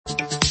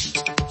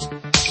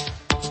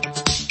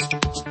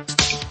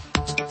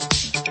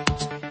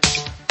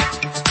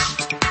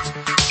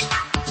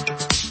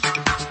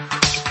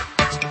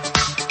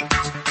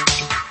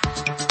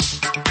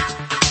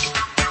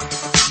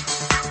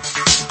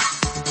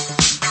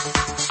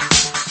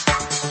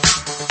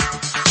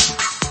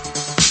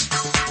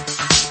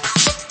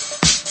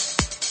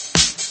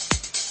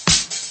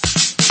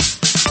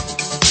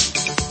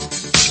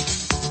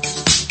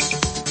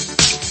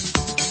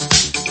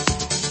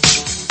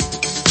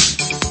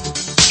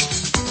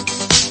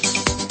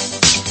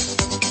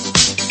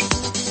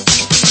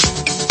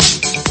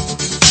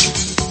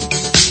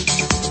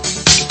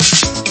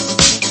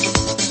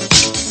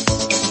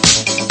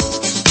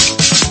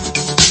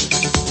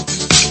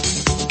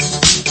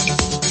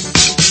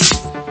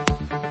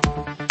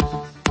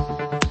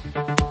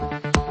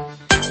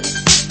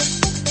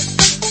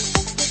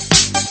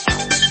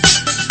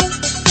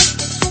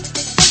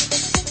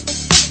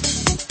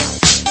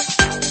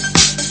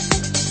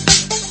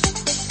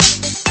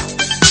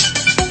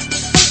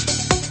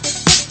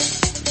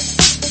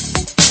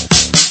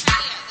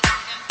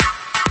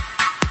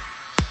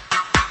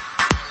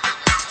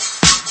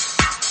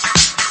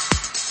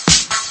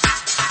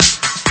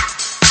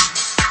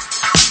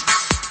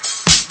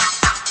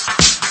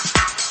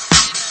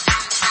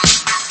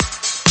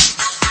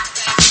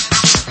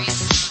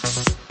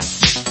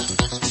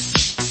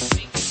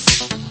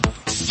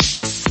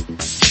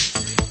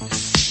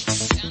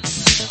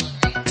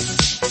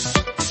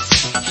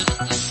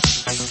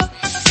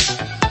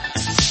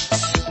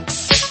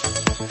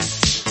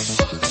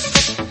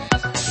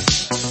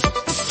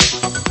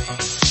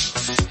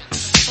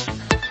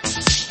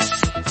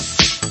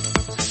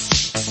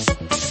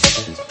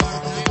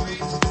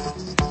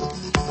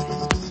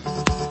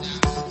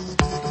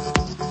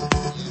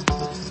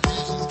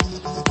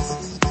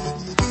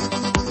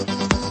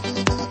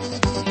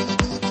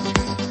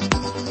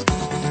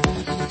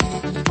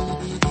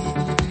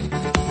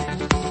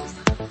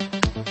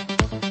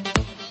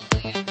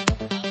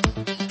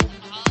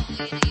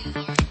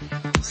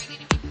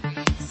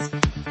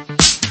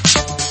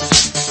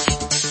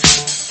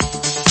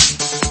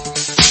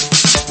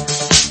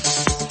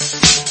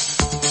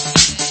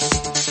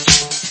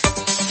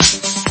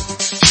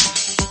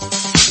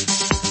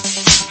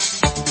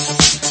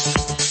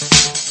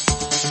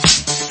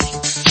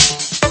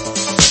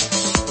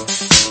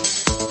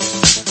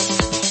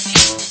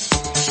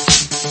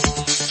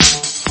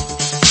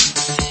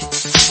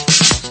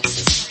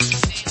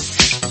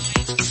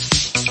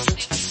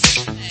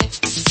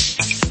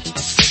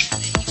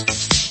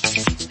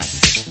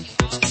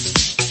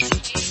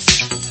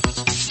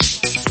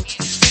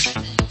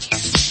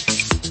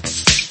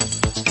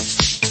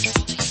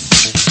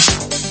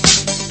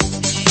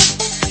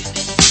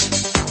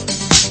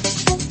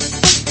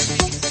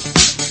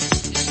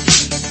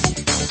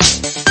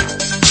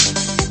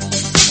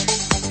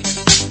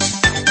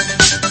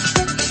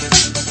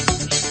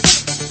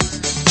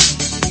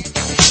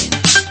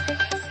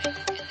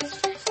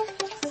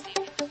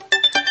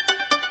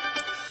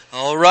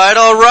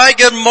All right.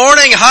 Good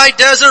morning, High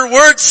Desert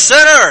Word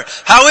Center.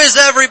 How is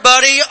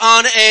everybody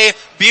on a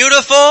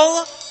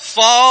beautiful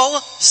fall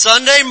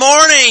Sunday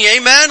morning?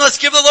 Amen. Let's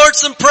give the Lord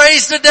some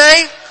praise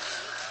today.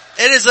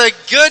 It is a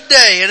good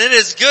day, and it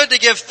is good to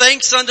give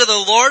thanks unto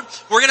the Lord.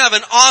 We're going to have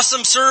an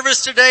awesome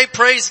service today.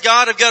 Praise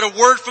God. I've got a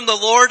word from the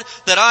Lord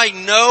that I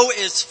know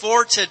is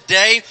for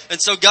today.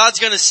 And so God's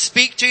going to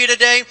speak to you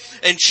today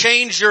and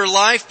change your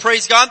life.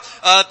 Praise God.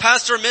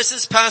 Pastor and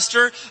Mrs.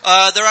 Pastor,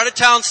 they're out of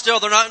town still.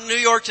 They're not in New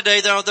York today.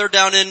 They're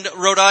down in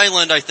Rhode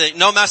Island, I think.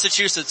 No,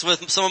 Massachusetts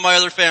with some of my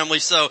other family.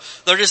 So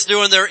they're just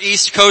doing their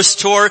East Coast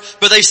tour.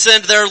 But they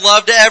send their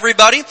love to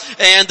everybody,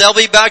 and they'll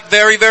be back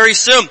very, very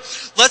soon.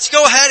 Let's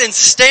go ahead and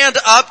stand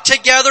up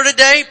together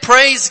today.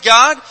 Praise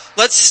God.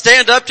 Let's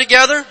stand up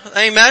together.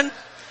 Amen.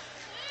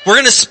 We're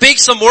going to speak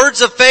some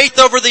words of faith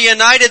over the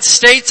United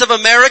States of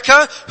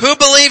America. Who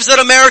believes that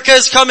America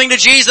is coming to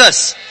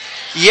Jesus?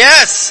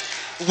 Yes.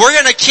 We're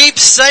going to keep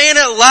saying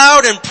it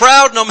loud and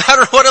proud no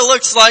matter what it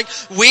looks like.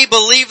 We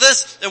believe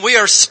this and we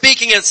are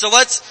speaking it. So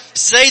let's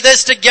say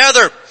this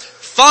together.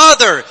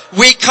 Father,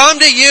 we come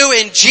to you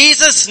in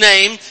Jesus'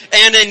 name,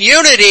 and in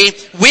unity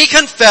we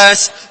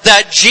confess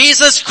that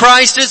Jesus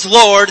Christ is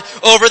Lord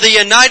over the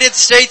United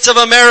States of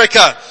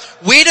America.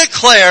 We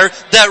declare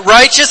that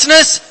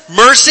righteousness,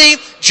 mercy,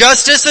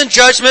 justice, and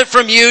judgment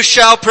from you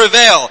shall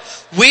prevail.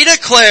 We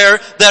declare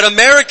that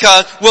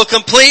America will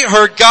complete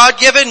her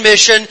God-given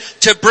mission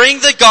to bring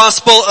the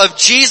gospel of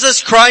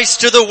Jesus Christ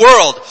to the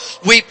world.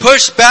 We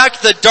push back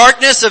the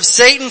darkness of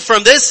Satan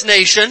from this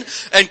nation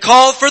and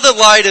call for the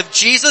light of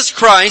Jesus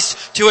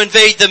Christ to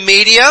invade the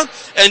media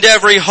and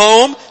every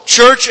home,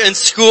 church, and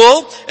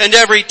school, and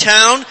every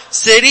town,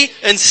 city,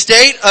 and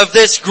state of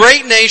this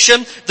great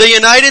nation, the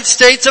United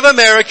States of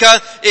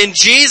America. In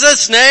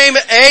Jesus' name,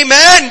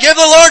 amen. Give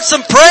the Lord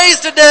some praise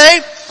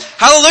today.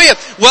 Hallelujah.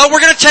 Well, we're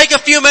going to take a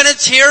few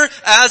minutes here,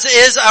 as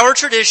is our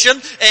tradition,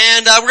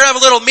 and we're going to have a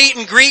little meet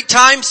and greet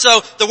time.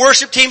 So the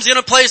worship team's going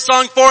to play a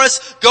song for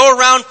us. Go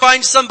around,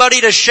 find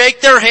somebody to shake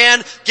their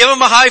hand, give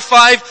them a high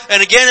five.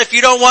 And again, if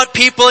you don't want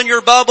people in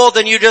your bubble,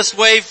 then you just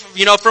wave,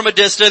 from a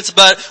distance.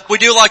 But we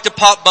do like to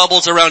pop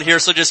bubbles around here,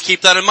 so just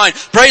keep that in mind.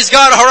 Praise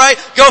God. All right.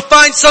 Go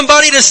find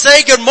somebody to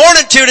say good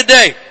morning to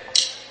today.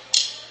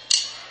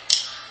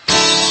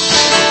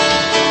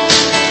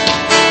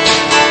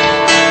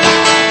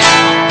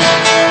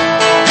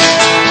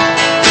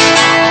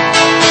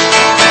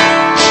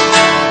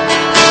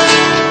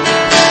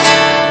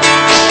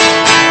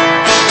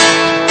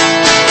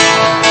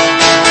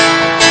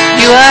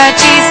 You are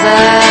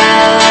Jesus,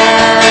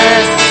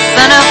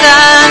 Son of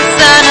God,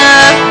 Son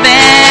of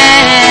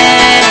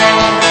Man.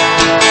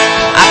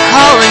 I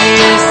call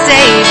you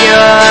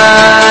Savior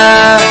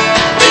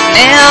with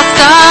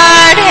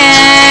nail-scarred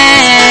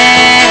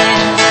hands.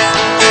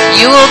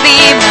 You will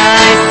be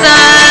my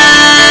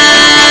sun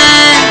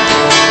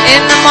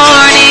in the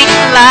morning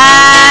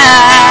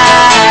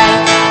light,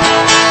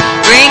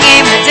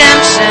 bringing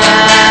redemption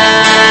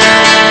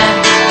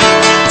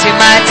to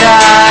my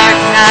dark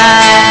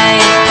night.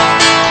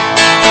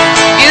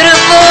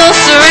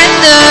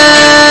 Surrender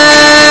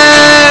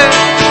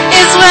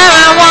is where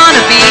I want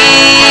to be,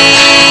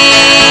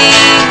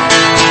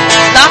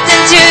 locked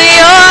into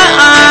your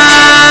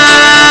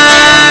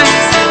arms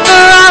for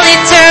all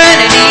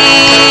eternity.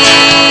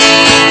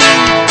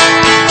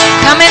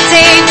 Come and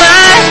take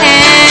my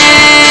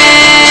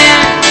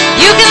hand,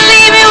 you can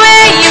leave me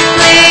where you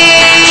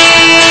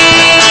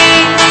please.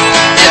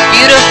 That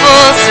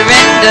beautiful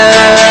surrender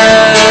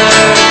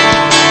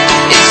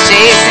is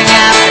chasing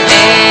after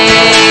me.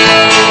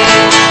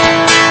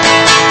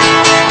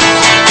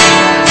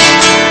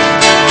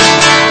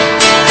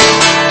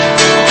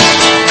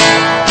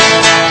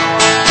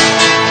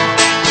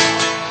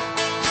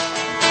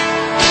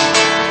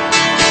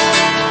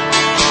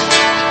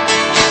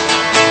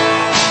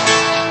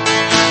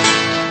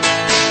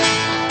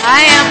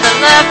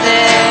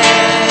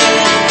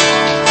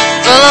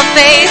 Full of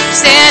faith,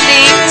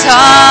 standing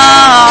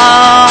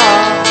tall.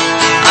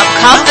 I'm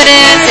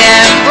confident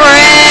and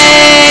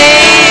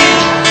brave,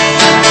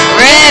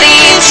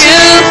 ready to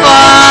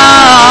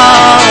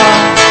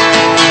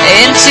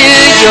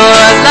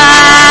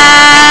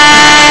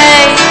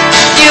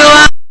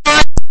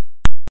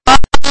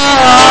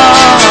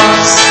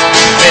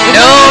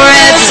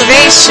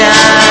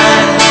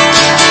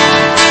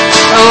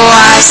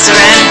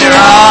surrender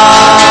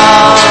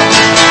all.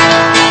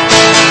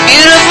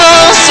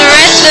 Beautiful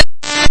surrender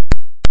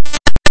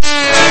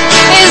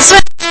is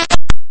when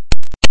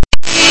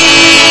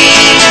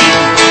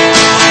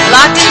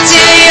locked into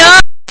your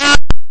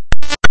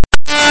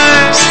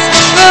arms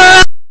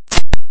for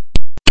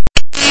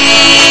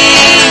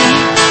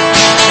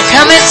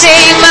come and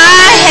take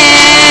my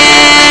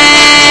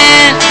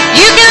hand.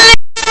 You can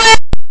live with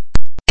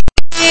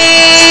me.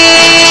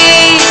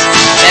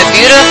 That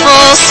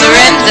beautiful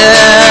surrender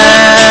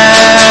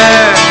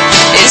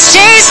is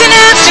chasing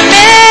after me.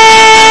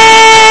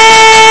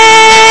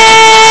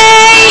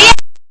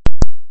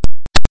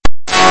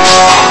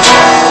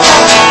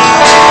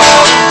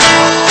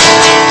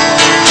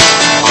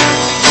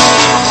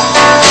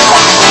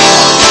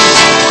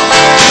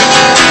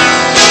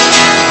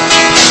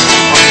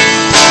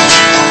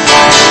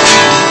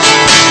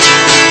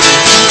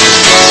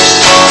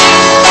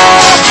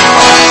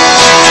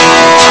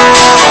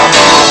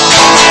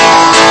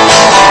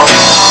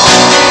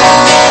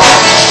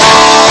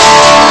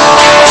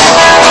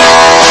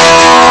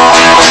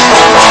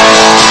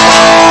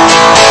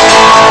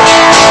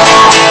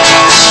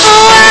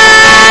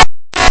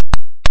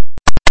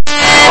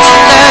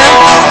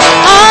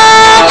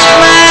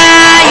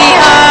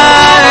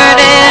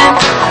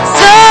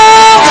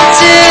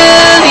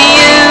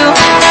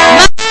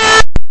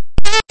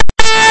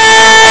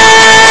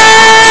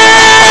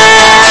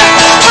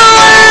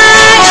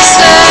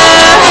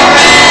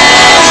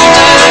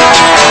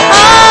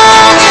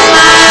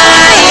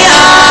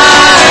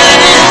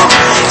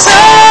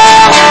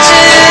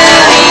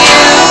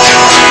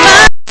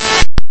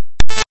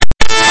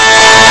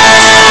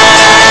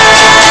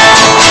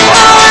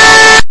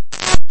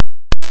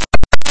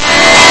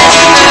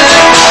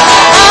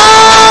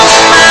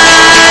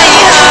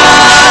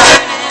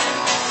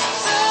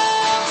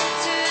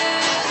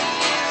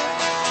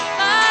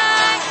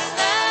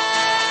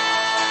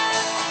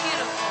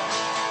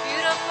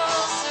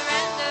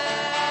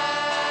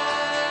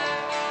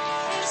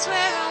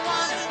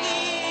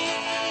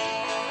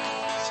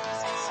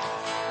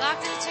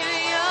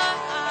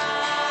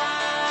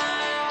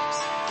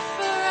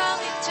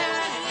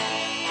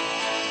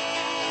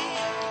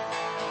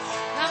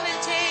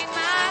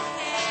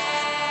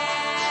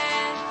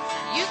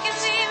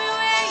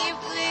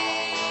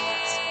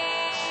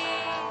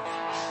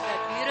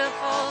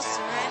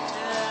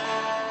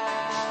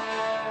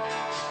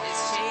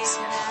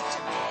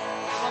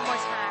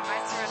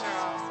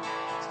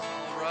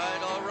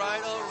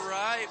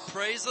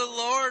 Praise the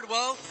Lord.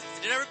 Well,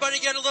 did everybody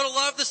get a little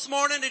love this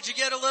morning? Did you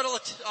get a little?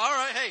 All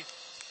right. Hey,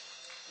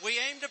 we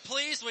aim to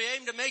please. We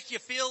aim to make you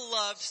feel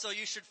loved. So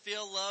you should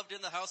feel loved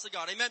in the house of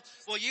God. Amen.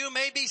 Well, you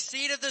may be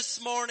seated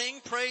this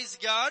morning. Praise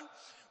God.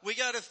 We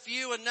got a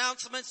few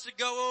announcements to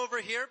go over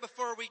here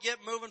before we get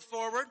moving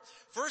forward.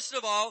 First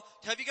of all,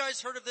 have you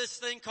guys heard of this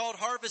thing called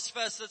Harvest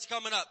Fest that's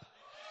coming up?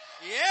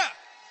 Yeah.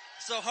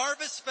 So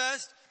Harvest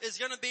Fest is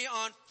going to be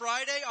on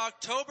Friday,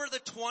 October the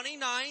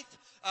 29th.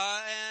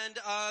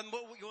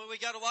 We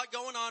got a lot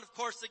going on. Of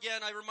course,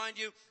 again, I remind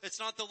you, it's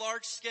not the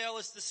large scale,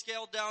 it's the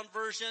scaled down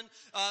version.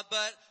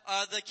 But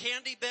the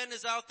candy bin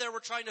is out there. We're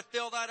trying to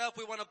fill that up.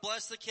 We want to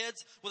bless the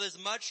kids with as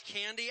much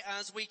candy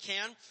as we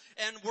can.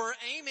 And we're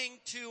aiming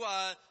to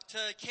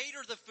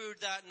cater the food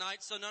that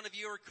night, so none of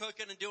you are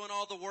cooking and doing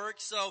all the work.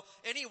 So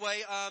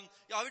anyway,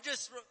 I would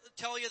just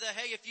tell you that,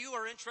 hey, if you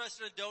are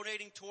interested in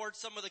donating towards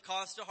some of the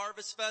cost of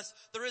Harvest Fest,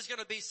 there is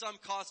going to be some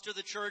cost to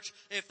the church.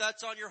 If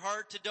that's on your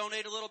heart to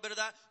donate a little bit of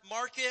that,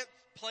 mark it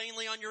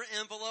plainly on your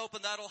envelope,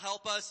 and that'll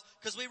help us,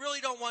 because we really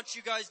don't want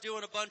you guys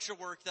doing a bunch of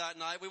work that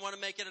night. We want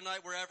to make it a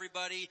night where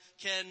everybody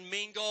can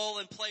mingle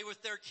and play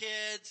with their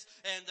kids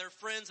and their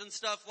friends and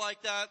stuff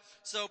like that.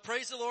 So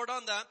praise the Lord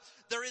on that.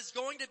 There is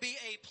going to be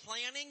a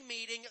planning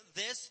meeting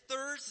this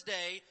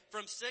Thursday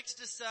from 6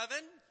 to 7.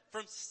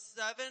 From 7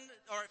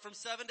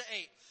 to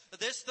 8.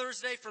 This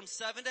Thursday from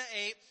 7 to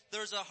 8,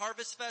 there's a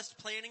Harvest Fest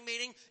planning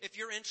meeting. If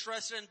you're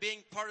interested in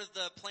being part of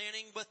the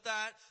planning with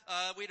that,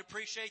 we'd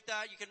appreciate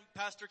that.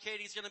 Pastor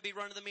Katie's gonna be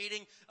running the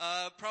meeting,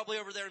 probably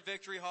over there in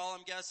Victory Hall,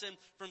 I'm guessing,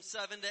 from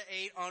 7 to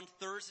 8 on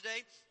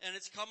Thursday. And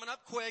it's coming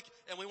up quick,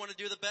 and we want to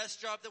do the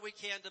best job that we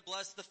can to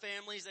bless the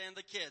families and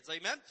the kids.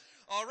 Amen?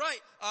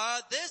 Alright,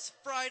 this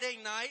Friday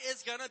night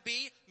is gonna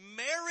be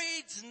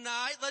Married's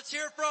Night. Let's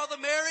hear it for all the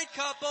married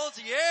couples.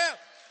 Yeah!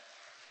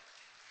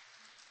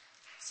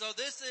 So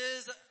this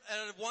is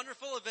a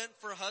wonderful event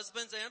for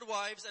husbands and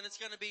wives, and it's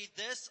going to be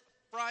this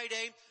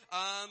Friday.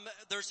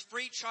 There's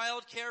free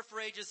childcare for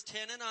ages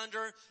 10 and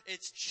under.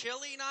 It's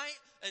chili night,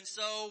 and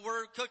so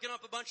we're cooking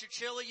up a bunch of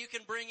chili. You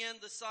can bring in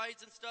the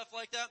sides and stuff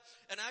like that.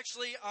 And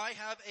actually, I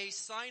have a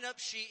sign-up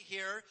sheet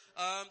here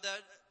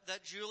that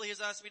that Julie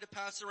has asked me to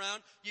pass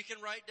around. You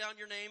can write down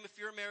your name if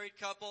you're a married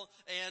couple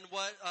and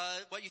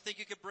what you think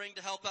you could bring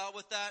to help out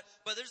with that.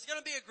 But there's going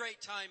to be a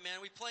great time,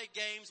 man. We play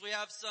games. We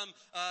have some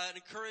an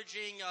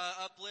encouraging,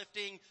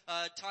 uplifting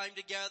time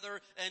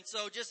together. And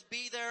so just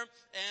be there.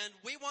 And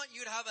we want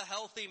you to have a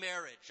healthy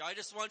marriage. I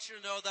just want you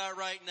to know that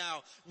right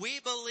now. We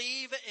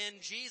believe in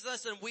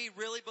Jesus, and we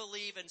really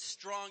believe in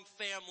strong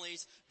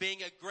families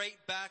being a great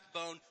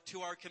backbone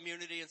to our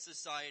community and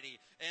society.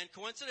 And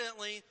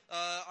coincidentally,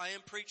 I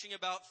am preaching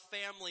about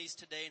families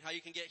today and how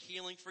you can get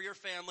healing for your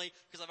family,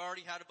 because I've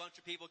already had a bunch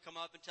of people come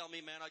up and tell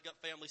me, man, I've got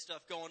family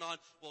stuff going on.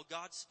 Well,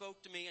 God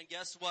spoke to me, and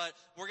guess what?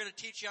 We're going to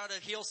teach you how to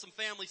heal some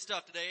family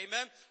stuff today.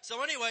 Amen?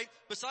 So anyway,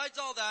 besides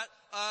all that,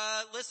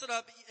 listen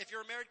up. If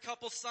you're a married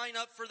couple, sign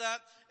up for that.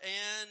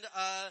 And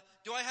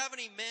do I have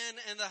any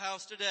men in the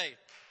house today?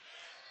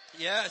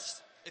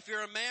 Yes. If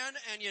you're a man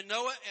and you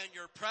know it and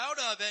you're proud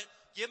of it,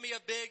 give me a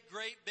big,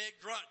 great, big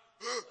grunt.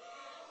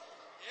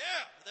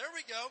 Yeah, there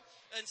we go.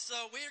 And so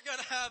we are going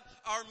to have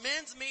our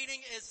men's meeting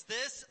is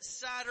this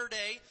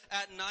Saturday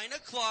at 9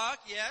 o'clock.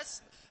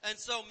 Yes. And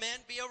so men,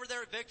 be over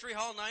there at Victory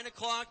Hall, 9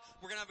 o'clock.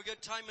 We're going to have a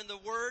good time in the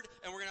Word,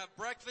 and we're going to have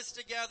breakfast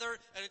together.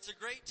 And it's a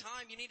great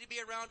time. You need to be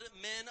around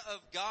men of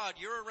God.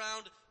 You're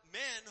around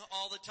men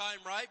all the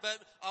time, right?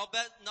 But I'll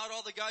bet not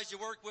all the guys you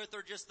work with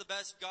are just the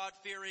best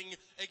God-fearing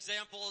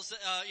examples.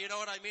 You know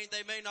what I mean?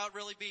 They may not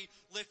really be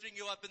lifting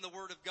you up in the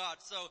Word of God.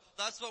 So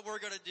that's what we're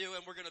going to do,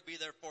 and we're going to be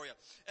there for you.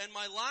 And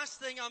my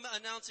last thing I'm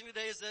announcing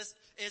today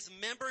is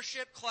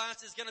membership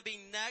class is going to be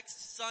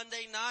next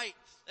Sunday night.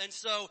 And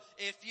so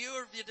if you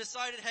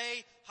decided,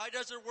 hey, High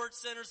Desert Word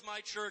Center is my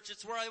church,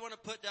 it's where I want to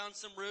put down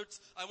some roots,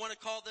 I want to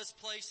call this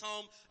place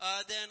home,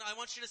 then I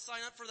want you to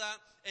sign up for that.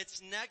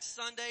 It's next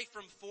Sunday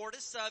from 4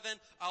 to 7.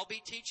 I'll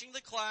be teaching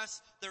the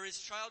class. There is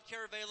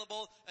childcare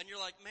available. And you're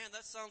like, man,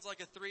 that sounds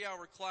like a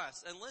 3-hour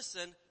class. And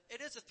listen,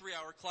 it is a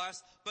 3-hour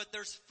class, but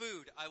there's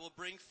food. I will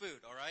bring food,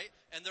 all right?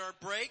 And there are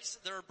breaks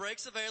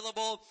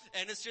available,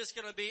 and it's just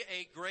going to be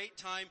a great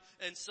time.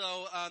 And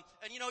so,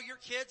 and you know, your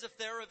kids, if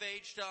they're of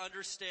age to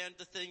understand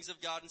the things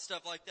of God and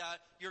stuff like that,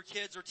 your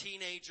kids or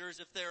teenagers,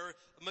 if they're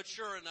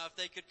mature enough,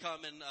 they could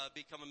come and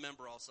become a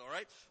member also, all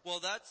right? Well,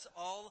 that's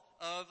all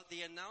of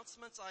the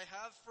announcements I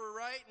have for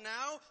right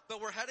now, but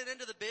we're headed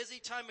into the busy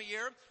time of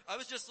year. I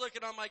was just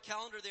looking on my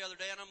calendar the other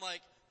day, and I'm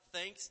like,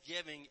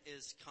 Thanksgiving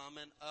is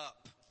coming up.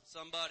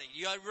 Somebody.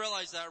 You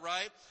realize that,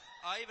 right?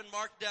 I even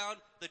marked down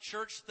the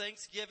church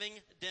Thanksgiving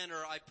dinner.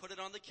 I put it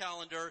on the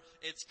calendar.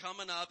 It's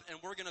coming up, and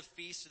we're going to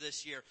feast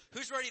this year.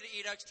 Who's ready to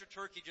eat extra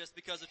turkey just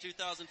because of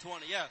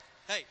 2020? Yeah.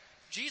 Hey,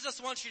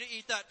 Jesus wants you to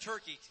eat that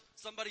turkey.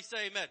 Somebody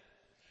say amen.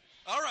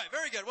 All right,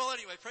 very good. Well,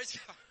 anyway, praise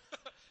God.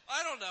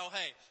 I don't know.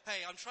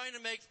 Hey, I'm trying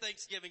to make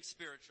Thanksgiving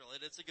spiritual,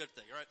 and it's a good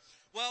thing, all right?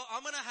 Well,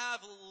 I'm going to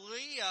have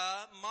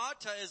Leah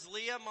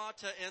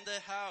Mata in the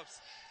house.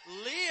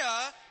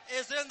 Leah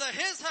is in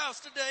his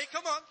house today.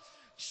 Come on.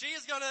 She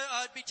is going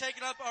to be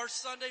taking up our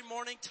Sunday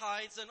morning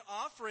tithes and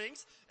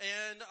offerings,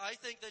 and I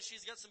think that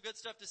she's got some good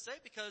stuff to say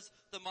because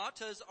the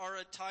Matas are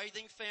a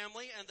tithing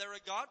family, and they're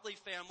a godly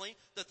family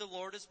that the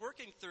Lord is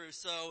working through.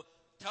 So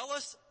tell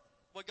us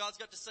what God's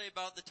got to say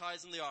about the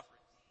tithes and the offerings.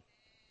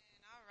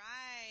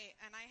 Right,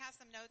 and I have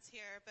some notes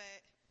here, but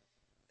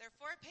they're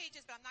 4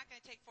 pages, but I'm not going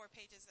to take 4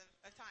 pages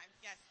of time.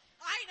 Yes,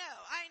 I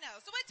know.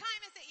 So what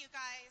time is it, you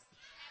guys?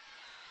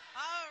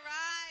 All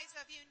right,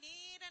 so if you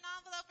need an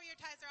envelope for your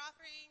tithes or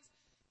offerings,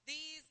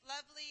 these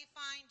lovely,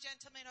 fine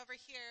gentlemen over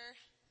here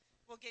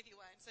will give you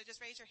one. So just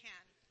raise your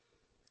hand.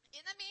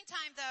 In the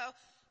meantime, though,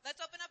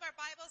 let's open up our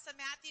Bibles to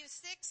Matthew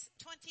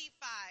 6:25.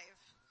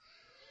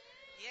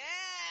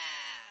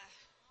 Yeah,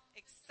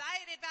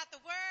 excited about the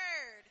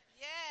Word.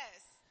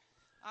 Yes.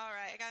 All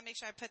right, I gotta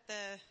make sure I put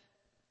the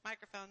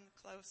microphone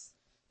close.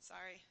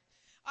 Sorry.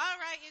 All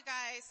right, you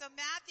guys. So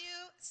Matthew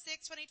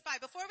 6:25.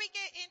 Before we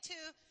get into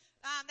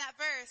that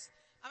verse,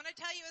 I'm going to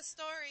tell you a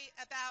story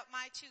about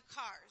my 2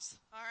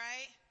 cars. All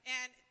right,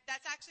 and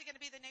that's actually going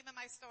to be the name of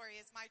my story.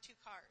 Is my 2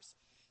 cars.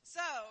 So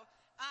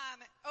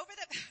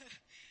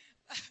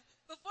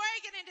before I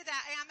get into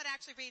that, I'm going to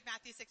actually read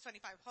Matthew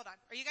 6:25. Hold on.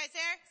 Are you guys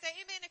there? Say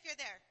amen if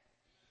you're there.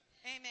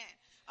 Amen.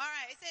 All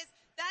right. It says,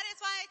 that is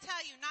why I tell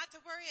you not to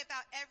worry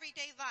about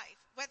everyday life,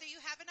 whether you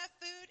have enough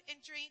food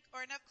and drink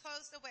or enough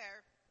clothes to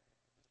wear.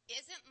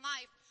 Isn't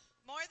life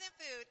more than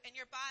food and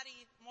your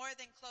body more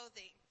than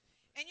clothing?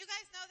 And you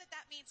guys know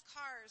that means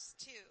cars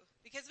too,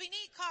 because we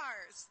need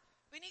cars.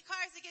 We need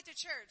cars to get to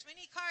church. We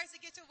need cars to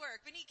get to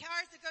work. We need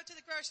cars to go to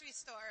the grocery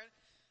store.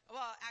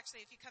 Well,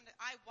 actually,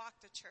 I walk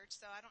to church,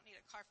 so I don't need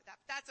a car for that.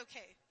 But that's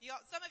okay.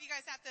 Some of you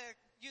guys have to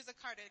use a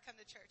car to come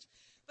to church.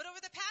 But over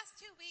the past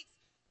 2 weeks,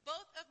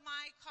 both of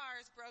my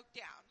cars broke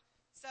down.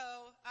 So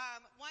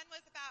one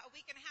was about a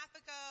week and a half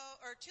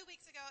ago, or 2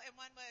 weeks ago, and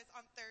one was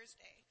on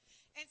Thursday.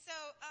 And so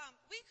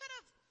we could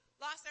have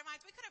lost our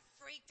minds. We could have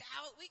freaked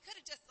out. We could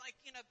have just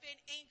been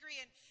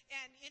angry and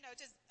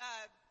just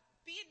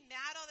being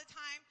mad all the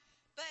time.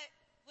 But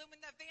when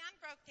the van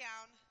broke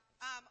down,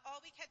 all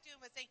we kept doing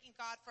was thanking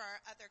God for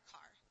our other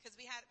car, because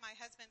we had my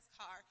husband's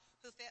car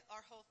who fit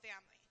our whole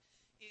family,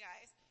 you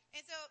guys.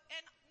 And so,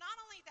 and not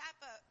only that,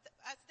 but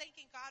us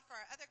thanking God for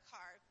our other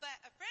car, but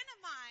a friend of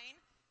mine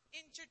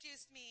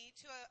introduced me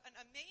to an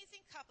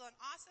amazing couple, an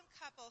awesome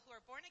couple who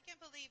are born again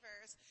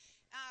believers,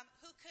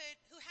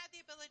 who had the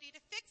ability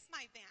to fix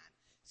my van.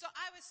 So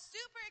I was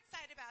super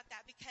excited about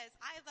that because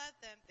I love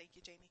them. Thank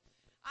you, Jamie.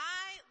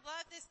 I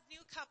love this new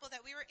couple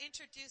that we were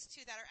introduced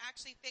to that are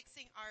actually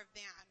fixing our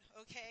van,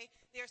 okay?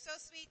 They're so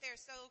sweet. They're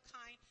so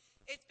kind.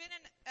 It's been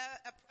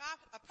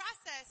a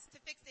process to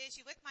fix the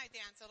issue with my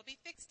van, so it'll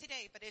be fixed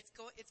today, but it's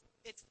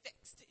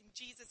fixed in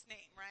Jesus'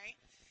 name, right?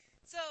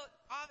 So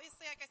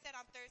obviously, like I said,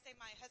 on Thursday,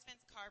 my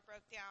husband's car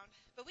broke down,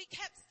 but we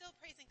kept still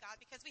praising God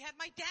because we had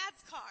my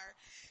dad's car,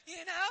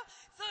 you know?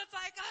 So it's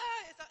like,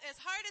 as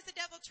hard as the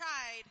devil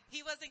tried,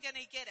 he wasn't going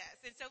to get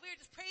us. And so we were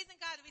just praising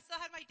God, and we still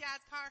had my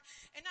dad's car.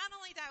 And not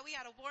only that, we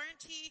had a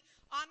warranty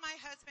on my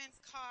husband's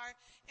car.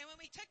 And when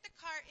we took the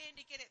car in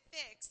to get it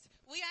fixed,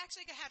 we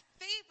actually had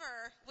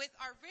favor with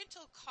our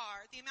rental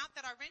car, the amount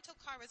that our rental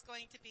car was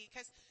going to be,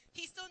 because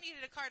he still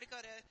needed a car to go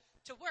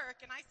to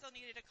work, and I still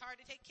needed a car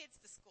to take kids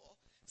to school.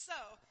 So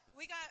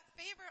we got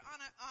favor on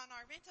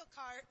our rental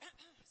car.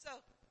 So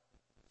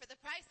for the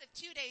price of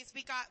 2 days,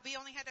 we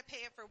only had to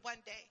pay it for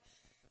 1 day.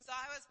 So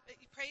I was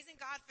praising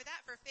God for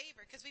that, for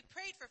favor, because we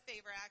prayed for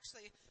favor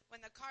actually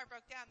when the car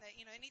broke down. That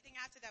anything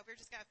after that, we're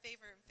just gonna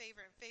favor and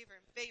favor and favor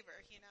and favor.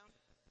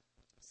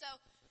 So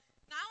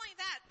not only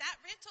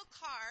that rental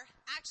car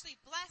actually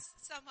blessed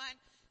someone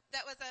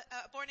that was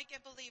a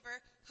born-again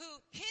believer who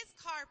his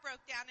car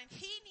broke down and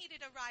he needed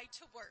a ride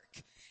to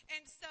work.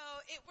 And so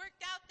it worked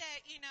out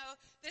that,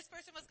 this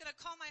person was going to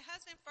call my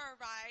husband for a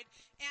ride,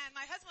 and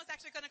my husband was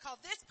actually going to call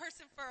this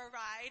person for a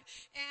ride,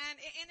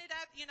 and it ended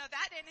up,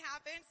 that didn't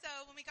happen. So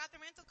when we got the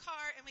rental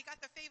car and we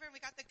got the favor and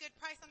we got the good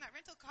price on that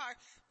rental car,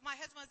 my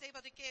husband was able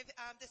to give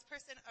this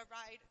person a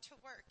ride to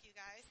work, you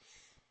guys.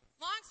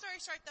 Long story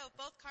short, though,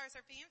 both cars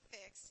are being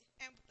fixed.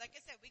 And like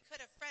I said, we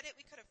could have fretted,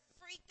 we could have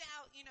freaked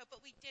out,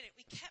 but we didn't.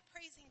 We kept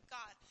praising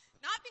God.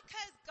 Not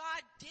because God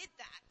did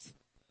that.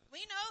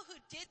 We know who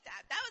did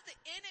that. That was the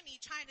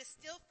enemy trying to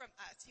steal from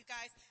us, you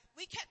guys.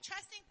 We kept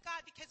trusting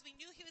God because we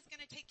knew he was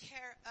going to take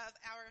care of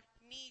our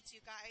needs,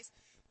 you guys.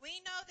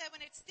 We know that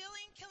when it's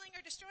stealing, killing,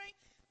 or destroying,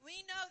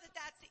 we know that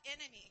that's the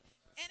enemy.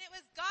 And it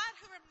was God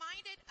who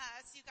reminded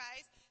us, you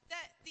guys,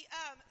 that it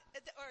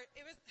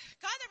was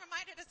God that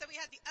reminded us that we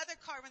had the other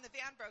car when the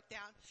van broke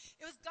down.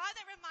 It was God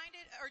that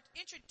reminded or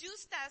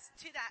introduced us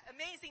to that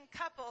amazing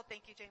couple.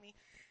 Thank you, Jamie.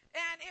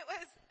 And it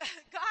was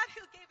God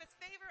who gave us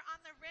favor on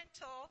the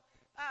rental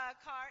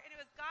car, and it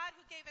was God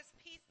who gave us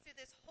peace through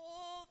this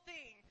whole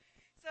thing.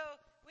 So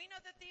we know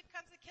the thief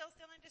comes to kill,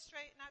 steal, and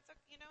destroy. Not so,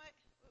 you know what?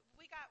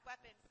 We got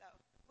weapons, though.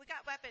 We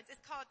got weapons.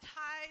 It's called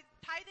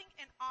tithing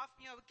and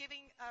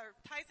giving,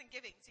 tithes and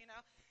givings,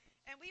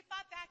 And we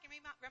fought back and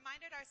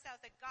reminded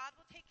ourselves that God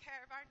will take care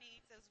of our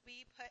needs as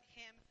we put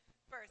him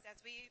first,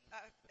 as we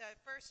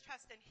first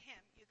trust in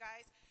him, you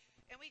guys.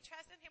 And we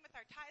trust in him with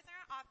our tithes and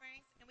our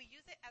offerings, and we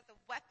use it as a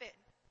weapon.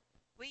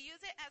 We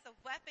use it as a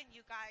weapon,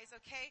 you guys,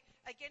 okay,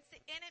 against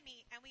the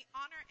enemy, and we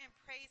honor and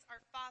praise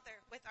our Father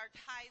with our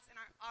tithes and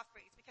our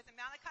offerings. Because in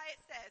Malachi it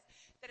says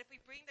that if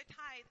we bring the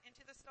tithe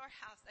into the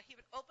storehouse, that he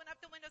would open up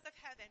the windows of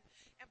heaven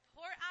and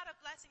pour out a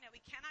blessing that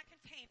we cannot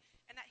contain,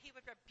 and that he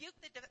would rebuke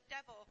the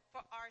devil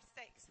for our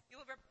sakes. He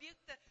will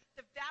rebuke the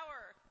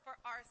devourer for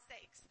our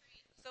sakes.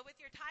 So with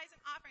your tithes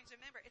and offerings,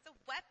 remember, it's a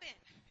weapon.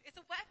 It's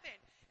a weapon.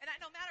 And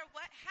that no matter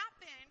what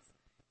happens,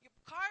 your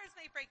cars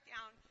may break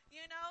down,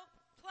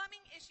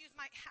 plumbing issues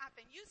might happen.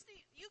 You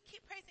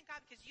keep praising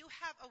God because you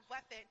have a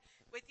weapon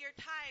with your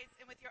tithes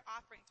and with your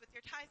offerings, with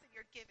your tithes and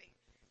your giving.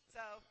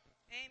 So,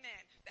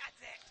 amen. That's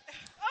it.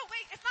 Oh,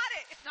 wait, it's not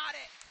it. It's not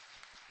it.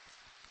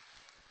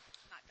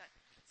 Not done.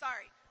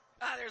 Sorry.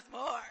 There's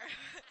more.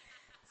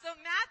 So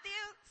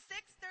Matthew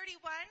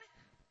 6:31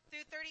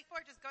 through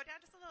 34, just go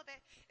down just a little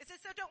bit. It says,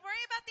 so don't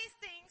worry about these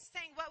things,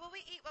 saying, what will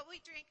we eat, what will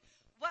we drink,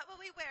 what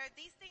will we wear?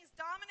 These things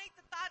dominate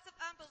the thoughts of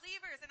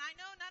unbelievers. And I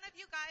know none of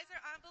you guys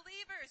are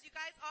unbelievers. You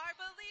guys are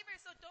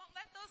believers, so don't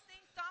let those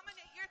things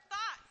dominate your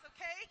thoughts,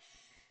 okay?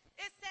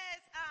 It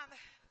says,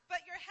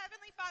 but your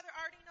heavenly Father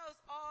already knows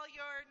all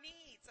your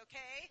needs,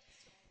 okay?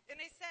 And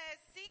it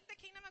says, seek the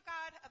kingdom of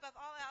God above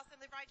all else and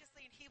live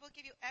righteously, and he will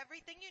give you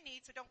everything you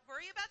need. So don't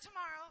worry about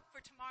tomorrow, for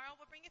tomorrow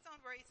will bring its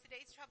own worries.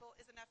 Today's trouble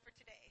is enough for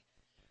today.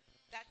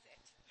 That's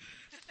it.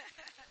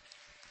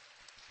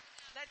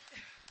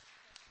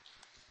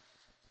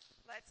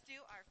 Let's do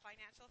our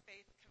financial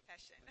faith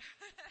confession.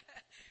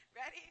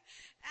 Ready?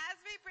 As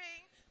we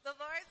bring the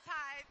Lord's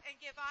tithe and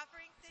give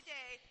offerings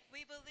today,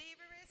 we believe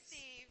we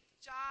receive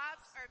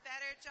jobs or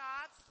better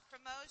jobs,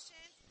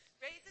 promotions,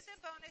 raises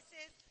and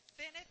bonuses,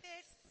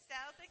 benefits,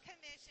 sales and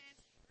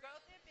commissions,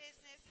 growth in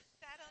business,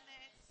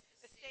 settlements,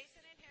 estates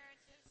and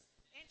inheritances,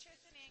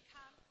 interest and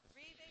income,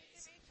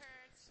 rebates and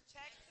returns,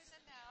 checks in the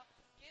mail,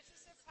 gifts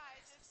and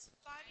surprises,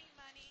 finding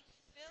money,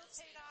 bills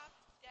paid off,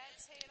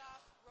 debts paid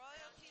off,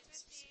 royalties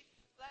received,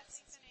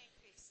 blessings and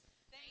increase.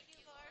 Thank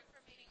you, Lord,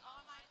 for meeting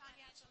all my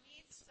financial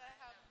needs so I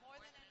have more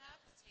than enough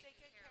to take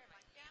good care of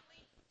my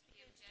family, to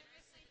give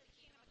generously to the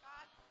kingdom of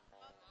God,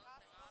 promote the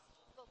gospel,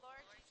 the Lord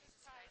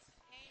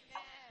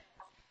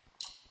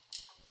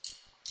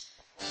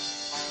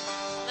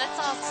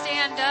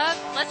stand up.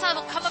 Let's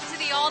come up to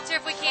the altar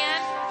if we can.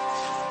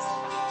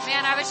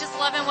 Man, I was just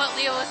loving what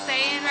Leo was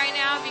saying right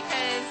now,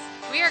 because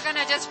we are going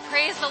to just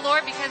praise the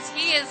Lord because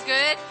He is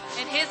good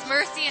and His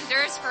mercy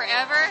endures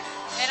forever.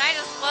 And I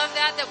just love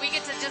that we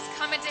get to just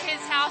come into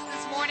His house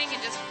this morning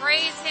and just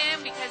praise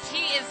Him because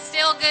He is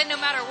still good no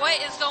matter what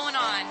is going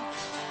on.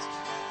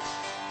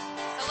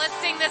 So let's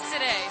sing this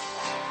today.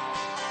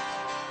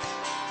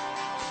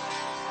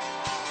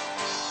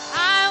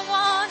 I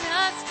want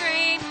to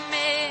scream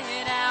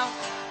it out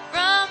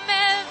from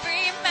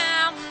every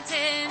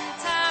mountain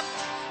top.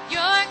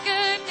 Your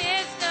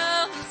goodness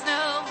knows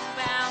no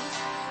bounds.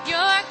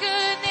 Your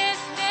goodness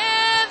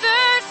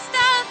never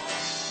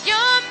stops.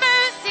 Your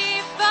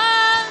mercy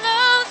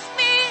follows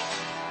me.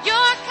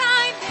 Your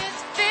kindness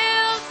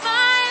fills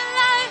my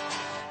life.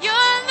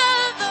 Your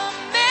love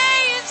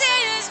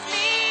amazes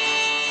me.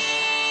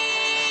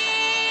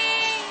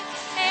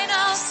 And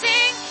I'll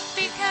sing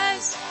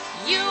because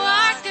you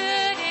are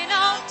good, and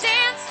I'll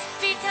dance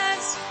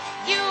because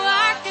you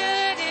are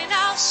good, and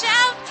I'll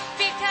shout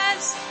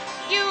because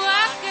you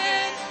are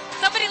good.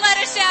 Somebody let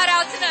us shout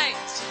out tonight.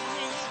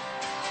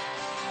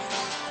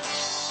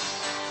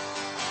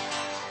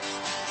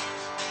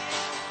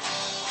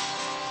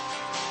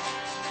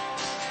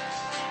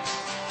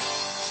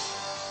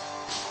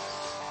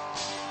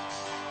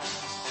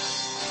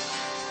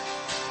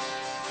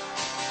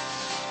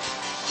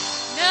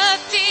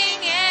 Nothing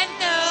and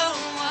no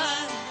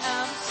one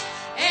comes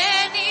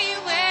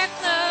anywhere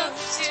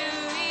close to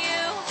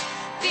you.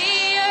 The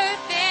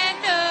earth and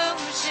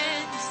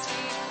oceans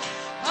deep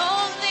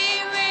only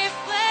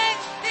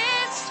reflect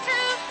this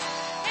truth.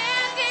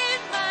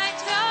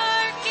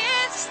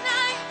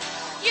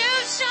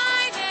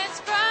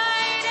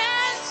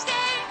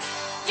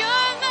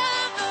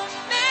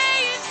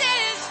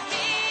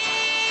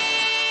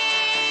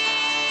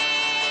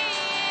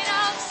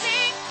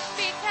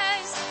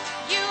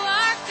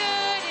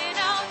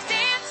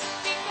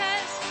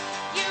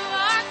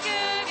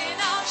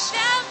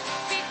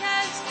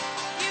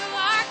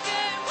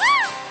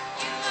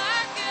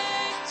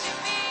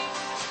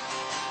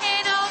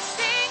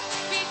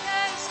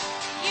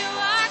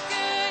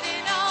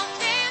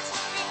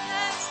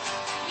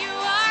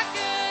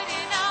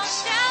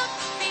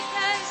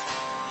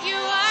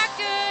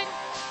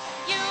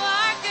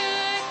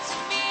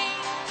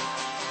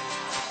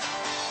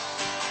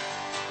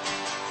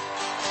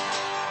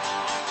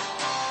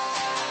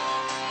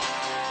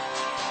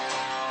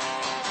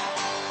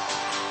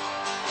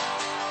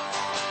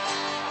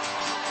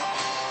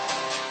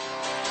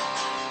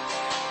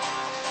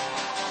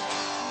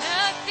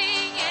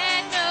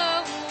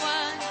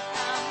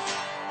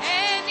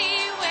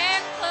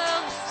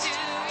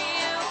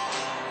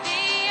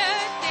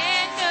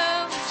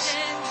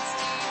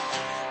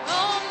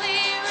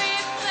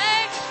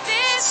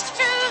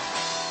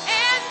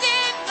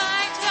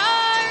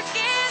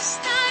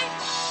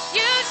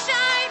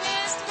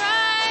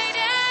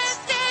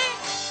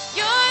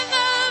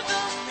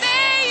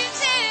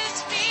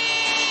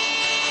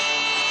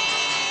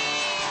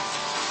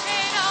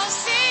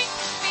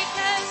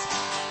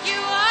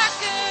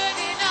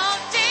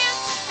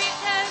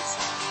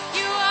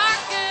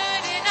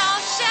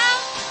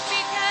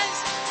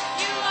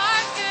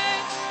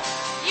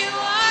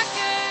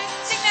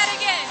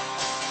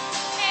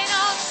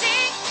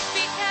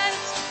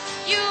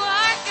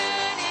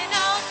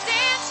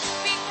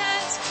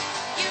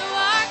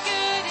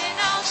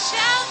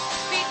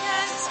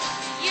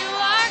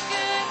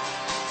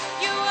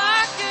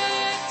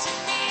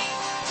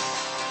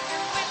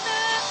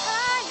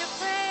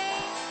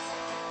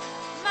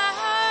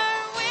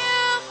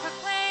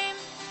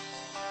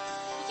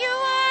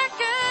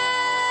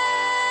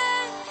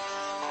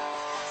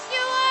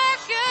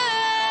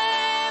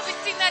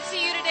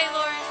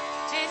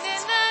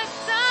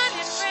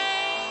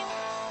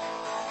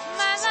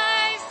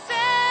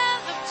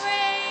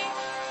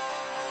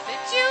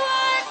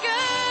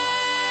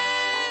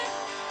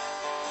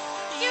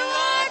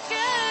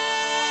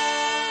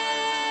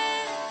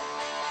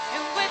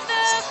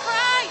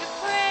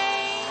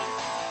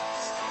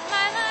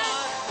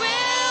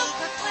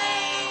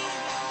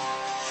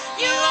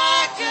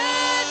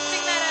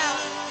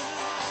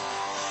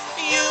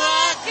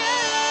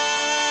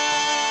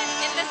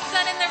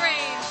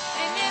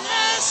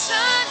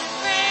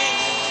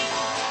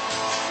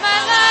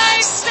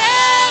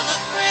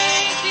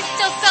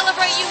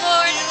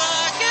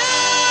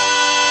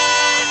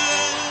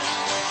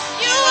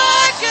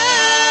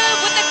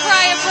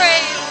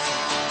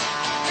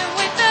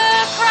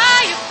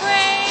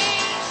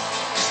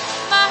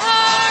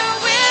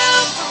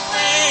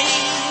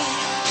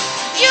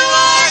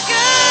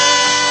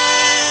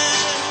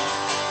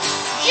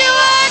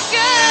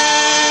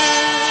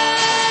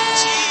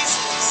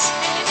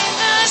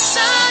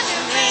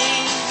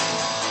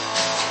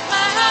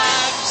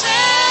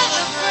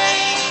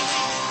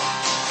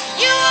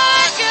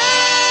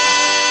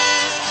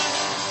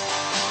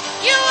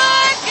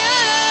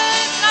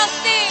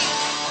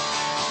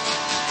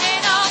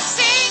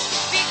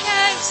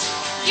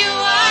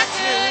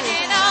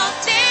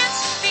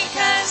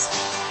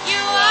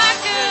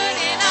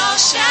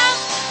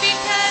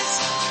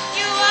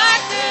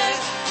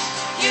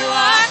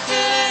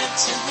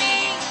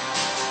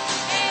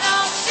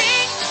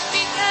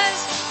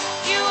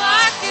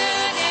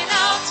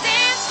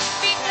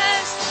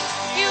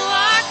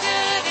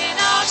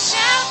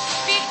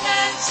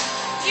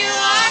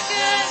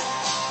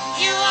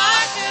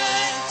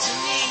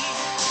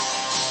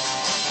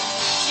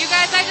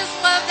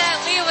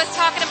 was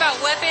talking about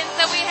weapons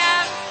that we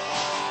have.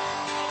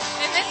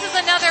 And this is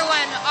another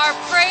one. Our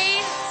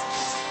praise,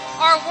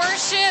 our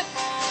worship,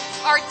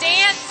 our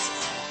dance.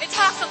 It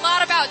talks a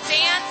lot about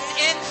dance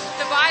in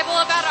the Bible,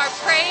 about our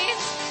praise.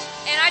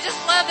 And I just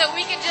love that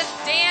we can just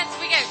dance.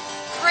 We get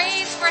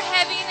praise for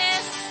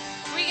heaviness.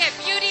 We get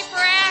beauty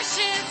for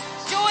ashes,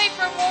 joy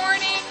for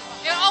mourning.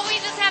 And all we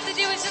just have to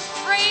do is just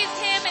praise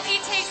Him and He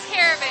takes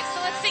care of it.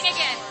 So let's sing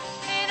again.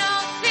 And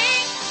I'll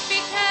sing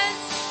because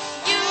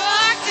You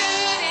are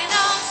good, and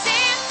I'll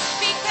dance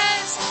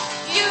because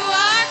You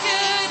are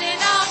good, and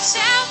I'll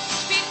shout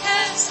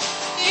because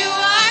You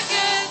are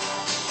good.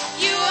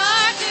 You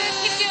are good.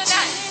 Keep doing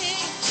that.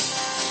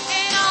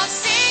 And I'll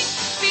sing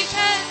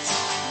because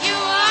You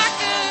are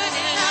good,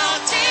 and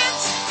I'll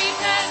dance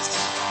because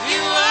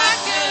You are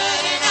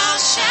good, and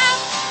I'll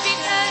shout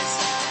because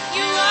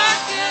You are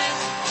good.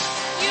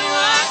 You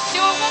are.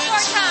 Do it one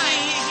more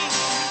time.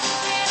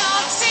 And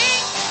I'll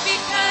sing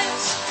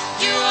because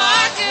You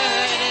are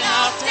good, and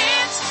I'll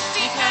dance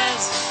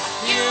because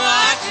You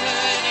are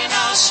good, and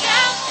I'll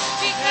shout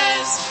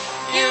because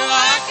You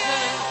are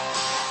good.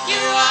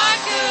 You are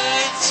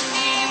good to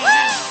me.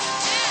 Woo!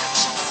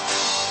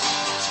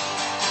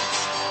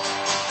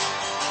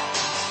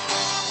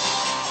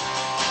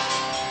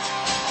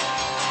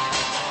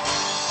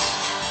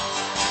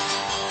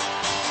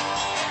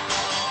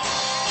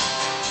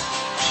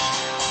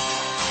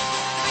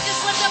 Can we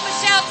just lift up a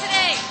shout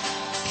today?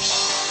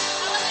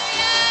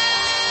 Hallelujah!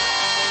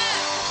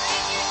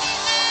 Praise You,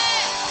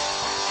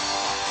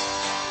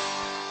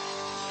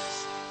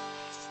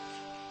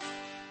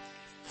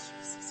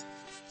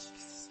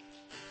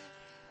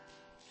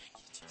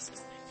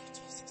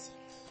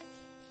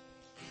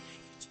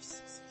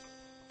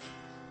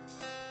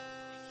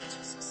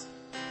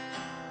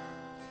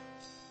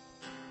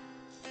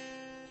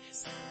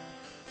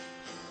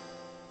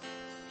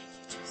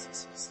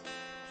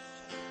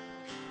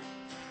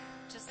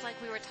 Just like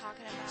we were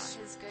talking about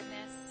His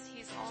goodness,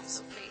 He's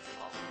also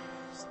faithful.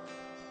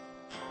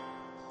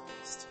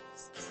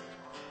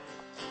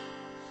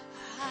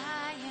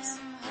 I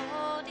am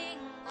holding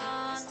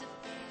on to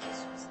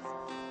faith,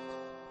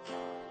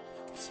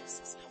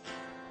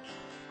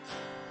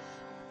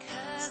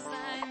 'cause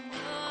I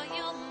know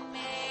You'll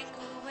make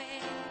a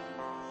way.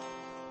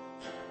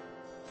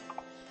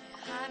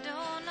 I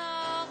don't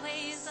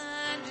always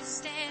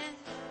understand,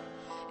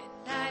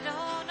 and I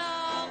don't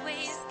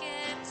always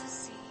get to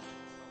see,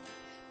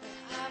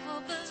 but I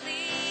will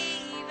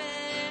believe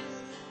it.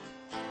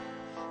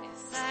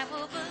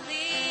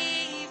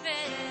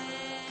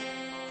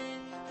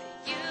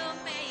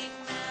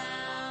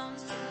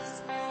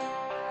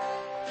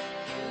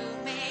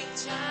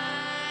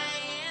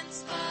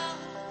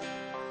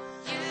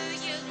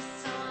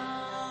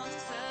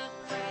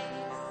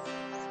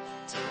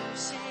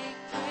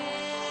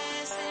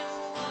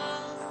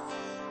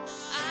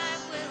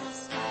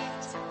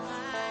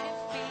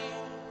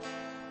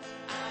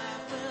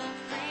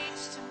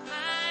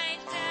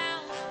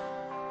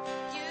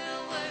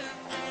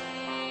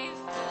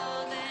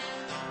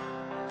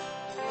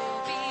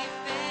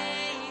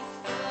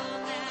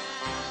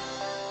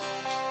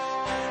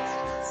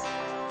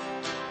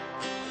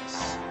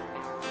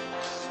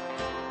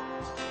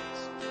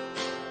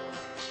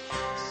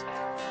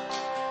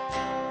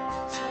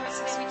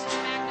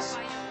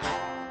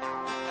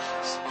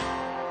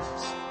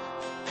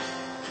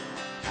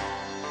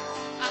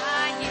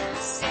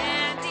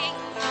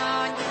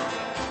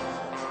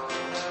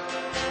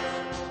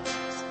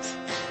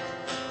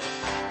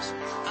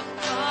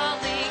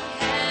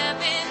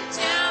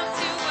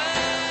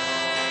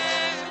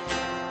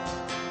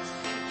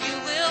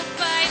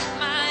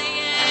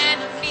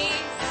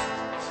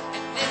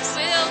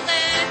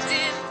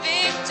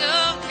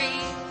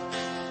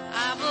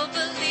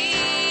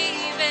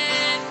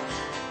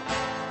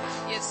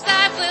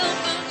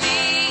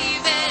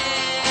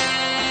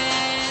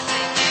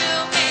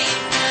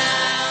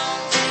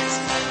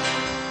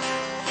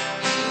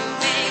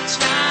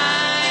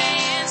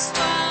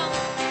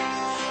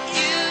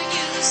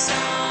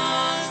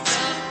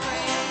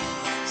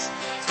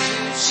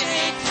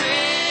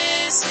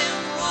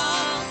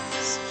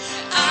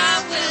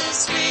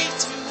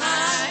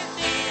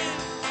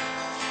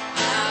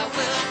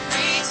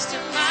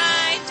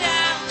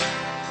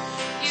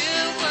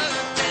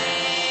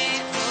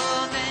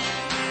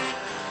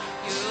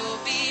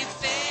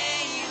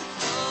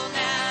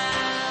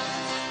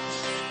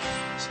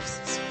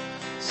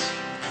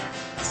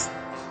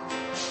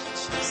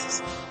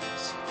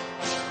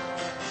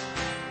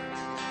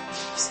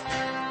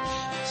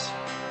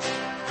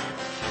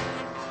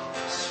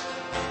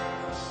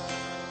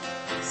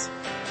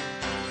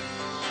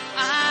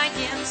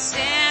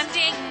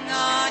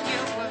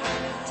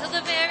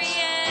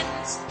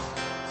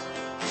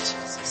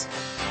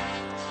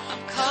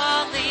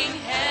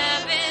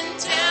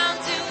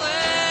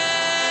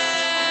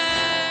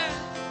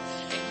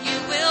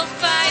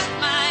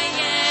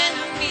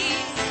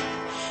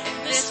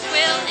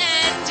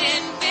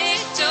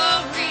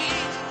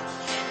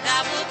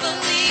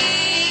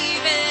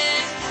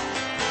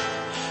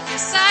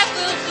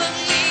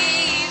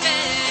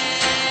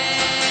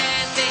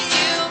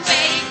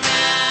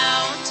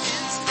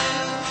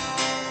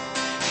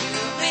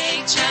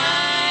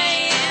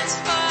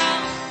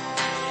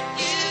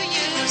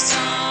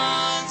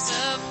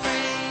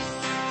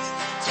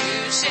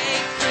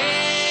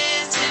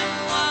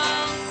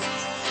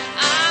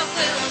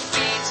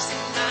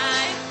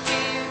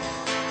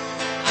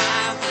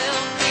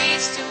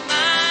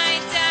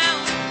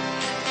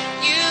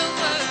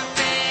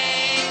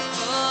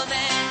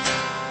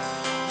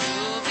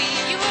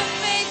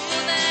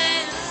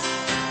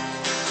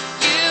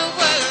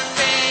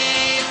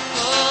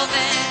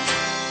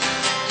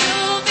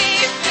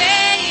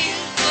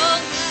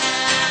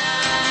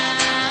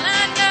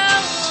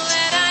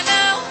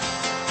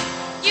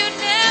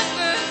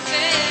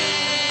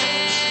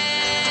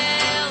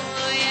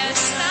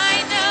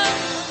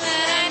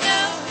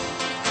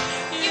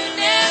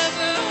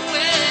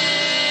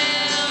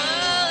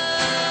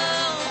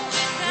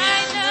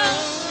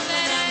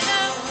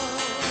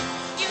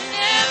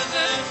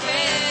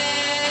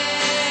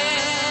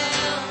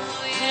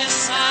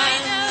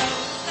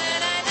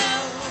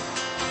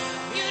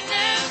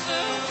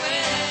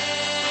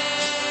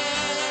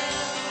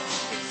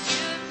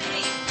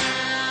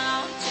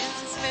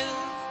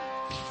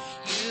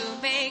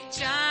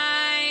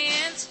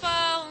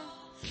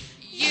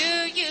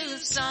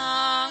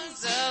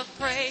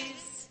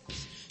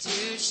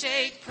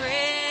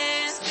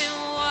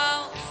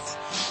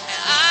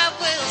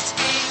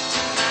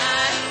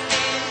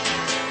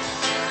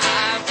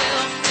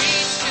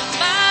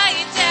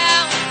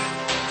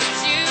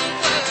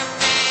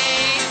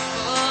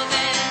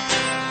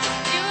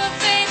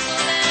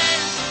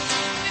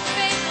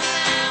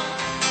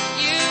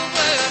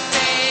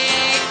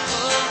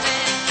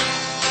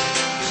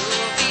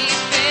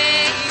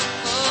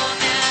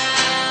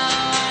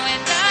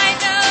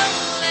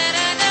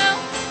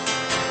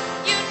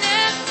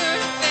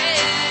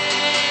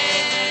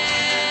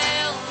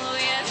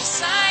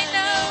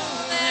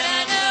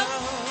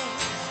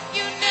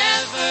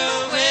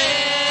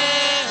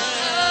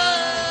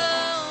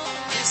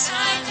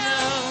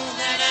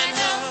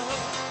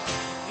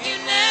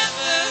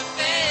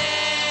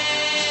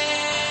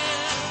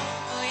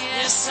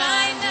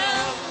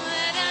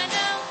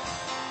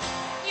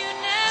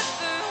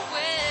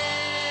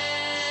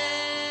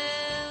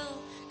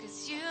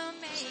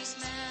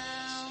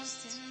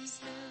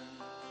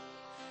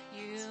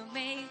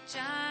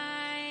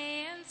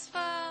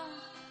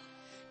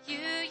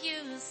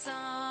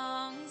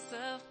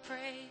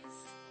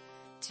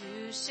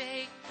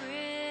 shake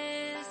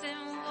prison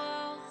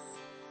walls.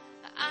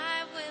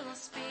 I will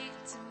speak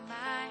to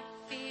my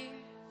fear.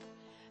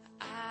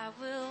 I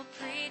will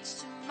preach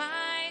to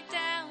my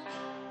doubt.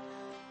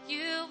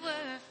 You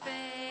were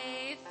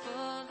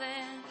faithful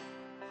then.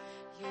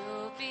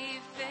 You'll be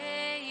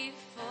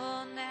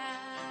faithful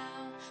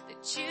now.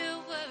 That you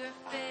were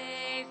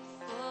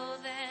faithful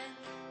then.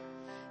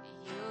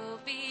 You'll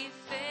be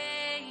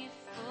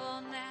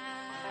faithful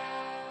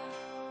now.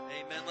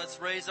 Amen. Let's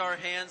raise our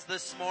hands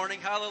this morning.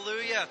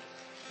 Hallelujah.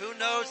 Who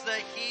knows that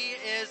He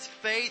is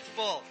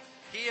faithful?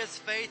 He is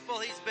faithful.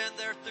 He's been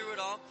there through it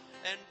all.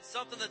 And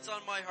something that's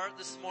on my heart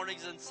this morning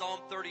is in Psalm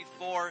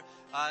 34.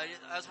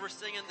 As we're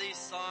singing these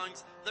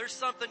songs, there's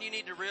something you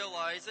need to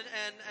realize.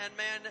 And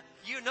man,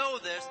 you know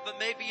this, but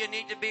maybe you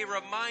need to be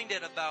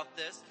reminded about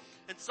this.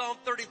 In Psalm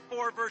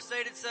 34 verse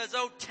 8 it says,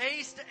 "Oh,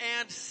 taste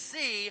and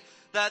see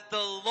that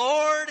the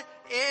Lord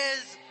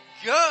is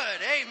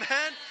good."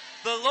 Amen.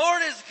 The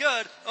Lord is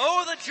good.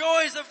 Oh, the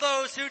joys of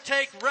those who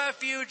take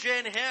refuge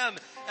in Him.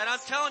 And I'm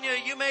telling you,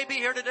 you may be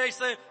here today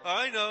saying,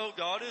 I know,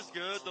 God is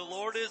good, the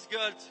Lord is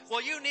good.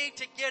 Well, you need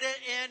to get it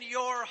in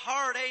your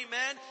heart,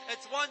 amen?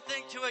 It's one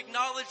thing to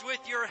acknowledge with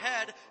your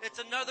head. It's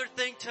another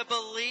thing to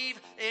believe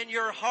in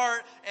your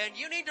heart. And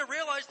you need to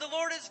realize the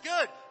Lord is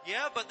good.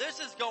 Yeah, but this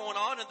is going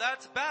on and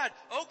that's bad.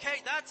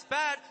 Okay, that's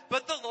bad,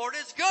 but the Lord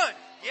is good.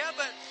 Yeah,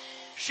 but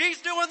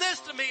she's doing this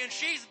to me and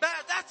she's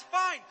bad. That's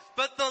fine.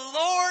 But the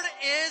Lord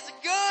is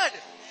good.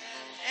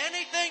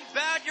 Anything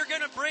bad you're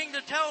going to bring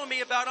to tell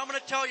me about, I'm going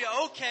to tell you,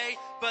 okay,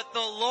 but the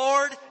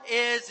Lord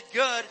is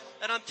good.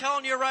 And I'm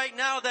telling you right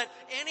now that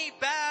any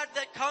bad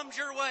that comes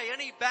your way,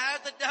 any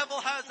bad the devil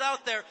has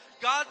out there,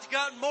 God's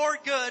got more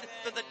good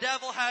than the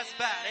devil has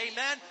bad.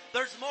 Amen?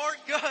 There's more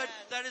good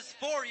that is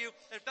for you.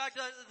 In fact,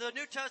 the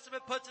New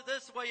Testament puts it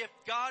this way, if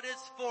God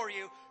is for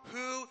you,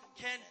 who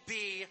can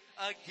be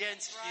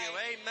against you?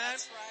 Amen?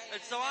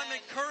 And so I'm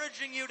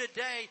encouraging you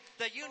today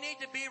that you need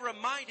to be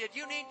reminded,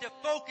 you need to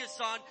focus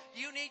on,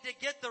 you need to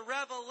get the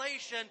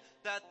revelation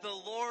that the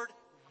Lord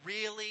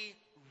really,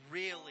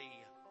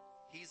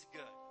 He's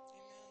good.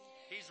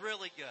 He's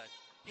really good.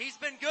 He's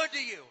been good to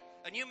you.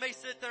 And you may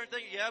sit there and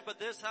think, yeah, but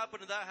this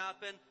happened and that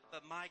happened.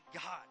 But my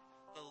God,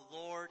 the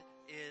Lord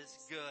is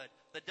good.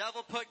 The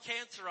devil put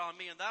cancer on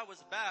me and that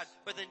was bad.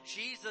 But then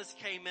Jesus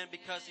came in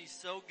because He's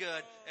so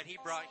good and He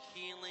brought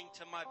healing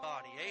to my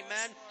body.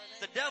 Amen.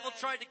 The devil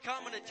tried to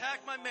come and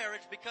attack my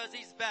marriage because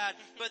he's bad.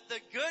 But the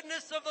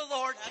goodness of the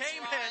Lord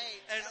came in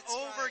and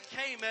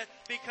overcame it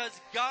because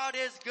God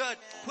is good.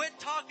 Quit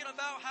talking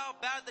about how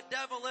bad the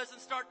devil is and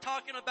start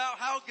talking about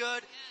how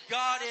good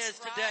God is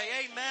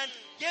today. Amen.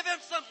 Give Him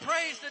some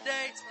praise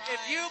today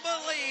if you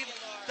believe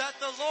that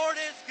the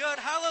Lord is good.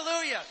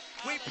 Hallelujah.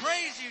 We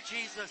praise You,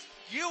 Jesus.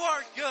 You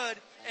are good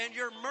and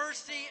Your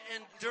mercy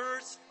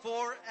endures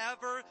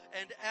forever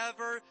and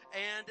ever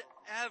and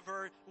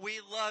ever. We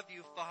love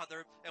You,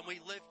 Father, and we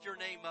lift Your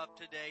name up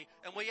today.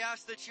 And we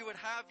ask that You would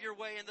have Your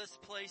way in this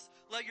place.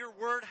 Let Your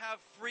word have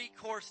free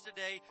course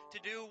today to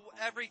do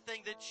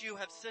everything that You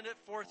have sent it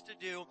forth to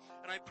do.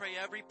 And I pray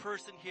every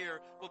person here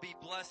will be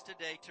blessed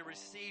today to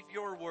receive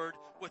Your word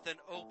with an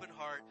open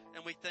heart.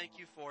 And we thank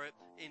You for it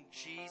in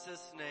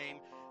Jesus'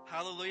 name.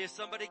 Hallelujah.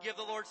 Somebody give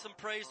the Lord some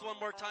praise one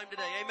more time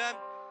today. Amen.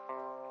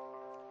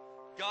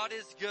 God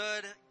is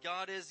good.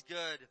 God is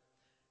good.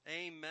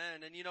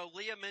 Amen. And you know,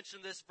 Leah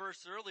mentioned this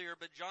verse earlier,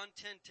 but John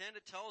 10:10,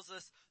 it tells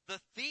us the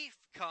thief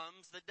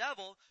comes, the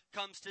devil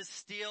comes to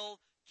steal,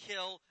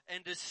 kill,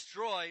 and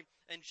destroy.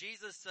 And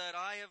Jesus said,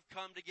 I have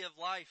come to give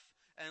life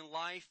and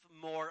life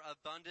more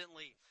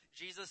abundantly.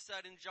 Jesus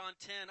said in John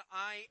 10,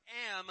 I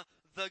am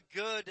the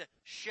good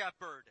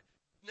shepherd.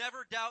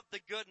 Never doubt the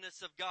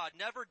goodness of God.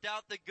 Never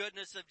doubt the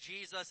goodness of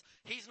Jesus.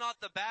 He's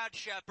not the bad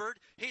shepherd.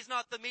 He's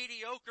not the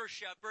mediocre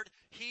shepherd.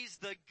 He's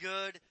the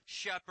good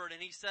shepherd.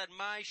 And He said,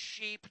 my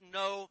sheep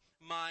know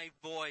my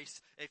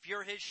voice. If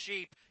you're His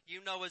sheep,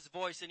 you know His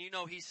voice and you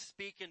know He's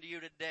speaking to you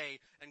today.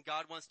 And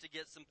God wants to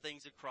get some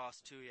things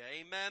across to you.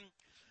 Amen.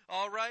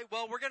 All right.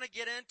 Well, we're going to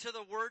get into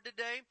the word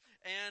today.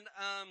 And,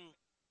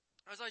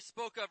 as I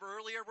spoke of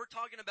earlier, we're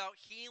talking about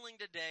healing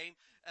today,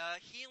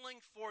 healing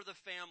for the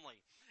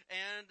family.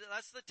 And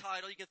that's the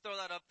title. You can throw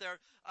that up there.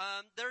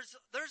 There's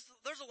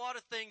a lot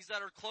of things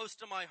that are close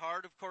to my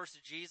heart. Of course,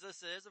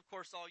 Jesus is. Of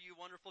course, all you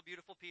wonderful,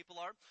 beautiful people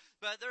are.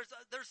 But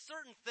there's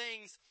certain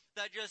things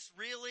that just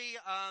really,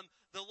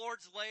 the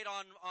Lord's laid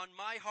on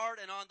my heart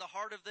and on the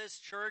heart of this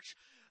church.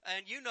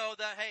 And you know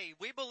that, hey,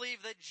 we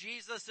believe that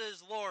Jesus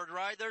is Lord,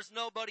 right? There's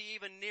nobody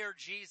even near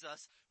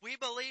Jesus. We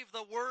believe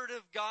the Word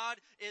of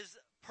God is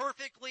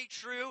perfectly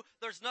true.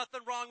 There's nothing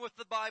wrong with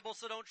the Bible,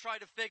 so don't try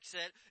to fix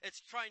it. It's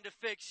trying to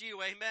fix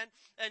you, amen?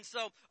 And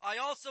so I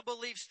also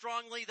believe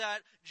strongly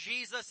that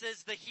Jesus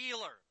is the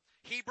healer.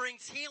 He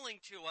brings healing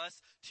to us,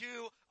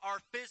 to our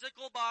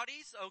physical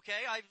bodies,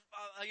 okay?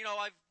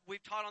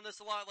 We've taught on this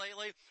a lot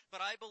lately,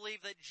 but I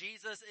believe that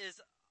Jesus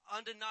is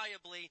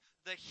undeniably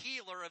the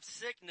healer of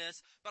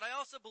sickness. But I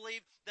also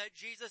believe that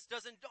Jesus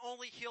doesn't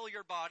only heal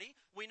your body.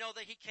 We know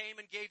that he came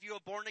and gave you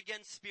a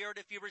born-again spirit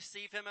if you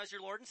receive him as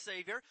your Lord and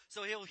Savior.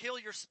 So he'll heal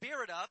your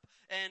spirit up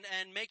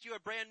and make you a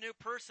brand new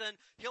person.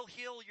 He'll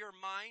heal your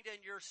mind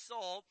and your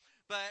soul.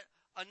 But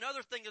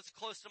another thing that's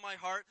close to my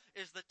heart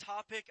is the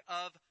topic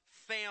of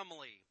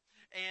family.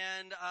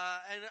 And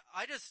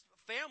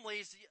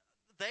families,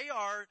 they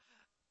are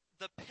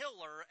the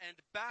pillar and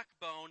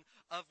backbone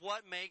of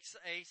what makes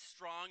a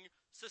strong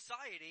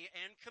society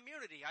and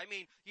community. I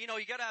mean,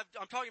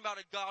 I'm talking about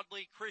a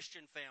godly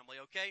Christian family,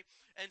 okay?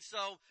 And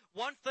so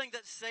one thing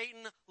that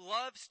Satan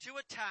loves to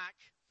attack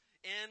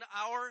in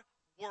our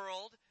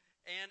world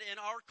and in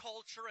our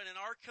culture and in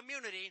our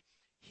community,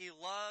 he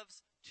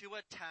loves to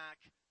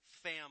attack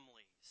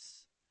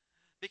families.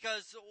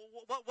 Because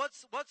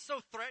what's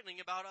so threatening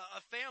about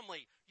a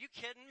family? You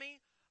kidding me?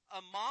 A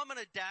mom and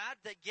a dad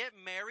that get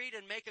married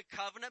and make a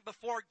covenant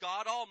before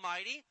God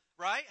Almighty,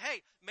 right?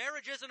 Hey,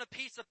 marriage isn't a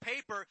piece of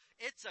paper,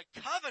 it's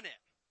a covenant.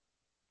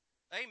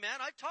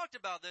 Amen. I've talked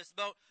about this,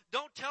 but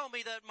don't tell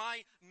me that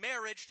my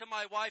marriage to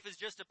my wife is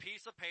just a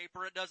piece of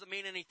paper. It doesn't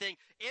mean anything.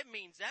 It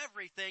means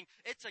everything.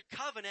 It's a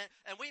covenant,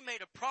 and we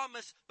made a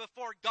promise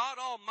before God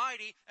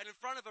Almighty and in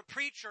front of a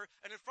preacher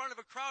and in front of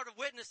a crowd of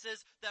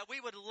witnesses that we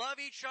would love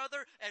each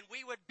other and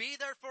we would be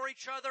there for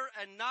each other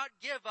and not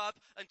give up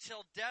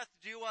until death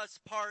do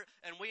us part.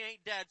 And we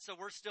ain't dead, so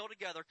we're still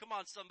together. Come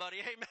on, somebody.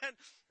 Amen.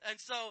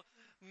 And so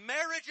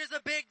marriage is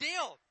a big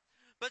deal.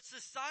 But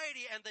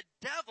society and the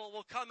devil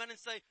will come in and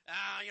say,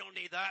 you don't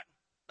need that.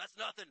 That's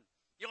nothing.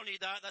 You don't need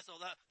that.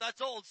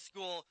 That's old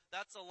school.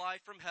 That's a lie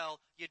from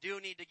hell. You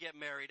do need to get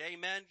married.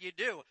 Amen. You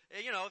do.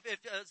 If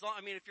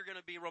you're going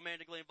to be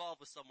romantically involved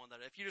with someone,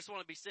 that if you just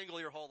want to be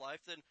single your whole life,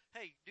 then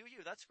hey, do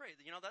you. That's great.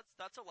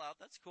 That's allowed.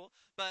 That's cool.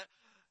 But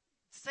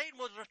Satan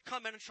will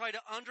come in and try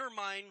to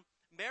undermine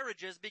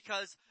marriages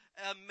because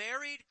a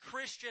married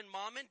Christian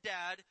mom and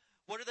dad,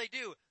 what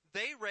do?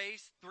 They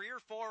raise 3 or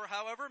 4 or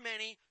however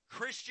many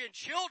Christian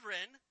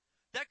children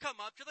that come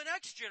up to the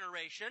next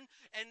generation.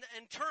 And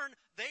in turn,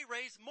 they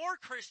raise more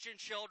Christian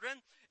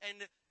children,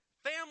 and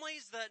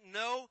families that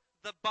know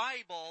the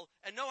Bible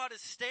and know how to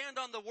stand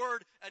on the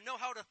Word and know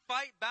how to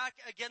fight back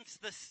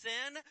against the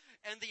sin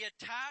and the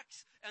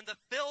attacks and the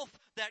filth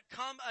that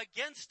come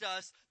against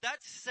us.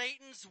 That's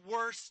Satan's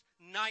worst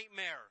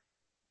nightmare.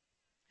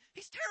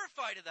 He's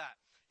terrified of that.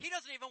 He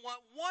doesn't even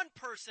want one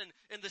person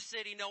in the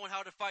city knowing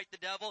how to fight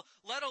the devil,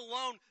 let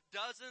alone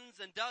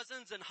dozens and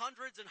dozens and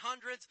hundreds and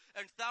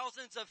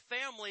thousands of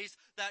families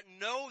that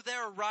know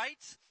their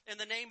rights in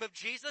the name of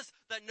Jesus,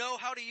 that know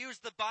how to use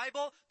the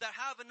Bible, that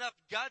have enough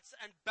guts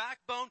and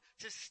backbone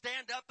to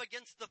stand up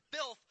against the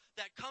filth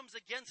that comes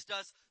against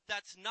us.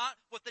 That's not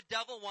what the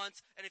devil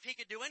wants. And if he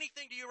could do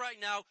anything to you right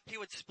now, he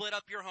would split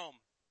up your home.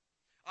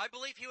 I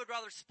believe he would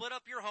rather split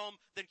up your home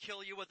than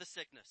kill you with a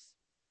sickness.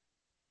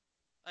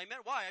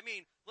 Amen. Why? I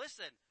mean,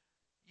 listen,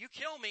 you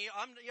kill me.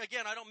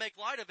 I don't make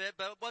light of it,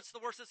 but what's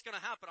the worst that's going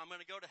to happen? I'm going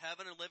to go to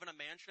heaven and live in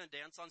a mansion and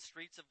dance on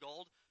streets of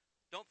gold.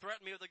 Don't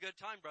threaten me with a good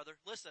time, brother.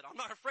 Listen, I'm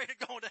not afraid of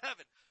going to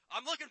heaven.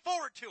 I'm looking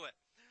forward to it.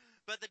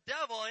 But the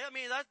devil,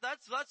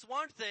 that's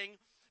one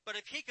thing.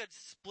 But if he could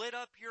split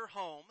up your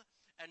home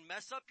and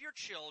mess up your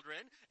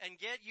children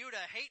and get you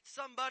to hate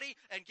somebody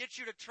and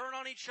get you to turn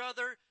on each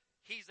other,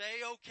 he's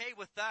A-okay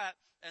with that,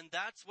 and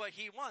that's what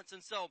he wants.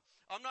 And so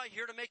I'm not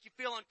here to make you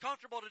feel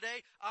uncomfortable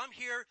today. I'm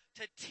here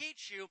to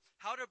teach you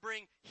how to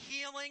bring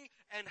healing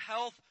and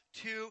health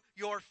to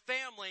your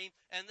family.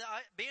 And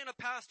being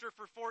a pastor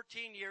for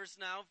 14 years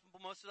now,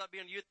 most of that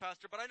being a youth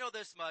pastor, but I know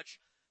this much: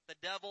 the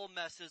devil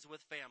messes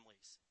with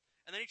families.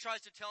 And then he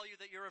tries to tell you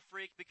that you're a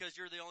freak because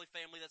you're the only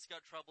family that's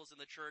got troubles in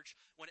the church,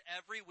 when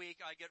every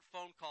week I get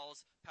phone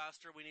calls,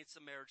 Pastor, we need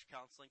some marriage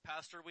counseling.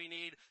 Pastor,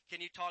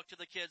 can you talk to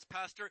the kids?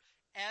 Pastor,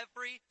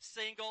 every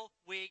single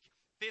week,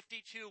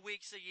 52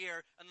 weeks a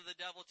year, and then the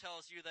devil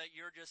tells you that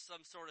you're just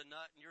some sort of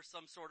nut and you're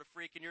some sort of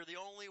freak and you're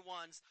the only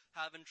ones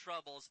having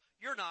troubles.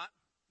 You're not.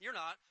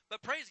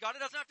 But praise God,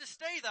 it doesn't have to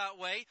stay that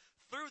way.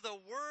 Through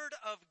the Word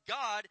of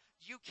God,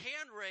 you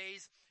can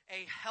raise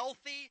a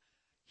healthy,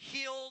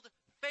 healed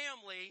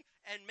family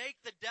and make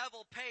the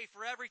devil pay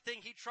for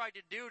everything he tried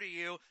to do to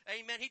you.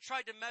 Amen. He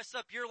tried to mess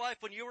up your life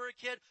when you were a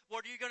kid.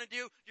 What are you going to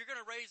do? You're going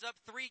to raise up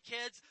 3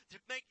 kids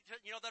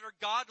that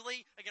are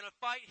godly and going to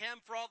fight him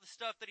for all the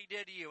stuff that he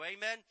did to you.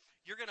 Amen.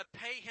 You're going to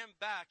pay him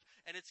back,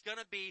 and it's going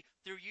to be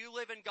through you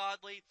living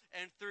godly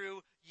and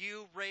through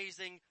you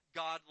raising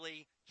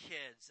godly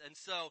kids. And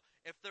so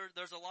if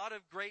there's a lot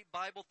of great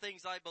Bible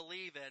things I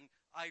believe in,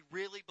 I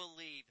really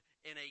believe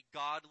in a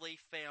godly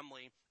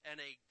family and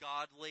a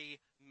godly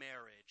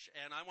marriage.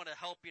 And I want to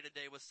help you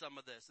today with some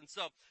of this. And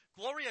so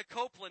Gloria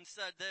Copeland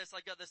said this. I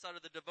got this out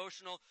of the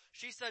devotional.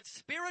 She said,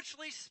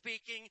 spiritually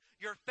speaking,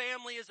 your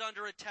family is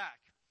under attack.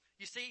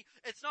 You see,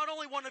 it's not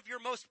only one of your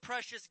most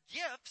precious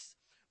gifts,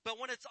 but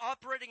when it's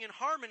operating in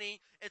harmony,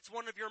 it's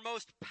one of your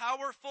most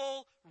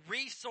powerful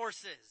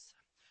resources.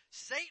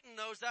 Satan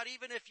knows that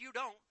even if you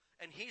don't,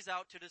 and he's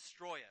out to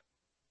destroy it.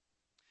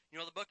 You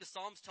know, the book of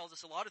Psalms tells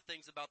us a lot of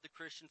things about the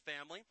Christian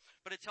family,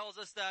 but it tells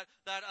us that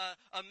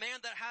a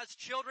man that has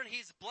children,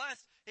 he's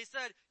blessed. He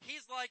said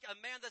he's like a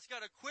man that's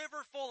got a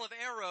quiver full of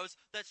arrows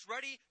that's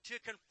ready to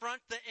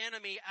confront the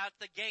enemy at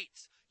the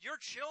gates. Your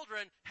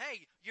children,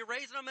 hey, you're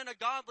raising them in a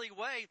godly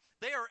way.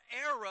 They are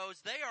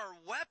arrows. They are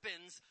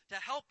weapons to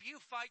help you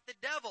fight the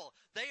devil.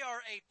 They are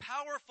a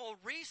powerful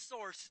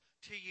resource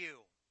to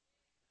you.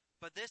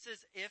 But this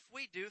is if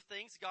we do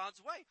things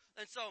God's way.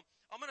 And so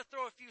I'm going to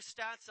throw a few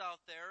stats out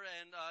there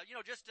and,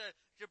 just to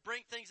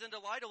bring things into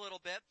light a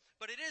little bit.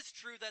 But it is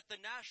true that the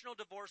national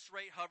divorce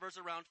rate hovers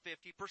around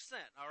 50%.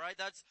 All right.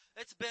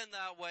 It's been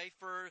that way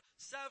for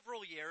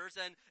several years.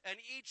 And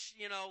each,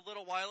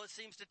 little while it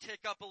seems to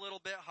tick up a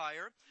little bit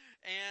higher.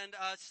 And,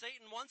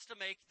 Satan wants to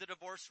make the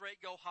divorce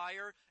rate go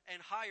higher and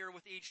higher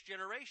with each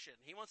generation.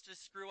 He wants to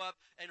screw up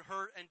and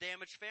hurt and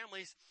damage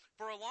families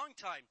for a long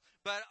time.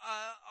 But,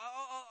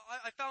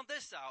 I found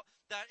this out,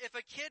 that if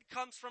a kid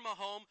comes from a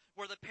home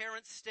where the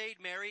parents stayed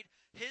married,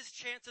 his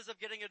chances of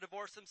getting a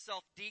divorce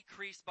himself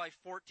decreased by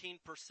 14%.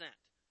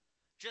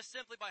 Just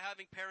simply by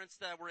having parents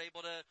that were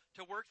able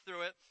to work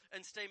through it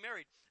and stay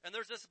married. And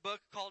there's this book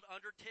called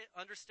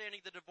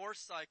Understanding the Divorce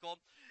Cycle,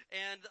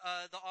 and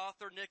the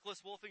author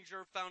Nicholas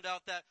Wolfinger found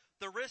out that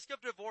the risk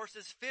of divorce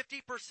is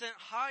 50%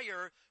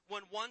 higher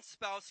when one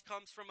spouse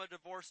comes from a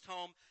divorced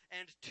home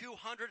and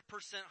 200%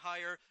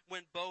 higher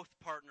when both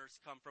partners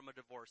come from a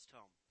divorced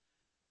home.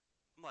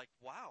 I'm like,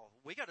 wow,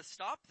 we got to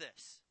stop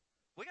this.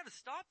 We got to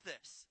stop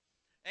this.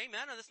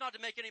 Amen. And that's not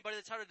to make anybody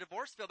that's had a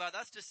divorce feel bad.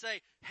 That's to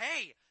say,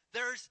 hey,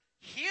 there's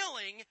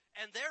healing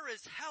and there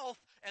is health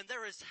and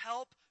there is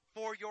help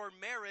for your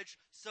marriage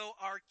so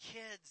our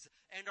kids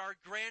and our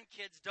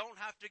grandkids don't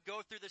have to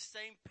go through the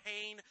same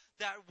pain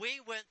that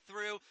we went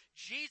through.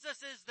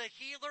 Jesus is the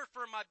healer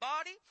for my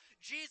body.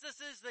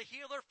 Jesus is the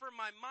healer for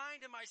my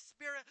mind and my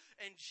spirit.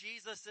 And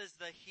Jesus is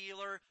the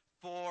healer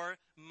for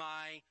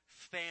my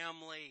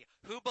family.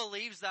 Who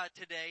believes that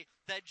today?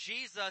 That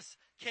Jesus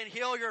can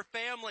heal your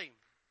family.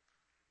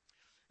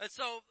 And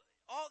so,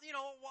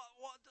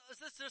 is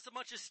this just a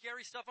bunch of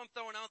scary stuff I'm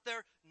throwing out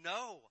there?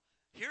 No.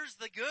 Here's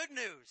the good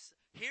news.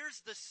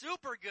 Here's the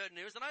super good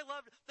news. And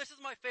this is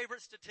my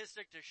favorite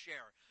statistic to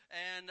share.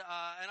 And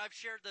I've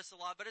shared this a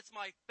lot, but it's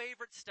my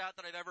favorite stat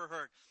that I've ever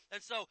heard.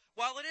 And so,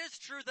 while it is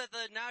true that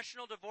the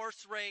national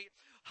divorce rate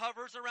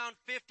hovers around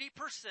 50%,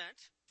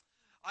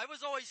 I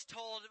was always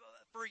told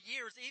for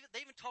years,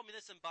 they even told me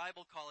this in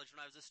Bible college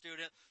when I was a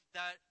student,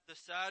 that the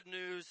sad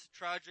news,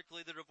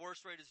 tragically, the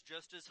divorce rate is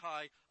just as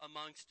high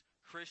amongst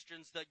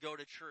Christians that go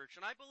to church.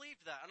 And I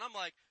believed that. And I'm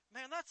like,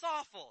 man, that's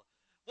awful.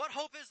 What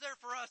hope is there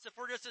for us if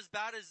we're just as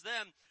bad as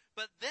them?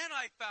 But then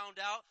I found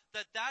out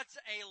that that's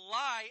a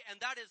lie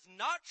and that is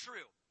not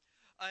true.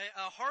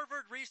 A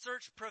Harvard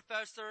research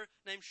professor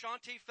named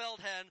Shaunti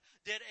Feldhahn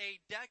did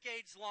a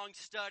decades-long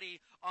study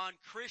on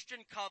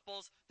Christian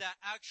couples that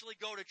actually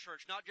go to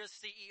church, not just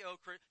CEO.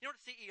 You know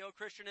what CEO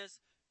Christian is?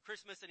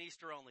 Christmas and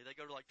Easter only. They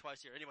go to like twice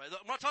a year. Anyway,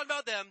 I'm not talking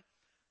about them,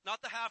 not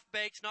the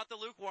half-bakes, not the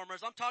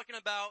lukewarmers. I'm talking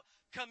about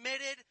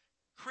committed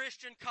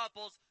Christian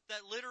couples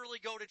that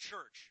literally go to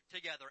church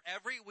together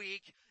every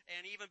week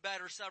and even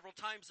better several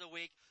times a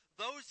week.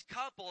 Those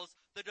couples,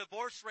 the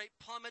divorce rate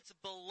plummets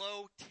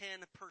below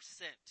 10%.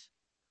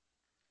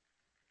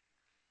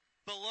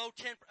 Below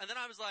 10, and then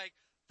I was like,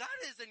 that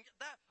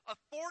a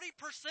 40%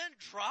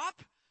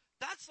 drop?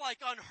 That's like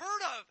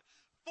unheard of.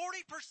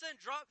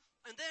 40% drop.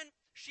 And then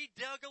she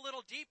dug a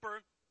little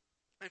deeper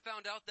and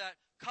found out that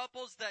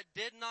couples that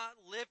did not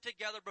live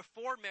together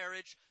before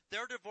marriage,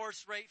 their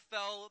divorce rate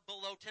fell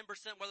below 10%,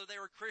 whether they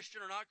were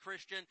Christian or not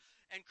Christian.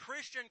 And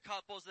Christian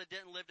couples that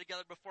didn't live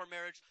together before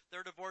marriage,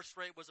 their divorce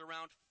rate was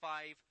around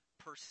 5%.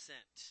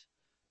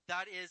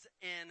 That is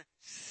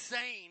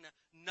insane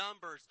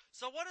numbers.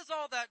 So what does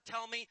all that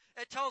tell me?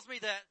 It tells me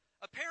that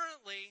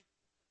apparently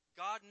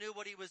God knew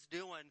what he was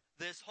doing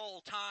this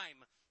whole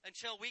time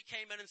until we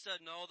came in and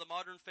said, no, the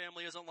modern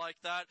family isn't like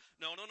that.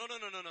 No.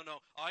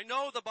 I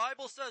know the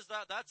Bible says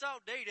that. That's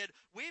outdated.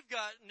 We've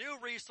got new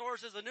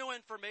resources and new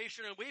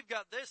information and we've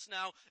got this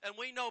now and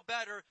we know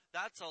better.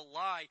 That's a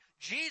lie.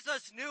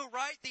 Jesus knew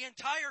right the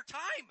entire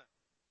time.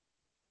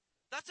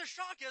 That's a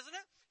shock, isn't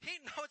it?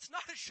 No, it's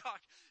not a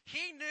shock.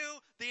 He knew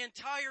the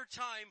entire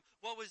time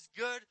what was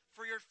good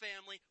for your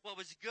family, what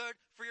was good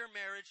for your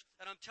marriage,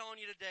 and I'm telling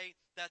you today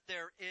that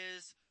there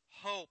is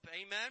hope.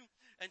 Amen?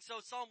 And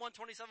so Psalm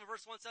 127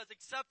 verse 1 says,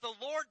 except the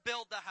Lord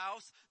build the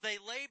house, they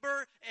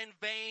labor in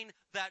vain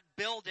that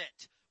build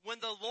it. When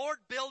the Lord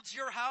builds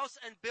your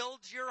house and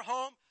builds your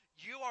home,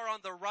 you are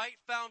on the right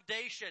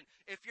foundation.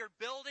 If you're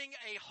building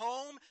a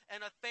home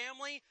and a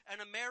family and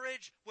a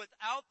marriage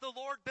without the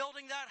Lord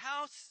building that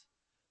house,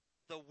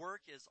 the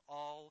work is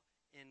all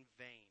in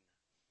vain.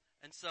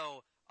 And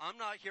so I'm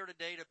not here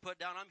today to put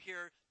down. I'm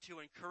here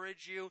to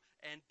encourage you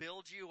and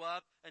build you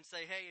up and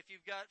say, hey, if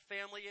you've got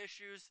family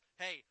issues,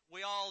 hey,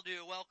 we all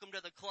do. Welcome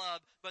to the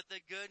club. But the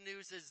good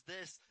news is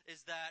this,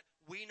 is that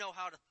we know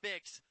how to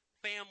fix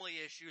family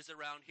issues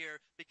around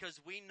here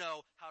because we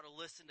know how to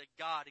listen to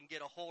God and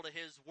get a hold of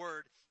his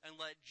word and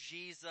let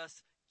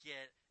Jesus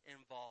get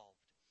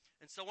involved.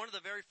 And so one of the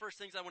very first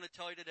things I want to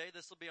tell you today,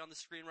 this will be on the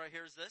screen right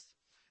here,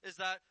 is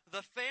that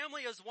the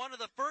family is one of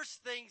the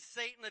first things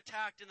Satan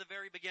attacked in the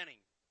very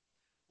beginning.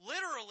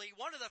 Literally,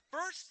 one of the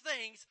first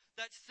things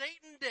that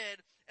Satan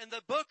did in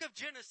the book of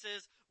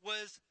Genesis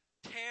was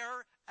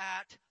tear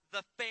at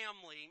the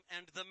family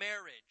and the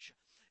marriage.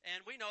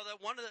 And we know that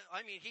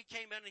he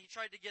came in and he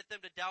tried to get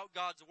them to doubt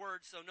God's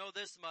word, so know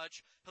this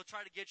much. He'll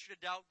try to get you to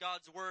doubt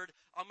God's word.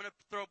 I'm going to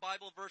throw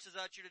Bible verses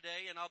at you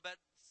today, and I'll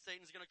bet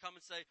Satan's going to come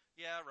and say,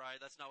 yeah,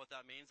 right, that's not what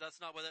that means. That's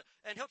not what it,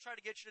 and he'll try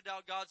to get you to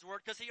doubt God's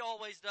word, because he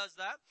always does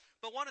that.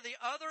 But one of the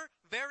other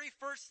very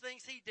first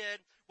things he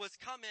did was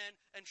come in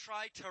and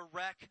try to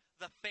wreck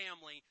the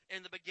family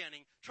in the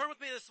beginning. Turn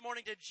with me this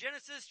morning to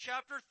Genesis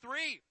chapter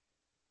 3.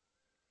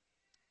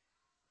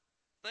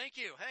 Thank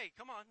you. Hey,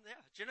 come on. Yeah,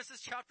 Genesis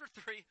chapter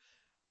 3.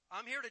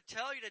 I'm here to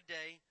tell you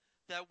today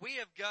that we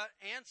have got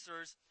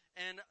answers,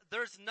 and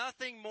there's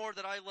nothing more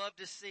that I love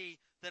to see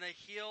than a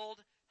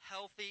healed,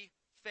 healthy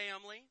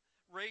family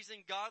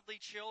raising godly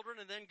children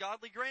and then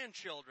godly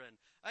grandchildren.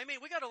 I mean,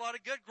 we got a lot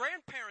of good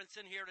grandparents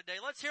in here today.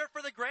 Let's hear it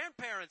for the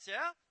grandparents,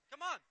 yeah?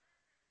 Come on.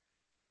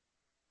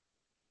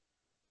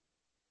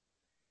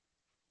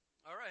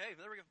 All right, hey,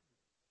 there we go.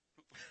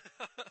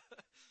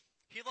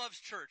 He loves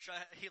church.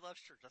 He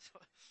loves church. That's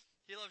what.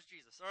 He loves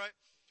Jesus. All right.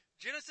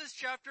 Genesis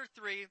chapter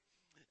 3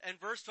 and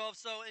verse 12.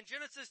 So in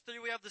Genesis 3,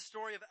 we have the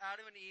story of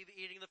Adam and Eve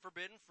eating the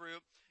forbidden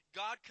fruit.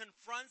 God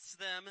confronts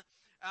them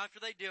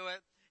after they do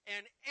it.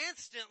 And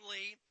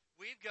instantly,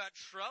 we've got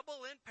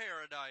trouble in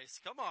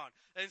paradise. Come on.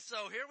 And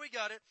so here we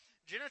got it.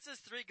 Genesis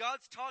 3,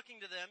 God's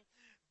talking to them.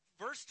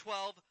 Verse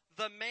 12,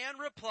 the man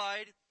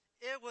replied,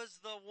 it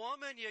was the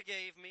woman you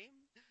gave me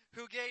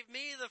who gave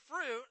me the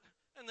fruit,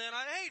 and then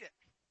I ate it.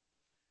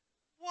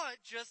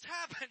 What just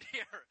happened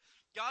here?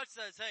 God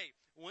says, hey,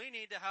 we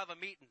need to have a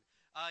meeting.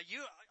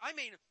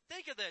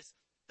 Think of this.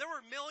 There were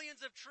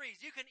millions of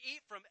trees. You can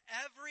eat from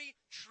every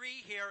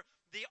tree here.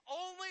 The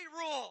only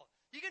rule,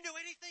 you can do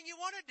anything you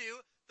want to do.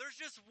 There's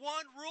just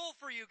one rule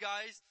for you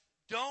guys.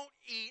 Don't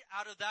eat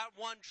out of that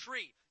one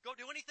tree. Go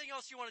do anything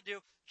else you want to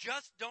do.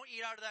 Just don't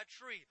eat out of that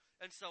tree.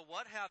 And so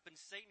what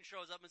happens? Satan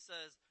shows up and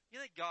says,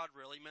 you think God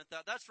really meant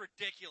that? That's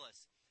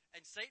ridiculous.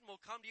 And Satan will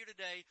come to you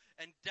today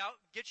and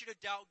get you to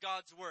doubt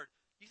God's word.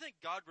 You think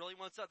God really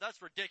wants that? That's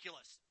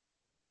ridiculous.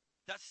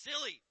 That's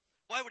silly.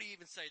 Why would he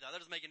even say that?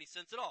 That doesn't make any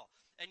sense at all.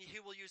 And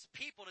he will use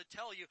people to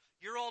tell you,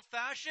 you're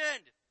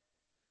old-fashioned.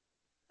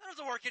 That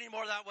doesn't work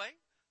anymore that way.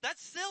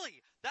 That's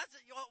silly.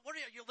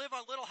 You live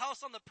on Little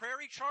House on the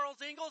Prairie, Charles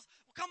Ingalls?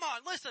 Well, come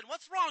on, listen,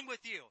 what's wrong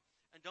with you?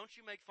 And don't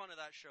you make fun of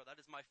that show. That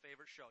is my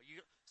favorite show.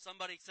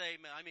 Somebody say,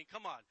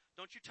 come on.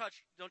 Don't you touch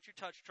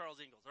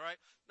Charles Ingalls, all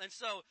right? And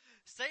so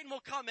Satan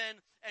will come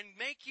in and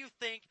make you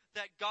think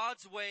that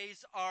God's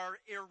ways are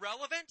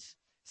irrelevant,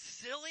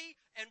 silly,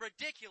 and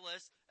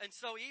ridiculous. And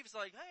so Eve's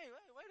like, hey,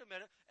 wait a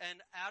minute. And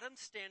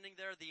Adam's standing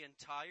there the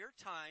entire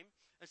time.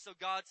 And so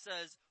God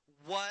says,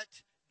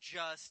 what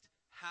just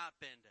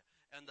happened?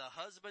 And the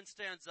husband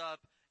stands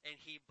up and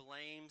he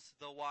blames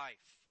the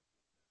wife.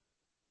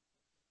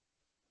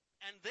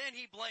 And then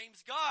he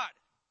blames God.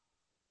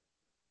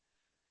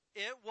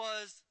 It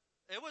was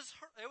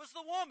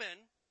the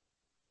woman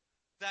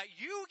that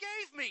you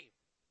gave me.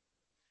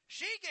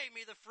 She gave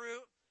me the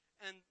fruit,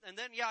 and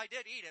then, I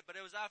did eat it, but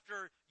it was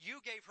after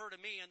you gave her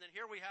to me, and then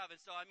here we have it.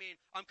 So,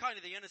 I'm kind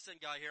of the innocent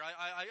guy here.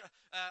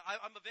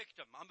 I'm a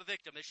victim. I'm a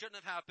victim. It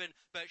shouldn't have happened,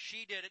 but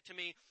she did it to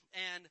me.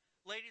 And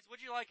ladies, would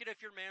you like it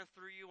if your man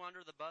threw you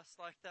under the bus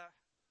like that?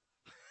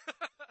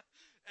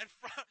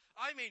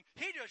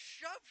 He just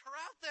shoved her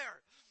out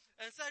there.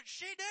 And said,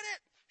 she did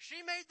it.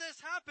 She made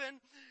this happen.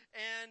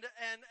 And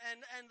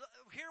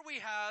here we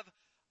have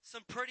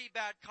some pretty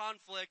bad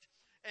conflict.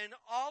 And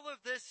all of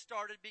this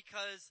started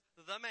because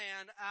the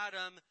man,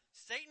 Adam,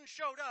 Satan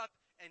showed up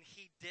and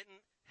he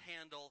didn't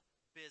handle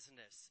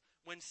business.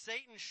 When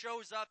Satan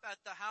shows up at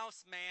the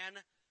house,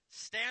 man,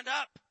 stand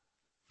up.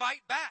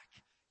 Fight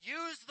back.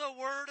 Use the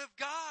word of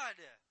God.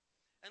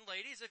 And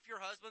ladies, if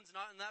your husband's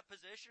not in that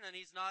position and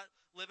he's not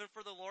living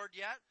for the Lord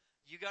yet,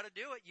 you got to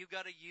do it. You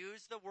got to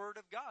use the word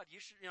of God. You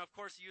should, of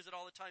course, use it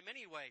all the time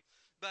anyway.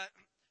 But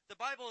the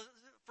Bible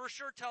for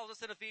sure tells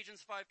us in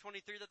Ephesians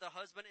 5:23 that the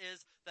husband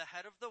is the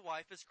head of the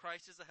wife as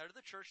Christ is the head of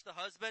the church. The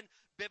husband,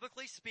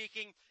 biblically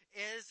speaking,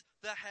 is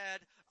the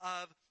head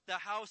of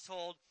the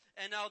household.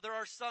 And now there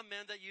are some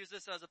men that use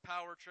this as a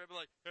power trip,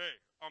 like, hey,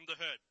 I'm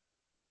the head.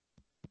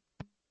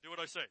 Do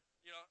what I say.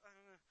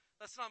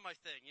 That's not my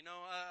thing,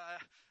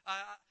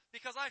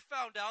 because I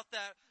found out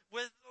that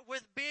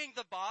with being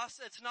the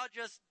boss, it's not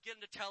just getting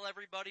to tell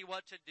everybody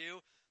what to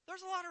do.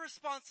 There's a lot of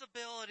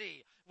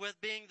responsibility with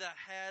being the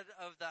head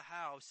of the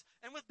house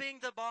and with being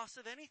the boss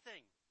of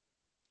anything.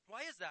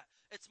 Why is that?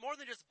 It's more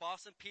than just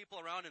bossing people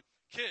around and,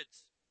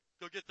 kids,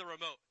 go get the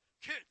remote.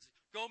 Kids,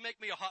 go make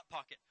me a Hot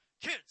Pocket.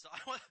 Kids,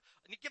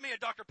 give me a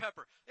Dr.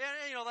 Pepper.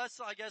 And, that's,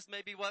 I guess,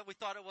 maybe what we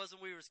thought it was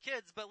when we were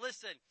kids. But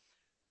listen,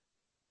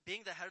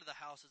 being the head of the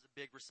house is a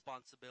big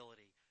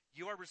responsibility.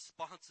 You are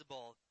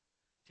responsible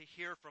to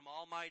hear from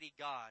Almighty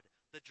God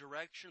the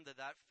direction that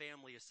that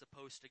family is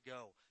supposed to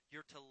go.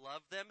 You're to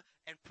love them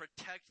and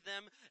protect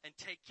them and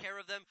take care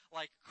of them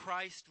like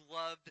Christ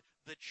loved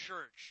the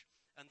church.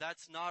 And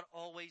that's not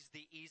always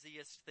the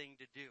easiest thing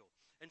to do.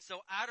 And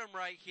so Adam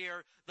right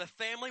here, the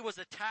family was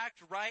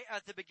attacked right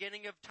at the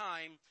beginning of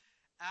time.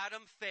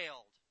 Adam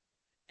failed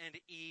and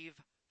Eve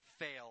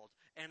failed.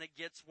 And it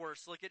gets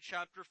worse. Look at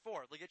chapter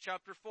 4. Look at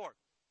chapter 4.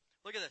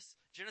 Look at this.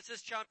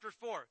 Genesis chapter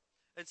 4.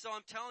 And so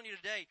I'm telling you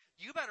today,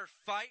 you better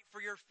fight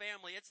for your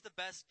family. It's the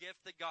best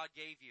gift that God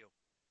gave you.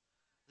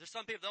 There's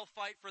some people, they'll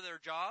fight for their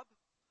job.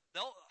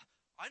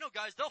 I know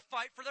guys, they'll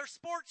fight for their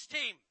sports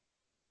team.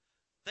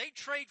 They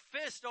trade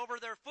fists over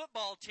their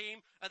football team,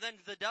 and then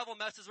the devil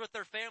messes with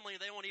their family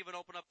and they won't even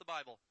open up the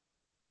Bible.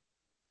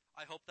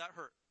 I hope that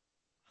hurt.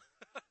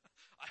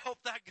 I hope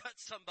that got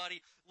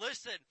somebody.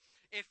 Listen,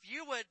 if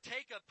you would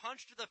take a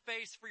punch to the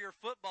face for your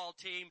football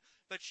team,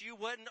 but you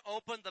wouldn't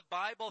open the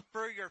Bible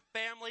for your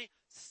family,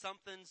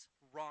 something's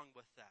wrong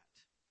with that.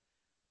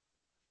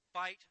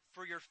 Fight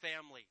for your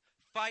family.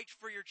 Fight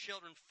for your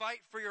children.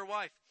 Fight for your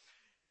wife.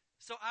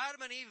 So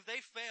Adam and Eve,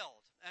 they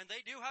failed. And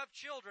they do have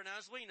children,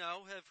 as we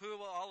know, of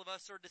who all of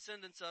us are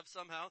descendants of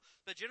somehow.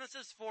 But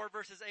Genesis 4,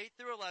 verses 8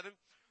 through 11.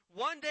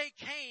 One day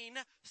Cain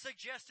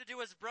suggested to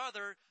his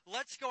brother,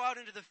 let's go out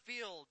into the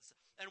fields.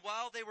 And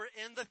while they were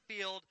in the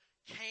field,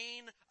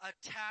 Cain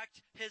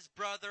attacked his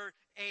brother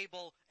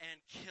Abel and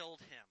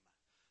killed him.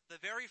 The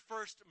very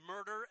first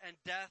murder and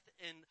death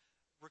in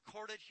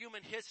recorded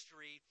human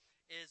history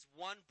is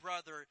one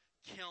brother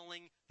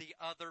killing the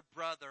other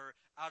brother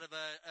out of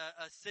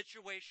a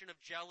situation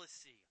of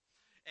jealousy.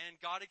 And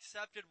God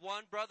accepted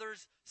one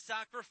brother's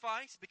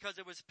sacrifice because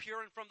it was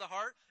pure and from the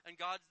heart. And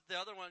the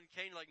other one,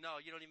 Cain, like,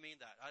 no, you don't even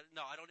mean that.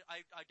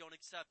 I don't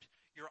accept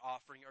your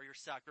offering or your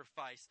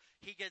sacrifice.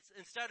 He gets,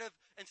 instead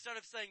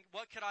of saying,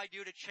 what could I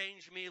do to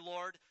change me,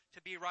 Lord,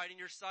 to be right in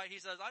your sight? He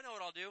says, I know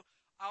what I'll do.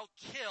 I'll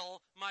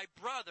kill my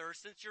brother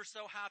since you're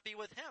so happy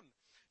with him.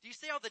 Do you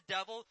see how the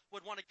devil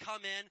would want to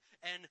come in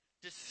and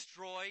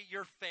destroy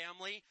your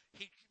family?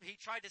 He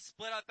tried to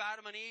split up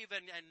Adam and Eve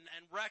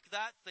and wreck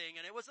that thing,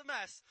 and it was a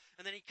mess.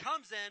 And then he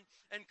comes in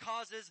and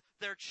causes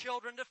their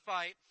children to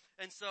fight.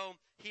 And so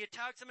he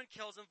attacks them and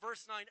kills them.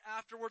 Verse 9,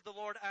 afterward the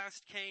Lord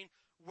asked Cain,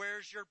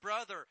 where's your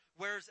brother?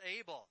 Where's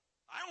Abel?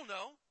 I don't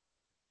know.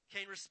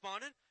 Cain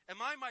responded, am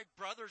I my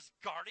brother's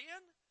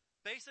guardian?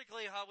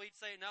 Basically how we'd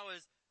say it now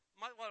is,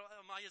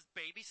 am I his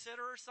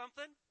babysitter or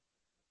something?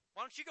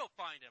 Why don't you go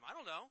find him? I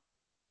don't know.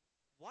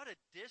 What a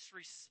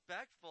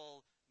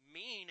disrespectful,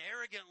 mean,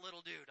 arrogant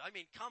little dude. I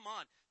mean, come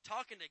on.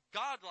 Talking to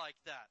God like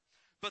that.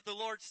 But the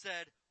Lord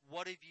said,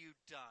 what have you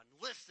done?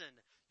 Listen,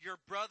 your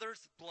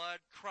brother's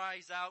blood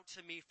cries out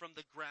to me from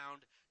the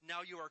ground.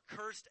 Now you are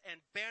cursed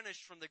and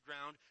banished from the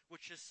ground,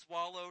 which has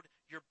swallowed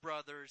your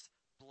brother's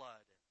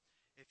blood.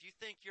 If you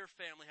think your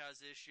family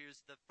has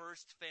issues, the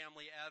first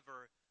family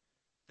ever,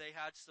 they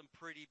had some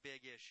pretty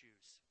big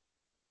issues.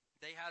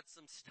 They had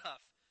some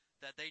stuff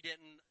that they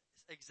didn't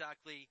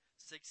exactly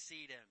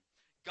succeed in.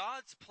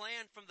 God's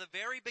plan from the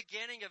very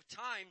beginning of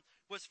time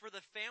was for the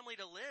family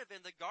to live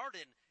in the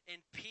garden in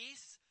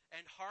peace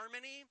and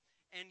harmony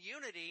and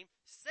unity.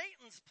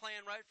 Satan's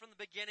plan right from the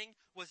beginning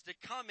was to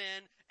come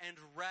in and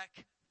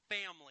wreck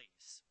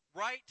families.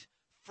 Right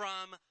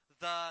from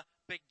the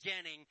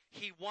beginning,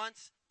 he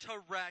wants to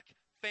wreck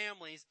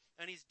families,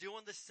 and he's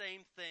doing the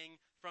same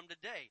thing from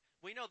today.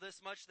 We know this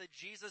much, that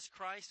Jesus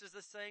Christ is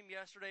the same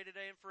yesterday,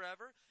 today, and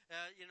forever.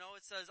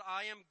 It says,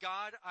 I am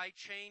God, I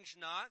change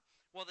not.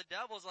 Well, the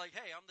devil's like,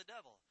 hey, I'm the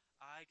devil.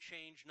 I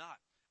change not.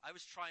 I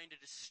was trying to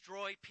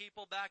destroy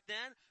people back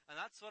then, and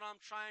that's what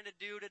I'm trying to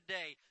do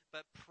today.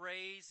 But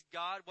praise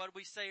God, what did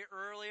we say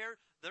earlier?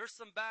 There's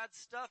some bad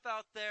stuff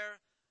out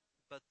there,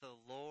 but the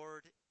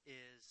Lord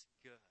is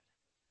good.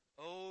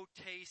 Oh,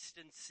 taste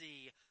and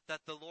see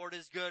that the Lord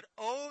is good.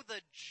 Oh,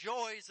 the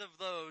joys of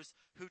those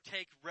who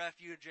take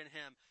refuge in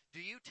him. Do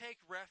you take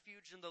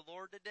refuge in the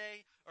Lord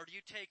today, or do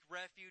you take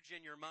refuge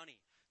in your money?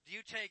 Do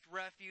you take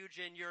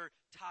refuge in your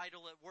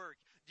title at work?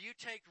 Do you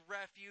take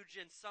refuge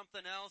in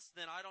something else?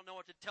 Then I don't know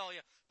what to tell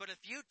you. But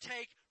if you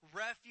take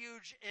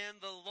refuge in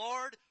the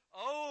Lord,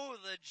 oh,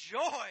 the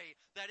joy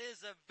that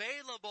is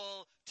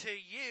available to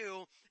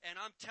you. And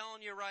I'm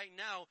telling you right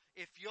now,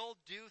 if you'll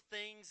do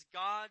things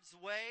God's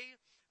way,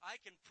 I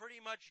can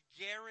pretty much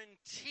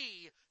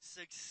guarantee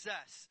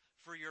success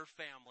for your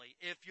family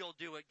if you'll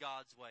do it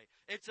God's way.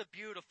 It's a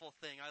beautiful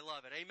thing. I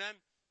love it. Amen?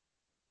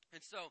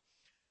 And so,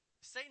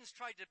 Satan's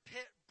tried to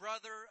pit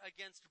brother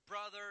against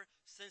brother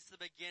since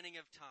the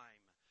beginning of time.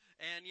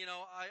 And,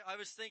 I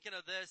was thinking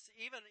of this.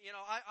 Even,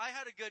 I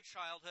had a good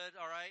childhood,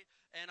 all right?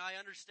 And I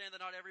understand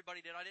that not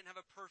everybody did. I didn't have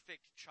a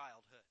perfect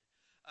childhood.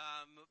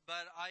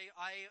 But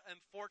I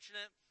am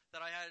fortunate that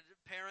I had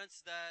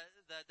parents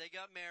that they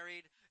got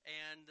married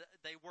and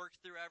they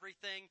worked through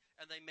everything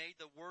and they made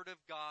the Word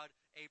of God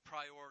a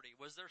priority.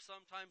 Was there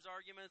sometimes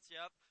arguments?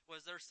 Yep.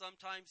 Was there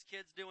sometimes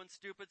kids doing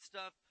stupid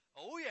stuff?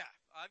 Oh yeah.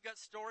 I've got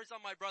stories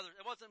on my brother.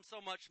 It wasn't so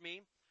much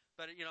me,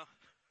 but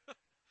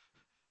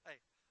hey,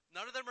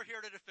 None of them are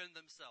here to defend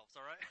themselves,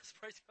 all right?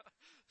 Praise God.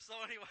 So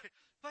anyway,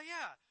 but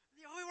yeah,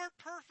 we weren't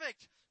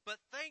perfect. But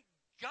thank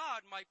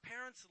God my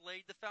parents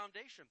laid the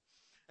foundation.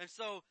 And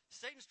so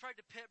Satan's tried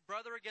to pit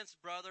brother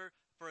against brother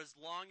for as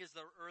long as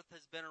the earth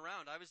has been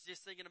around. I was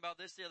just thinking about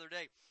this the other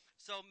day.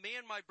 So me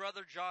and my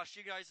brother Josh,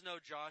 you guys know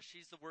Josh,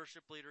 he's the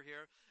worship leader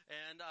here.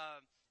 And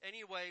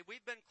anyway,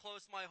 we've been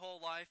close my whole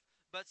life.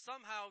 But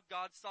somehow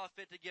God saw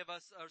fit to give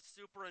us a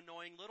super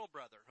annoying little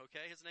brother,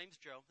 okay? His name's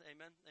Joe.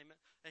 Amen? Amen.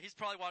 And he's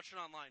probably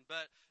watching online.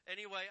 But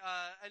anyway,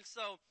 and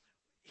so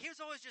he was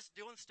always just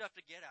doing stuff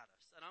to get at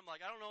us. And I'm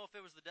like, I don't know if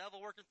it was the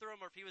devil working through him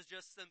or if he was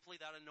just simply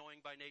that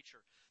annoying by nature.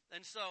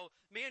 And so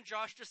me and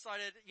Josh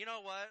decided, you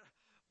know what?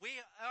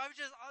 The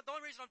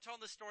only reason I'm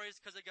telling this story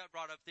is because it got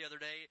brought up the other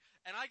day.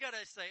 And I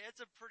gotta say,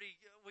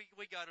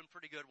 we got him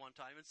pretty good one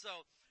time. And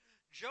so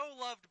Joe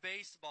loved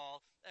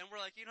baseball, and we're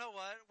like, you know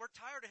what? We're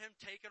tired of him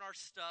taking our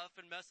stuff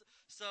and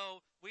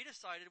So we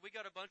decided we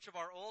got a bunch of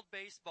our old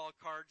baseball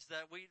cards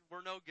that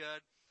were no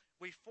good.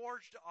 We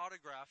forged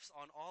autographs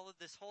on all of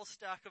this whole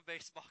stack of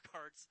baseball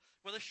cards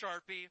with a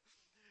Sharpie.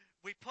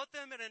 We put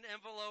them in an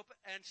envelope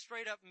and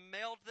straight up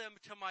mailed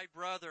them to my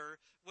brother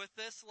with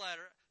this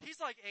letter. He's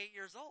like 8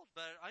 years old,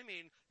 but I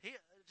mean, he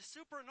just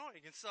super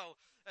annoying. And so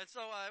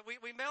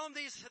we mail him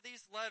this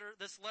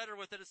letter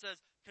with it. It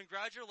says,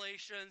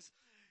 "Congratulations.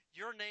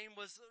 Your name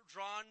was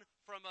drawn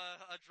from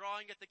a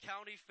drawing at the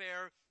county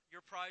fair. Your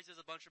prize is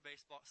a bunch of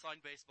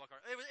signed baseball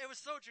cards." It was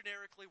so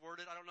generically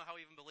worded, I don't know how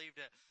he even believed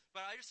it.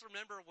 But I just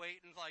remember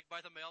waiting like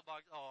by the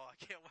mailbox. Oh, I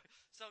can't wait.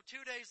 So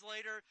 2 days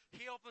later,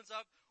 he opens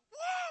up.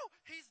 Woo!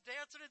 He's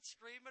dancing and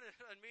screaming,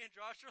 and me and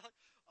Josh are like,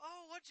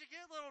 "Oh, what'd you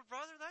get, little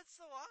brother? That's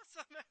so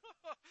awesome, man.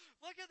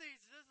 Look at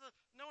these.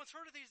 No one's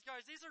heard of these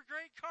guys. These are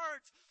great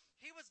cards."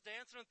 He was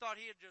dancing and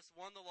thought he had just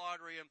won the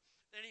lottery. And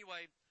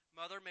anyway,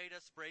 Mother made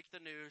us break the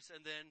news,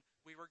 and then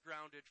we were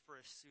grounded for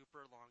a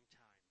super long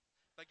time.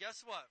 But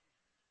guess what?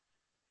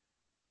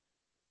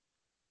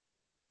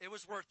 It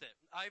was worth it.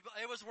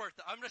 It was worth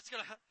it.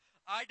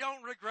 I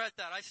don't regret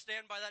that. I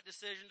stand by that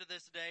decision to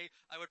this day.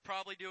 I would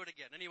probably do it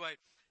again. Anyway,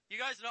 you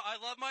guys know I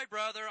love my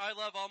brother. I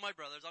love all my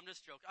brothers. I'm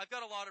just joking. I've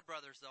got a lot of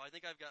brothers though. I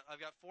think I've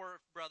got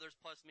 4 brothers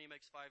plus me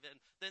makes 5, and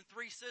then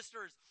 3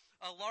 sisters.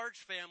 A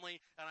large family,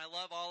 and I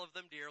love all of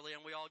them dearly,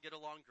 and we all get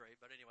along great.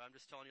 But anyway, I'm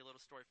just telling you a little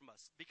story from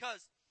us.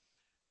 Because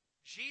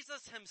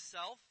Jesus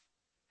himself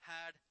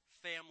had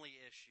family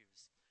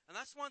issues. And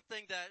that's one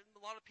thing that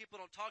a lot of people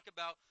don't talk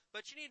about,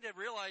 but you need to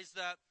realize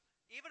that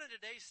even in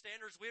today's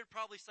standards, we would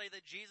probably say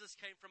that Jesus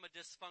came from a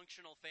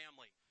dysfunctional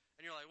family.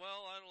 And you're like,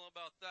 well, I don't know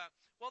about that.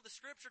 Well, the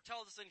scripture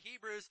tells us in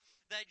Hebrews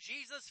that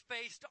Jesus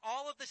faced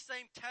all of the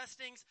same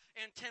testings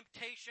and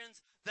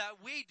temptations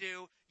that we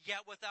do,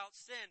 yet without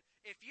sin.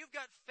 If you've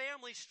got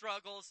family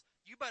struggles,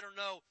 you better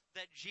know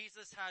that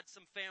Jesus had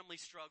some family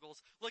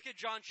struggles. Look at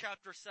John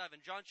chapter 7.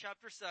 John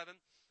chapter 7.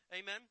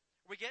 Amen.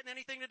 Are we getting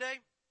anything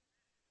today?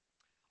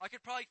 I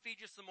could probably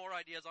feed you some more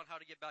ideas on how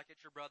to get back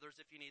at your brothers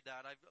if you need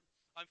that.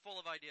 I'm full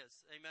of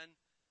ideas. Amen.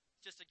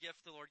 It's just a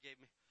gift the Lord gave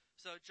me.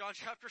 So John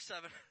chapter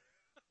 7.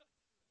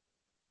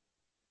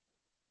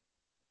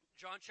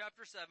 John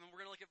chapter 7,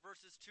 we're going to look at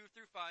verses 2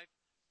 through 5.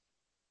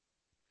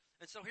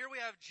 And so here we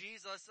have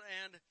Jesus,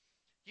 and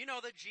you know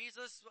that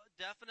Jesus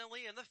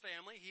definitely in the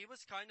family, he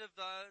was kind of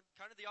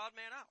the odd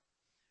man out.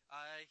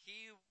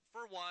 He,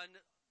 for one,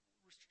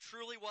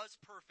 truly was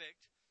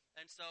perfect.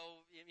 And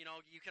so, you know,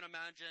 you can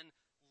imagine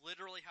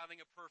literally having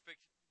a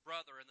perfect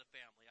brother in the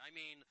family. I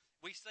mean,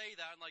 we say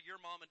that, and like,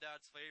 you're mom and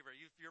dad's favorite.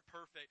 You're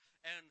perfect.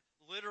 And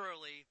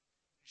literally,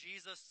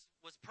 Jesus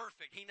was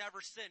perfect. He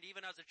never sinned,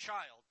 even as a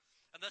child.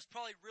 And that's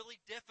probably really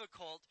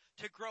difficult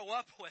to grow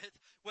up with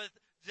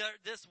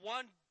this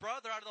one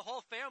brother out of the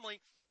whole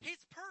family.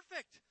 He's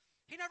perfect.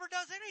 He never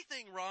does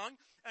anything wrong.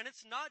 And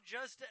it's not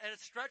just a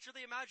stretch of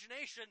the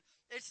imagination.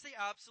 It's the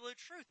absolute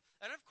truth.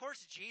 And of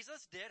course,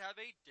 Jesus did have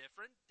a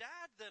different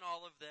dad than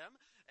all of them.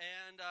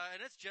 And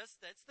that's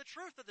the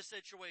truth of the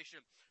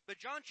situation.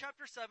 But John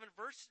chapter 7,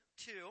 verse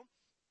 2,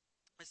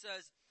 it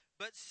says,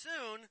 "But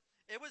soon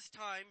it was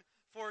time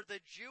for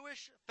the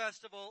Jewish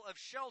festival of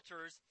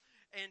shelters,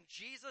 and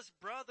Jesus'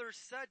 brothers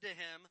said to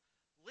him,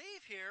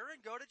 'Leave here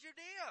and go to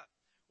Judea,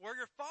 where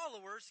your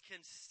followers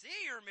can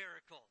see your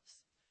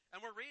miracles.'"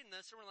 And we're reading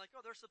this and we're like,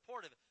 oh, they're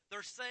supportive.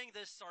 They're saying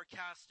this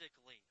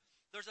sarcastically.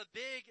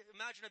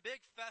 Imagine a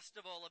big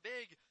festival, a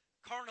big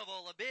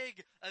carnival, a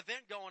big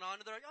event going on,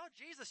 and they're like, "Oh,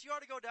 Jesus, you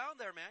ought to go down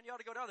there, man. You ought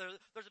to go down there.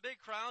 There's a big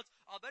crowd.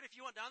 I'll bet if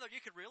you went down there, you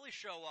could really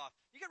show off.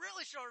 You could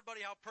really show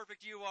everybody how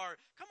perfect you are.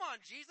 Come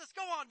on, Jesus,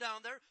 go on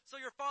down there so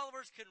your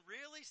followers can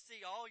really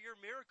see all your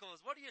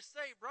miracles. What do you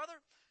say,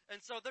 brother?"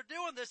 And so they're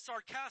doing this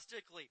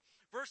sarcastically.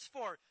 Verse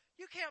 4,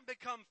 "You can't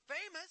become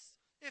famous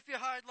if you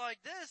hide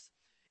like this.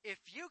 If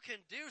you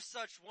can do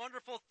such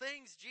wonderful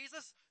things,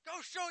 Jesus,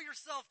 go show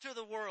yourself to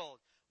the world."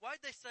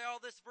 Why'd they say all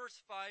this? Verse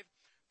 5,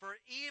 "For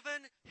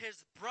even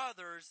his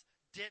brothers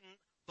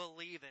didn't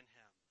believe in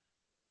him."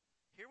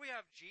 Here we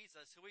have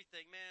Jesus, who we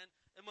think, man,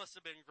 it must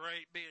have been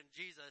great being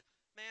Jesus.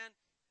 Man,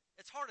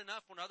 it's hard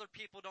enough when other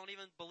people don't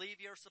even believe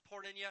you or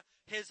support in you.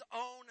 His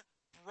own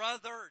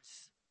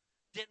brothers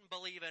didn't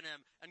believe in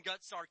him and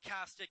got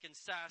sarcastic and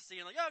sassy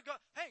and like, yeah,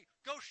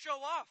 go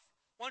show off.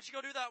 Why don't you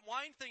go do that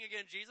wine thing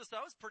again, Jesus?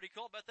 That was pretty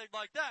cool. Bet they'd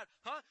like that,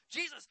 huh?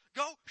 Jesus,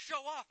 go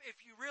show off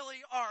if you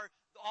really are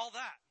all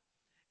that.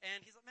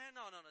 And he's like, man,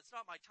 no, it's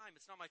not my time.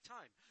 It's not my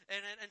time.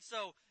 And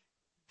so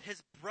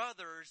his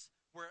brothers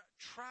were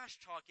trash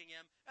talking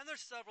him. And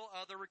there's several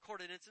other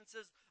recorded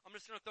instances. I'm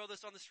just going to throw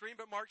this on the screen,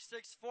 but Mark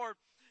 6:4,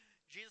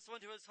 Jesus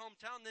went to his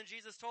hometown. Then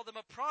Jesus told them,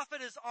 a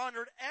prophet is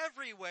honored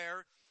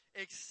everywhere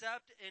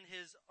except in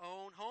his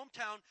own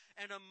hometown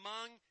and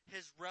among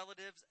his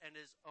relatives and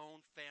his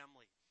own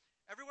family.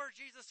 Everywhere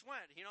Jesus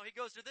went, he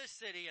goes to this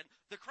city and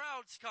the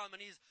crowds come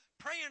and he's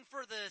praying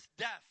for the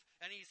deaf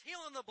and he's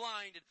healing the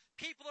blind and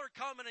people are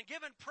coming and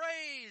giving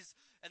praise.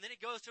 And then he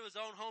goes to his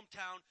own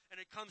hometown and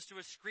it comes to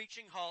a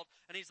screeching halt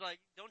and he's like,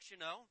 don't you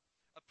know?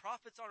 A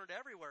prophet's honored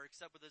everywhere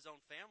except with his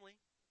own family,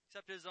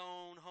 except his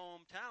own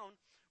hometown.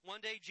 One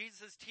day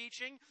Jesus is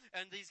teaching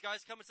and these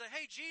guys come and say,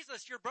 hey,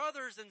 Jesus, your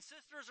brothers and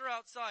sisters are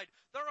outside.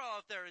 They're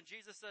all out there. And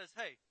Jesus says,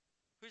 hey,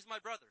 who's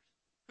my brothers?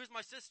 Who's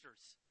my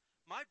sisters?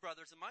 My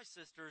brothers and my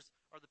sisters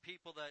are the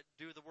people that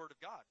do the word of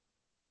God.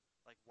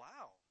 Like,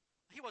 wow.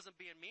 He wasn't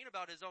being mean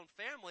about his own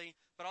family,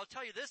 but I'll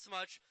tell you this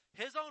much.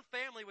 His own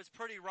family was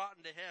pretty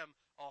rotten to him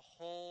a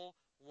whole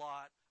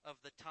lot of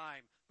the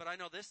time. But I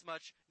know this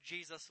much.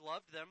 Jesus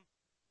loved them.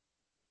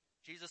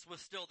 Jesus was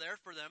still there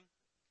for them.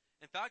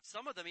 In fact,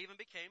 some of them even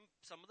became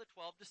some of the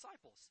 12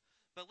 disciples.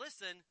 But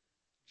listen,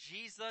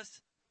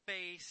 Jesus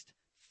faced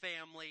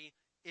family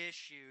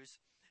issues.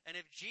 And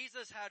if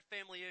Jesus had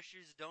family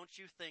issues, don't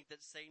you think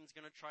that Satan's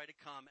going to try to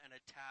come and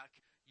attack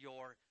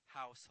your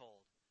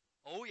household?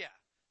 Oh yeah,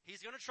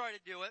 he's going to try to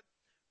do it.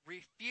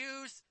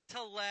 Refuse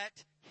to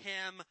let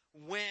him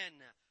win.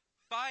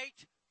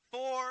 Fight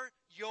for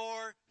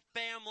your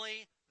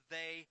family.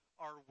 They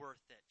are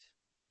worth it.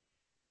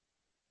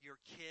 Your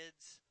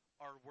kids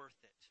are worth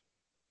it.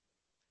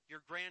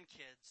 Your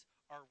grandkids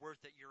are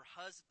worth it. Your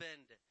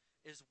husband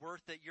is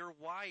worth it. Your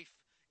wife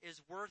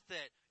is worth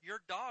it. Your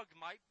dog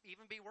might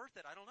even be worth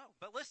it. I don't know.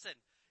 But listen,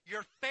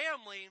 your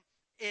family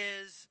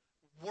is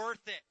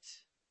worth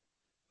it.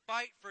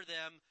 Fight for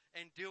them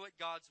and do it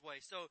God's way.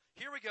 So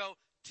here we go.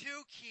 2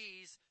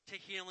 keys to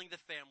healing the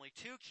family.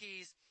 2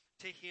 keys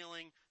to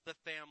healing the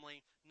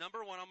family.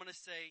 Number 1, I'm going to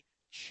say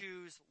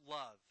choose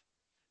love.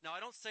 Now, I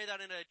don't say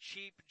that in a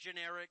cheap,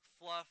 generic,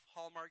 fluff,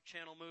 Hallmark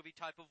Channel movie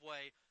type of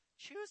way.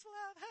 Choose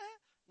love, huh?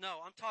 No,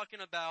 I'm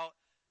talking about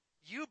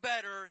you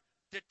better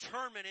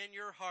determine in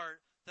your heart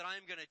that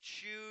I'm going to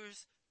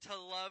choose to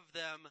love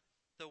them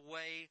the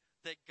way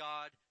that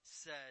God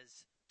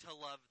says to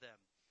love them.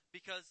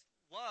 Because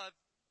love,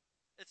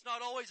 it's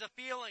not always a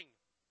feeling.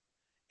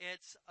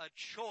 It's a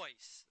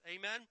choice.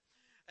 Amen?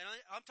 And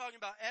I'm talking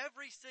about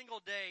every single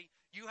day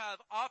you have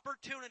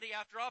opportunity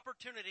after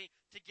opportunity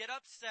to get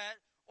upset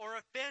or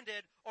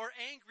offended or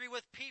angry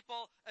with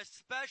people,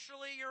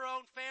 especially your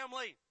own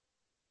family.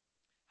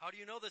 How do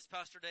you know this,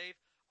 Pastor Dave?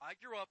 I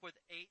grew up with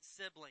 8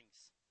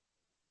 siblings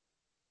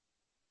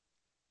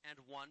and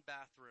 1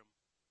 bathroom.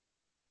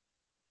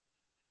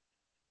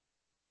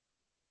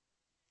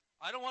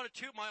 I don't want to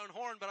toot my own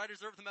horn, but I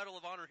deserve the Medal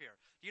of Honor here.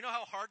 Do you know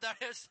how hard that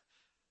is?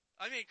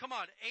 I mean, come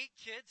on, 8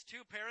 kids,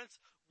 2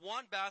 parents,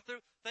 1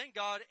 bathroom. Thank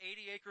God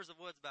 80 acres of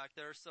woods back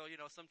there, so,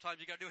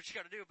 sometimes you gotta do what you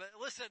gotta do. But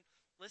listen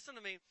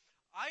to me.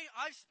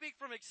 I speak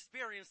from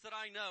experience that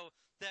I know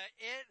that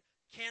it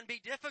can be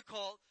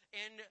difficult,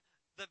 and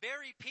the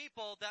very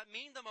people that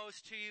mean the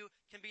most to you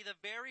can be the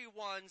very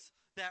ones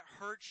that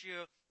hurt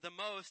you the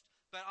most.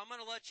 But I'm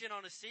going to let you in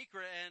on a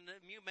secret, and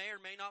you may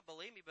or may not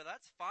believe me, but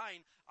that's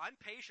fine. I'm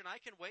patient. I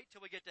can wait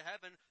till we get to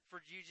heaven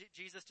for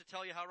Jesus to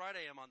tell you how right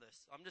I am on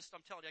this. I'm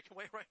telling you, I can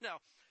wait right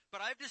now.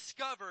 But I've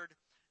discovered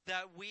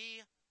that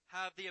we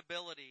have the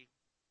ability,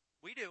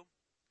 we do,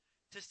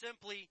 to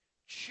simply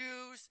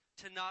choose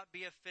to not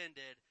be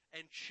offended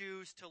and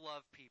choose to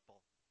love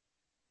people.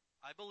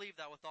 I believe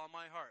that with all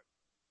my heart.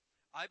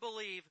 I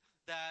believe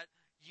that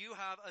you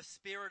have a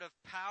spirit of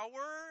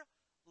power,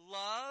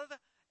 love,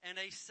 and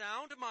a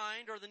sound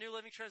mind, or the New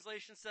Living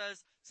Translation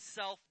says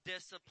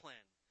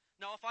self-discipline.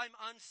 Now, if I'm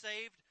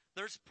unsaved,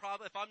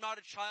 if I'm not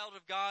a child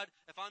of God,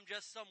 if I'm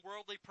just some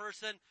worldly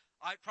person,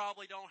 I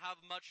probably don't have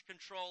much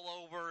control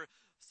over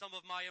some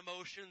of my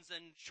emotions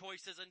and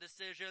choices and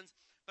decisions.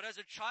 But as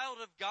a child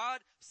of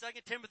God, 2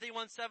 Timothy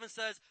 1:7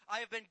 says, I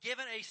have been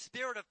given a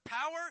spirit of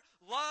power,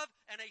 love,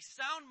 and a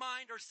sound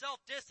mind or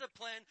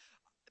self-discipline.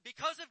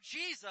 Because of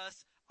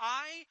Jesus,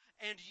 I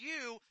and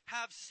you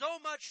have so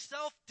much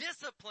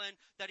self-discipline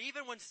that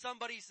even when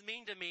somebody's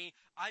mean to me,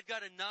 I've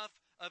got enough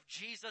of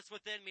Jesus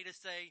within me to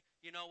say,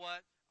 you know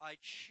what? I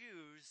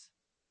choose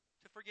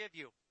to forgive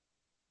you.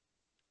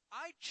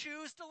 I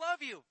choose to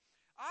love you.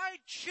 I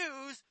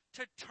choose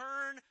to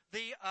turn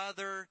the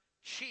other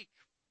cheek.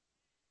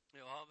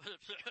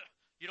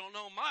 You don't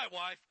know my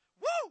wife.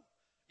 Woo!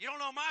 You don't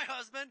know my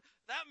husband.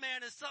 That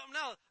man is something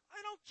else.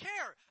 I don't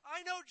care.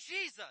 I know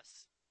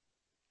Jesus.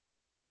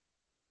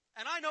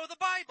 And I know the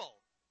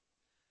Bible.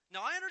 Now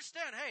I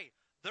understand, hey,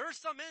 there's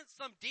some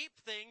deep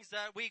things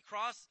that we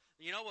cross,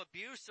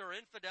 abuse or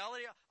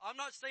infidelity. I'm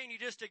not saying you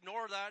just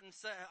ignore that and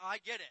say, I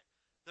get it.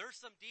 There's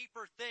some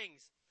deeper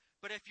things.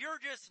 But if you're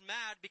just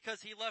mad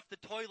because he left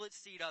the toilet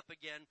seat up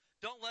again,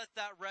 don't let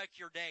that wreck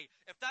your day.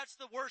 If that's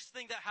the worst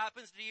thing that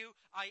happens to you,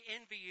 I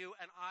envy you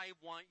and I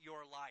want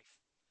your life.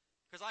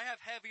 Because I have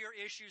heavier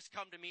issues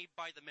come to me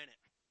by the minute.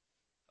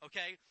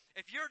 Okay?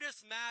 If you're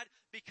just mad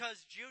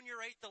because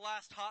Junior ate the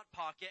last Hot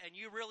Pocket and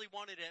you really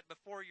wanted it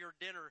before your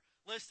dinner,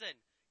 listen,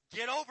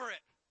 get over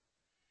it.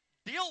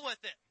 Deal with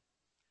it.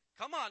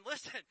 Come on,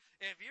 listen.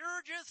 If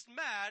you're just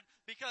mad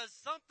because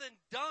something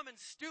dumb and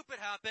stupid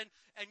happened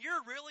and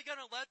you're really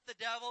going to let the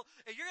devil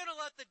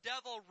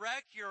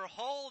wreck your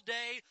whole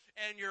day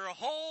and your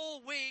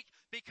whole week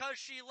because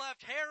she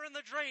left hair in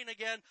the drain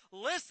again,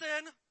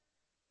 listen,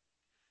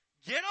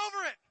 get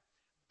over it.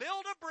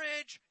 Build a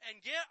bridge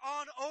and get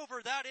on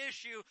over that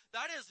issue.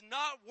 That is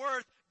not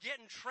worth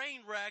getting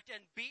train wrecked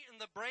and beating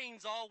the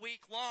brains all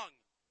week long.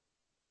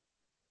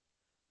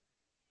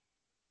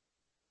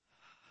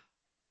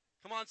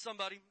 Come on,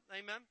 somebody.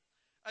 Amen.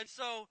 And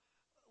so,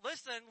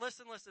 listen. I'm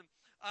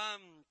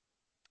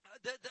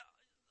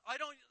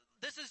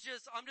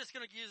just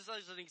going to use this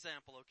as an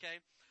example, okay?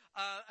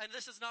 And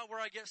this is not where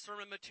I get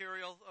sermon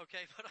material,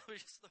 okay? But I'll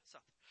just throw this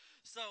out there.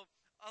 So,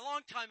 a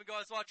long time ago,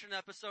 I was watching an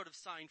episode of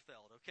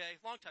Seinfeld, okay?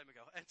 Long time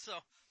ago. And so,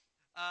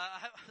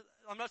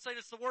 I'm not saying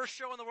it's the worst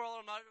show in the world.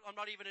 I'm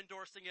not even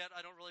endorsing it.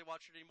 I don't really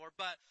watch it anymore.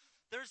 But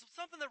there's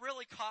something that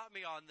really caught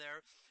me on there.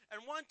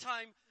 And one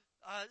time,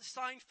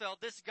 Seinfeld,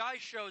 this guy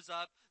shows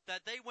up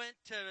that they went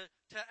to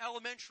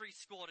elementary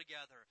school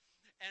together.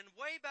 And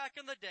way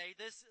back in the day,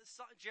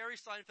 Jerry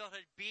Seinfeld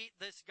had beat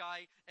this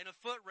guy in a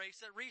foot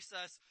race at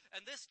recess.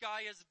 And this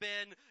guy has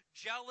been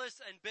jealous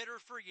and bitter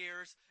for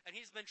years. And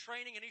he's been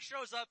training and he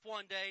shows up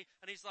one day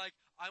and he's like,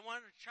 I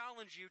want to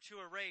challenge you to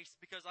a race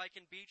because I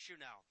can beat you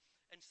now.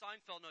 And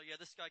Seinfeld, no, yeah,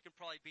 this guy can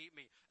probably beat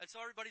me. And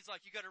so everybody's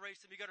like, you gotta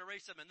race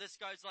him. And this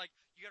guy's like,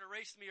 you gotta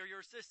race me or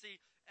you're a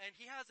sissy. And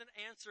he has an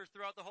answer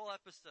throughout the whole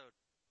episode.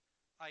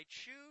 I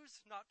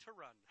choose not to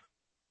run.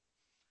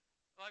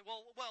 Like,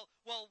 well,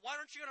 why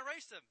aren't you gonna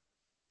race him?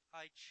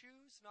 I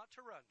choose not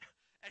to run.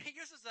 And he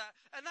uses that,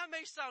 and that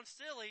may sound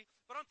silly,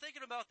 but I'm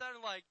thinking about that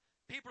and like,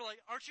 people are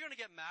like, aren't you gonna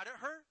get mad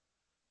at her?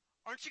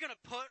 Aren't you gonna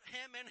put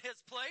him in his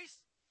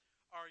place?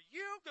 Are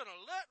you gonna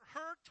let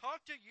her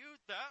talk to you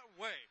that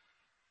way?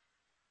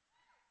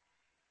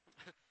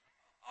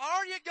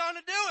 Are you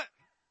gonna do it?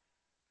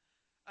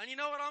 And you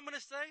know what I'm gonna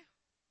say?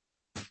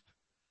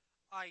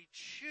 I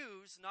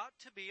choose not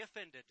to be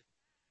offended.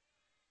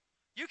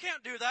 You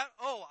can't do that.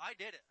 Oh, I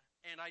did it.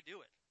 And I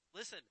do it.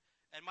 Listen,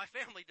 and my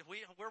family,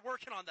 we're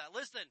working on that.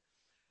 Listen,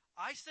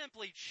 I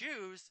simply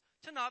choose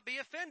to not be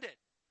offended.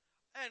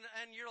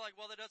 And you're like,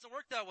 well, that doesn't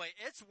work that way.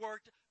 It's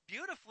worked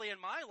beautifully in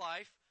my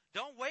life.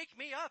 Don't wake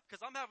me up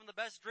because I'm having the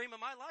best dream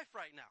of my life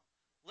right now.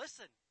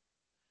 Listen,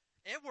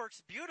 it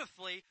works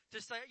beautifully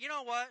to say, you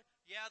know what?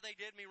 Yeah, they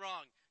did me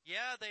wrong.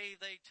 Yeah, they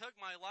took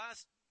my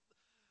last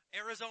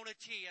Arizona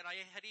tea and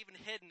I had even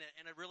hidden it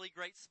in a really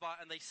great spot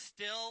and they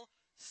still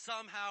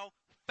somehow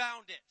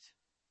found it.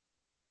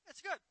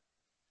 It's good.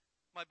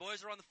 My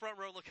boys are on the front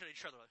row looking at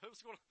each other like,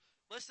 who's going to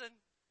listen?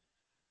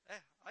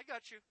 I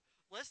got you.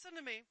 Listen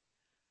to me.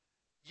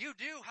 You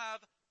do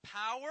have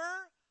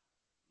power,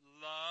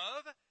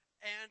 love,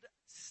 and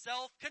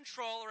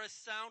self-control or a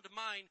sound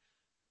mind.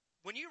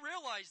 When you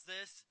realize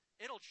this,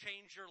 it'll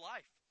change your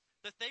life.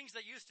 The things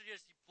that used to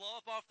just blow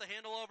up off the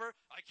handle over,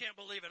 I can't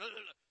believe it.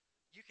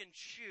 You can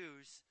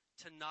choose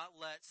to not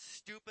let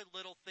stupid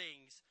little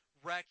things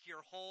wreck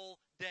your whole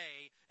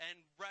day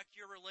and wreck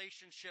your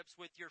relationships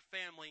with your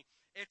family.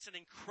 It's an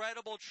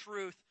incredible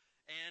truth,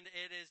 and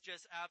it is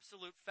just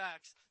absolute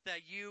facts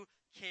that you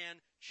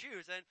can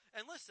choose. And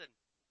listen,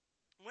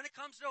 when it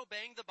comes to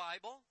obeying the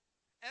Bible,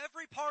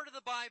 every part of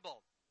the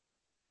Bible,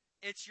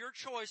 it's your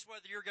choice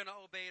whether you're going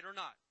to obey it or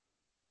not.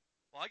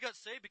 Well, I got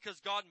saved because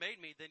God made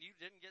me. Then you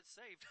didn't get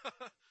saved.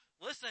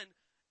 Listen,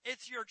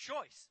 it's your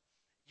choice.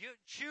 You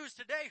choose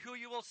today who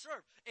you will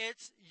serve.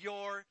 It's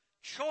your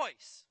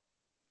choice.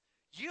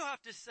 You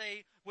have to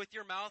say with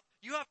your mouth,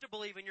 you have to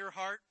believe in your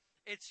heart,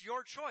 it's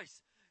your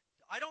choice.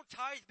 I don't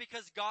tithe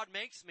because God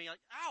makes me. Like,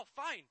 ow,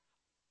 fine.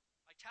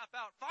 I tap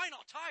out. Fine,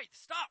 I'll tithe.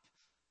 Stop.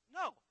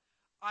 No.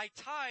 I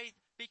tithe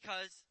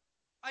because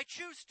I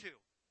choose to.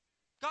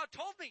 God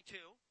told me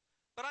to,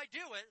 but I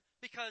do it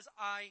because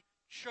I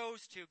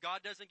chose to.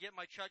 God doesn't get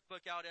my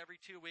checkbook out every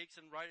 2 weeks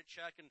and write a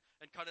check and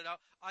cut it out.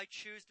 I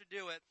choose to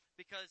do it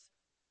because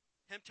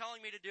Him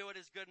telling me to do it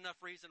is good enough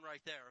reason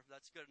right there.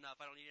 That's good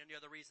enough. I don't need any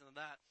other reason than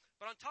that.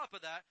 But on top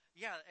of that,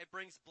 yeah, it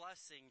brings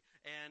blessing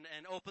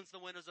and opens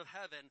the windows of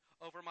heaven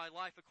over my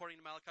life according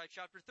to Malachi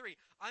chapter 3.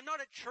 I'm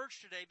not at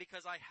church today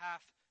because I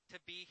have to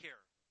be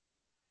here.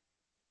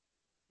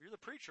 You're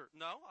the preacher.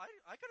 No,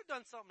 I could have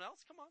done something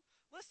else. Come on.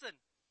 Listen,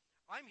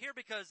 I'm here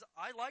because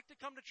I like to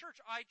come to church.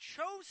 I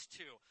chose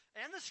to.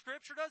 And the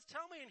scripture does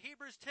tell me in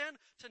Hebrews 10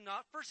 to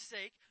not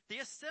forsake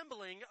the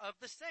assembling of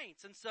the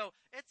saints. And so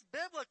it's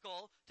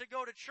biblical to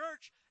go to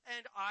church,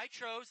 and I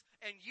chose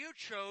and you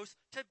chose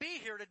to be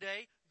here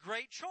today.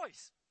 Great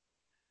choice.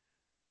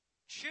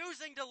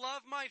 choosing to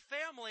love my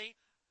family,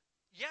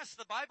 yes,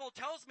 the Bible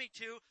tells me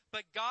to,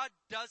 but God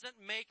doesn't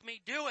make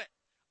me do it.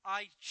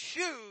 I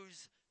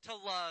choose to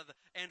love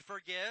and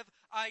forgive.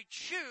 I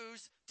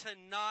choose to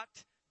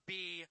not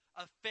be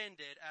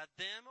offended at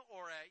them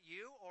or at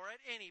you or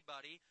at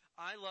anybody.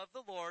 I love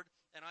the Lord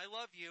and I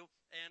love you,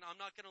 and I'm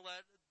not going to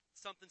let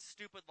something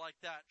stupid like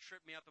that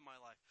trip me up in my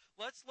life.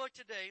 Let's look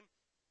today.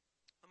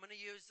 I'm going to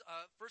use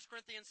 1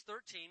 Corinthians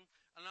 13,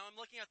 and now I'm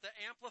looking at the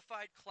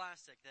Amplified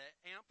Classic, the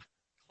Amp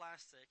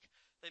Classic.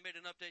 They made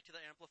an update to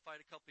the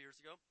Amplified a couple years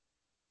ago.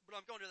 But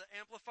I'm going to the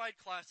Amplified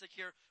Classic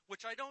here,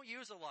 which I don't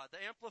use a lot.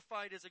 The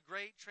Amplified is a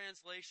great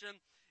translation.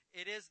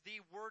 It is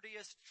the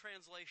wordiest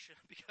translation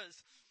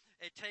because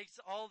it takes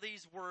all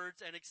these words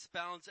and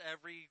expounds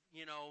every,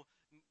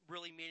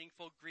 really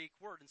meaningful Greek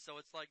word. And so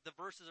it's like the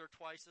verses are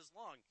twice as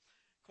long.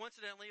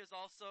 Coincidentally, is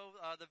also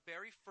the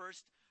very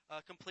first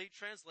complete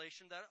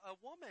translation that a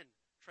woman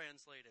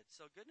translated.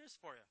 So good news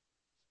for you.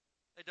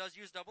 It does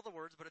use double the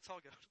words, but it's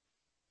all good.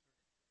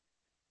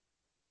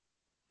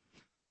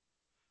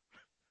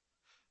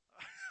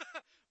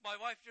 My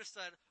wife just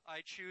said,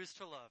 I choose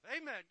to love.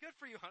 Amen. Good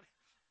for you, honey.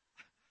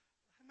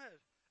 Amen.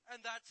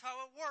 And that's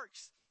how it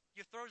works.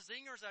 You throw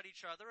zingers at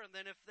each other, and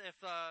then if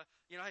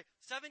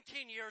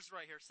 17 years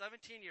right here,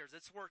 17 years,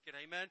 it's working,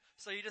 amen?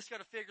 So you just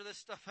got to figure this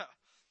stuff out.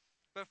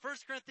 But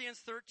 1 Corinthians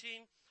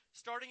 13,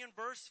 starting in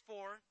verse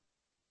 4,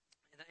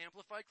 in the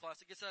Amplified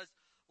Classic, it says,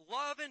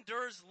 love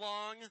endures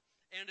long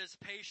and is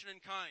patient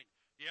and kind.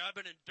 Yeah, I've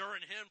been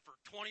enduring him for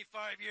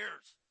 25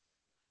 years.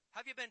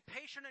 Have you been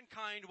patient and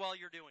kind while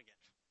you're doing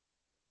it?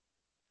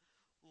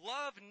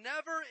 Love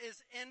never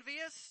is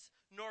envious,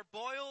 nor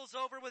boils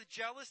over with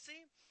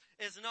jealousy,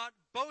 is not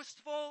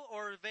boastful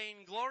or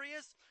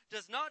vainglorious,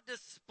 does not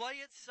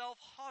display itself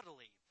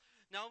haughtily.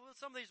 Now,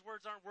 some of these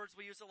words aren't words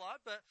we use a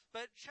lot, but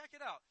check it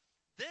out.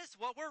 This,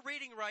 what we're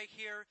reading right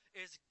here,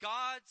 is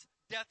God's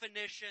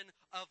definition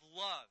of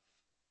love.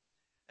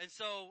 And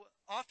so,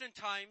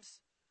 oftentimes,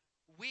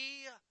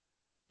 we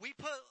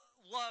put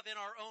love in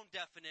our own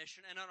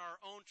definition and on our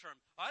own term.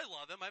 I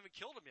love him. I haven't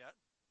killed him yet.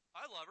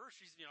 I love her.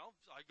 She's,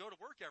 I go to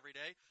work every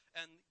day,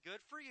 and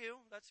good for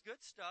you. That's good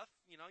stuff.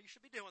 You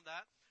should be doing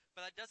that.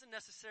 But that doesn't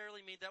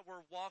necessarily mean that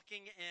we're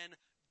walking in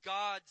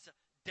God's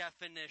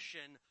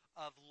definition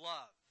of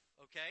love,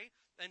 okay?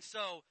 And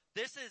so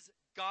this is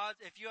God.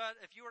 If you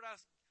were to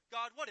ask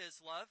God, what is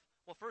love?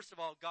 Well, first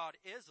of all, God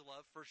is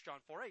love, 1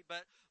 John 4:8.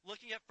 But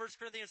looking at 1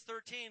 Corinthians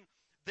 13,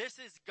 this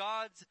is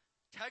God's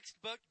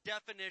textbook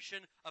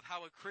definition of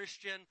how a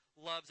Christian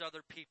loves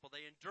other people.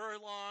 They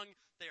endure long.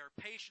 They are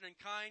patient and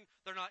kind.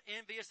 They're not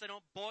envious. They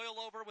don't boil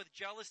over with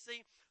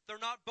jealousy. They're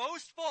not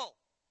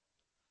boastful.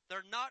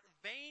 They're not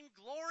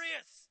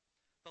vainglorious.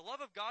 The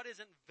love of God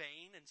isn't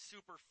vain and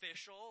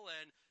superficial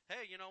and,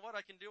 hey, you know what,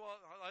 I can do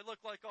I look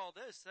like all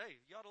this. Hey,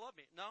 you ought to love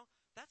me. No,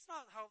 that's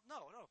not how,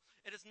 no.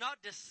 It does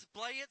not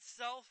display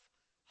itself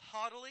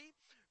haughtily.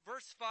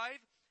 Verse 5,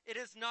 it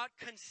is not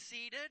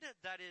conceited,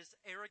 that is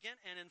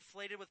arrogant and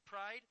inflated with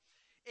pride.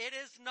 It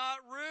is not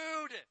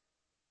rude.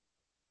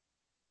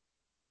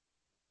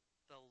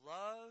 The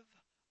love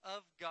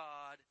of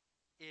God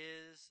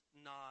is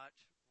not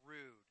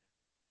rude.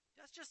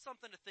 That's just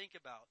something to think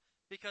about.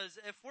 Because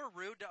if we're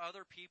rude to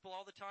other people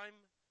all the time,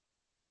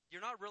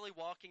 you're not really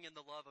walking in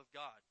the love of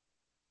God.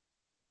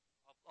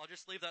 I'll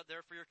just leave that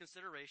there for your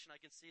consideration.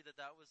 I can see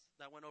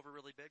that went over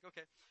really big.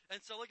 Okay. And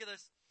so look at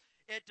this.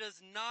 It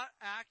does not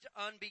act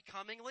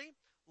unbecomingly.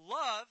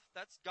 Love,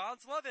 that's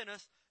God's love in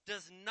us,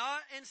 does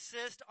not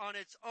insist on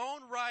its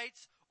own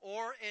rights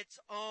or its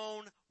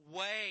own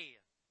way.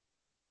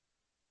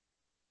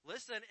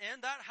 Listen,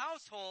 in that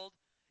household,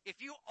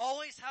 if you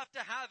always have to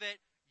have it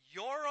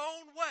your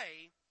own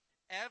way,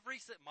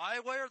 my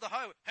way or the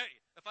highway. Hey,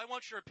 if I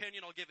want your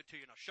opinion, I'll give it to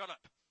you. Now shut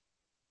up.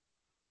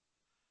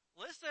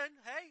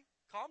 Listen, hey,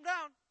 calm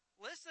down.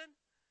 Listen.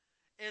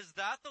 Is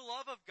that the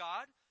love of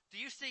God? Do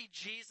you see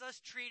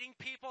Jesus treating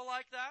people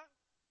like that?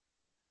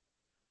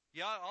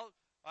 Yeah,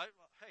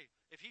 hey,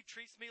 if he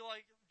treats me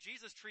like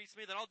Jesus treats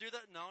me, then I'll do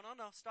that. No,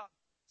 stop.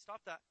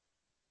 Stop that.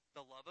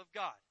 The love of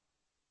God.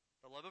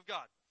 The love of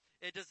God.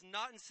 It does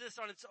not insist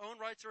on its own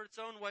rights or its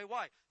own way.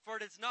 Why? For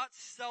it is not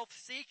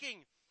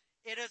self-seeking.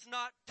 It is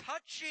not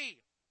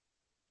touchy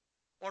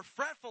or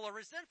fretful or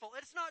resentful.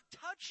 It's not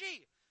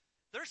touchy.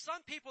 There's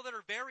some people that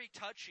are very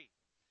touchy.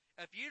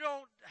 If you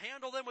don't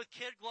handle them with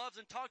kid gloves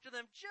and talk to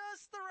them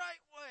just the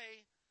right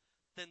way,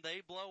 then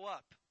they blow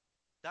up.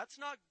 That's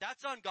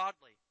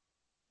ungodly.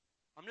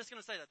 I'm just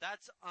going to say that.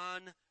 That's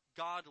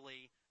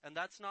ungodly, and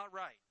that's not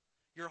right.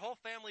 Your whole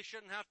family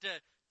shouldn't have to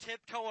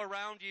tiptoe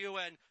around you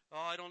and,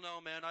 I don't know,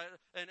 man,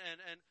 and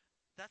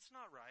that's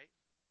not right.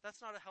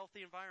 That's not a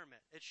healthy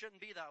environment. It shouldn't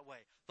be that way.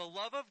 The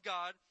love of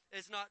God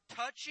is not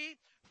touchy,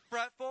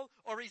 fretful,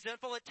 or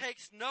resentful. It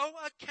takes no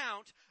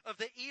account of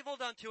the evil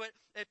done to it.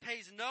 It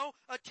pays no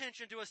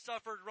attention to a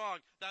suffered wrong.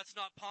 That's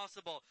not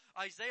possible.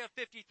 Isaiah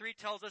 53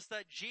 tells us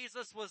that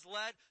Jesus was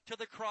led to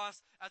the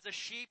cross as a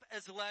sheep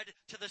is led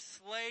to the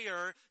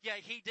slayer, yet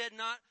he did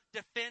not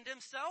defend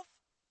himself.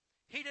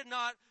 He did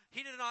not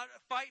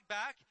fight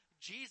back.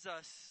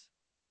 Jesus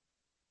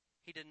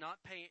He did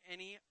not pay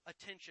any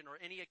attention or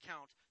any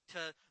account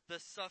to the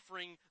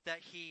suffering that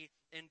he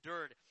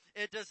endured.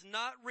 It does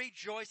not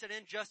rejoice at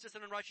injustice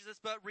and unrighteousness,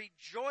 but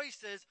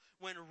rejoices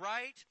when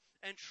right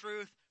and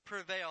truth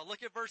prevail.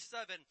 Look at verse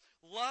 7.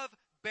 Love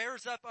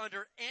bears up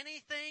under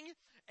anything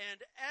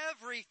and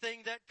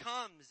everything that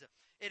comes.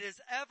 It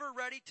is ever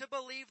ready to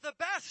believe the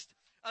best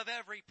of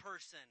every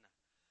person.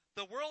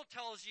 The world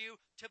tells you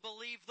to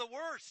believe the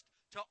worst,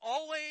 to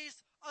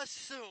always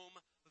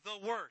assume the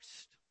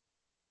worst.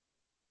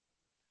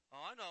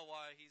 Oh, I know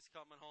why he's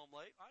coming home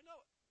late. I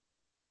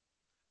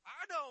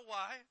know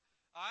why.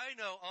 I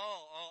know.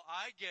 Oh,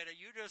 I get it.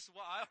 You just...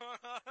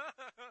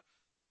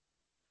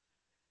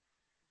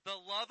 The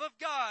love of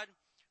God,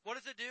 what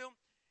does it do?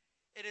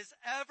 It is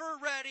ever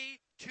ready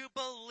to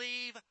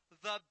believe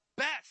the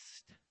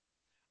best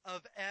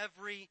of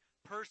every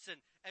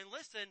person. And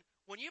listen,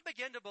 when you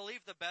begin to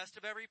believe the best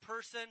of every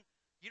person,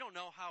 you don't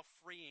know how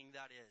freeing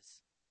that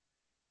is.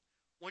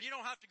 When you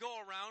don't have to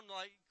go around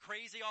like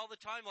crazy all the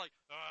time, like,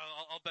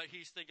 I'll bet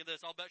he's thinking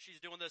this, I'll bet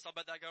she's doing this, I'll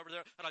bet that guy over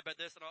there, and I bet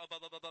this, and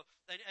blah, blah, blah, blah.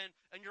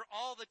 And you're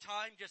all the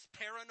time just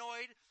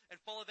paranoid and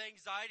full of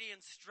anxiety and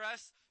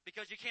stress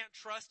because you can't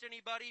trust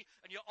anybody,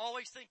 and you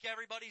always think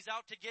everybody's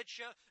out to get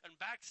you and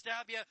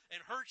backstab you and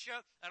hurt you.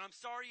 And I'm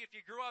sorry if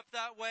you grew up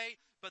that way,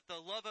 but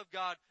the love of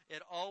God, it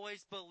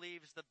always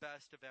believes the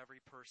best of every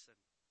person.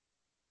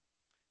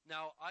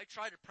 Now, I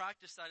try to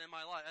practice that in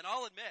my life, and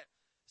I'll admit,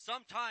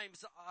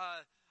 sometimes,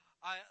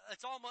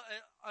 it's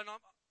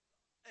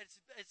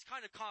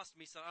kind of cost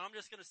me some. I'm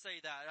just going to say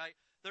that.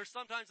 There's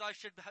sometimes I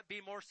should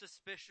be more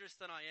suspicious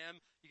than I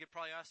am. You could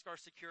probably ask our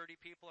security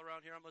people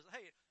around here. I'm like,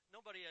 hey,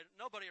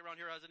 nobody around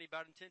here has any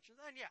bad intentions.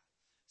 And yeah,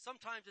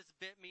 sometimes it's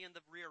bit me in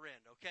the rear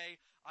end. Okay,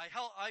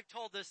 I've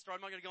told this story.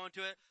 I'm not going to go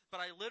into it,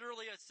 but I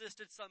literally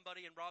assisted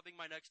somebody in robbing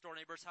my next door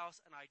neighbor's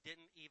house, and I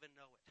didn't even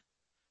know it.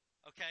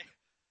 Okay,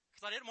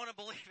 because I didn't want to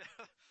believe it.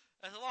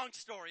 It's a long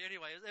story.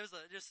 Anyway, it was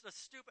just a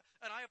stupid,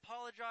 and I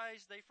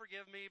apologize. They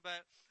forgive me,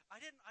 but I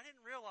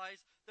didn't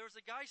realize there was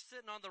a guy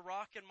sitting on the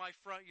rock in my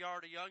front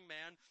yard, a young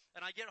man,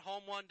 and I get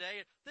home one day,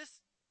 and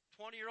this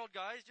 20-year-old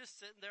guy is just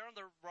sitting there on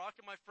the rock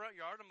in my front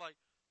yard. I'm like,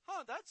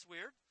 that's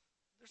weird.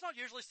 There's not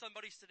usually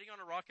somebody sitting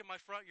on a rock in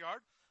my front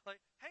yard.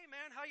 Like, hey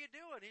man, how you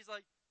doing? He's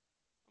like,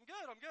 I'm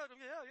good. I'm good.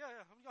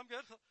 Yeah. I'm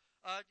good.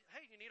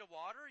 Hey, you need a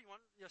water? You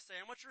want a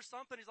sandwich or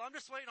something? He's like, I'm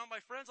just waiting on my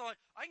friends. I'm like,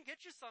 I can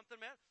get you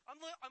something, man.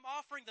 I'm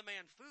offering the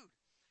man food.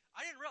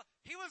 I didn't realize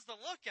he was the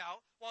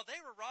lookout while they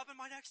were robbing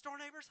my next door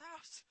neighbor's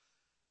house.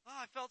 Oh,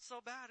 I felt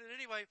so bad. And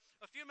anyway,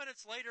 a few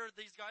minutes later,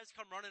 these guys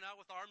come running out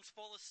with arms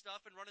full of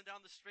stuff and running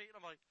down the street.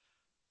 I'm like,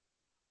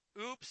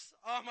 oops.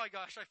 Oh my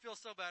gosh, I feel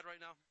so bad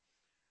right now.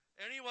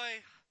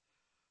 Anyway,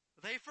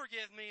 they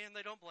forgive me and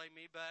they don't blame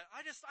me, but I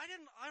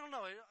don't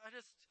know.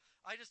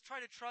 I just try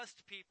to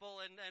trust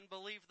people and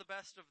believe the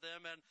best of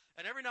them. And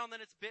every now and then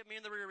it's bit me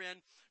in the rear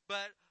end.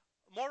 But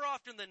more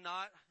often than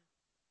not,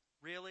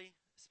 really,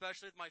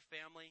 especially with my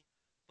family,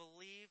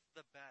 believe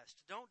the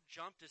best. Don't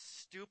jump to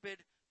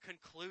stupid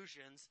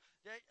conclusions.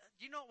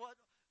 You know what?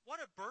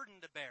 What a burden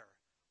to bear.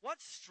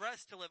 What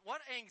stress to live.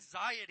 What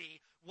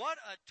anxiety. What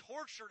a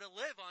torture to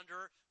live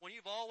under when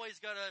you've always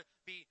got to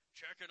be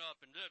checking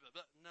up and blah, blah,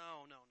 blah.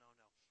 No.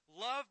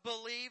 Love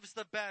believes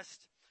the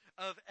best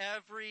of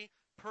every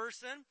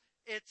person.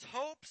 Its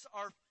hopes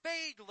are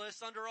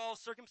fadeless under all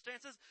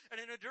circumstances, and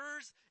it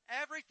endures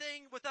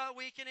everything without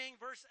weakening.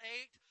 Verse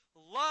 8,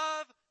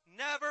 love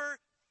never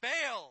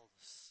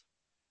fails.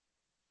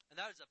 And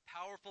that is a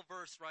powerful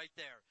verse right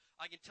there.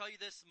 I can tell you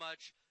this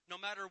much, no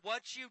matter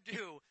what you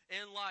do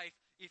in life,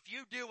 if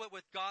you do it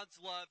with God's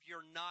love,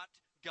 you're not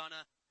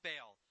gonna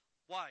fail.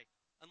 Why?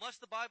 Unless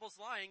the Bible's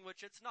lying,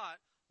 which it's not,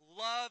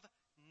 love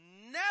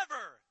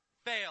never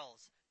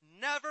fails.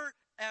 Never,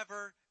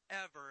 ever,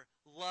 ever.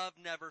 Love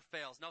never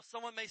fails. Now,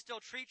 someone may still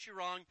treat you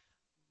wrong.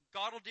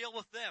 God will deal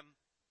with them,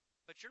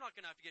 but you're not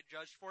going to have to get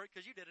judged for it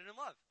because you did it in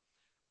love.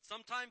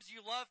 Sometimes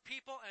you love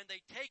people and they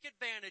take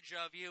advantage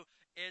of you.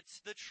 It's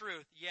the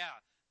truth.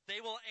 Yeah.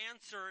 They will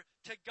answer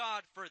to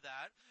God for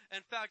that.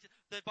 In fact,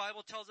 the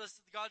Bible tells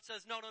us, God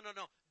says, no.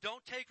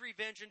 Don't take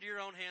revenge into your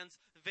own hands.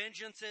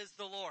 Vengeance is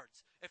the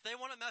Lord's. If they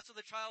want to mess with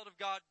a child of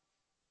God,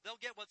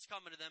 they'll get what's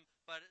coming to them,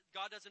 but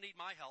God doesn't need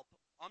my help.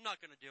 I'm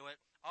not going to do it.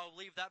 I'll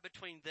leave that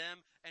between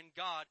them and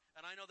God.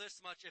 And I know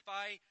this much. If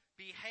I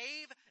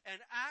behave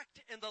and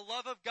act in the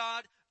love of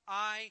God,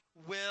 I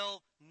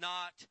will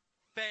not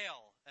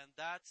fail. And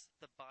that's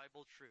the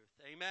Bible truth.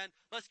 Amen.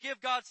 Let's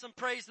give God some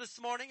praise this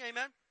morning.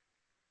 Amen.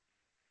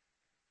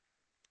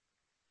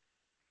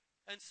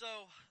 And so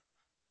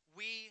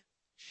we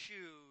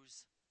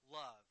choose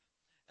love.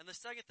 And the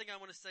second thing I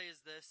want to say is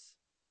this,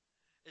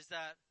 is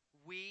that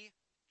we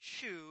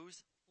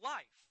choose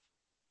life.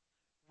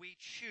 We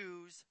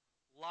choose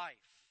life.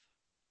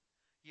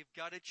 You've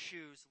got to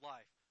choose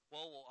life.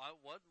 Well,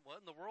 what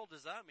in the world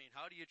does that mean?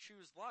 How do you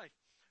choose life?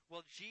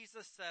 Well,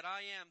 Jesus said,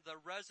 I am the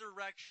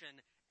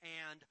resurrection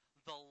and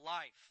the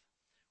life.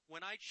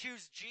 When I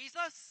choose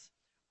Jesus,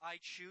 I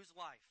choose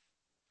life.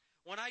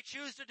 When I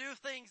choose to do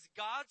things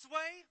God's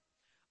way,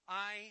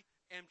 I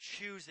am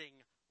choosing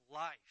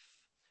life.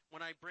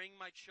 When I bring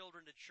my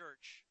children to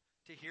church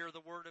to hear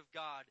the Word of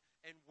God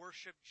and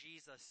worship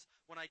Jesus.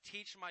 When I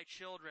teach my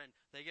children,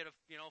 they get $5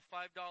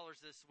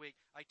 this week.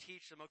 I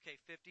teach them,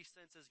 okay, 50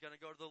 cents is going to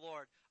go to the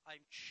Lord.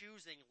 I'm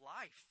choosing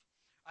life.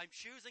 I'm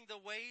choosing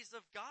the ways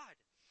of God.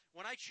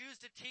 When I choose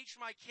to teach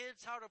my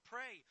kids how to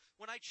pray,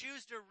 when I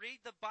choose to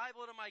read the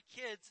Bible to my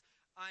kids,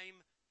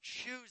 I'm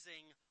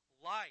choosing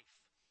life.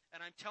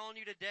 And I'm telling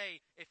you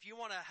today, if you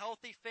want a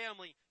healthy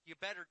family, you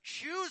better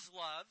choose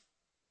love.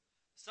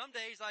 Some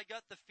days I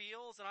got the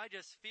feels and I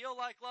just feel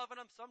like loving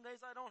them. Some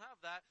days I don't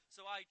have that.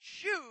 So I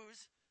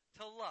choose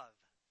to love.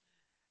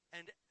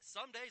 And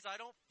some days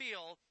I don't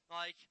feel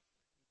like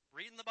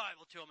reading the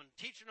Bible to them and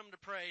teaching them to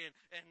pray and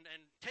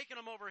taking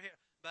them over here.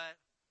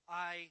 But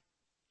I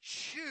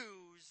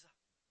choose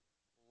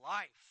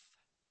life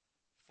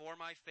for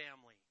my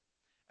family.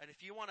 And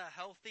if you want a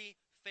healthy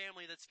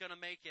family that's going to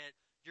make it,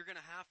 you're going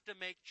to have to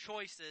make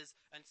choices.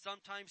 And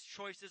sometimes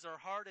choices are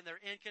hard and they're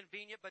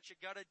inconvenient, but you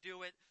got to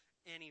do it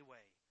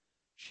anyway.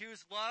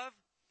 Choose love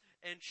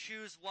and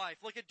choose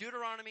life. Look at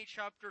Deuteronomy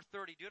chapter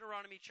 30.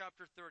 Deuteronomy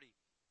chapter 30.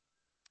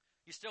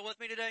 You still with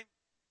me today?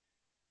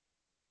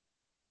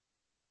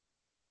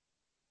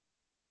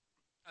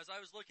 As I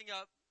was looking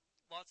up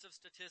lots of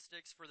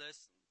statistics for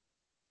this,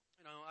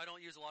 I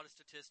don't use a lot of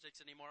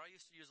statistics anymore. I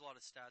used to use a lot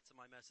of stats in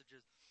my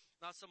messages.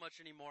 Not so much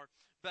anymore.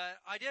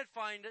 But I did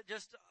find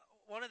just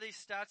one of these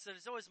stats that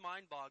is always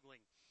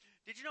mind-boggling.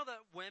 Did you know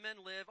that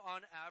women live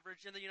on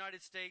average in the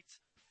United States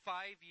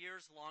 5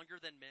 years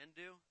longer than men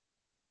do?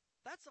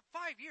 That's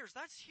 5 years.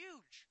 That's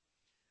huge.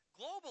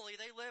 Globally,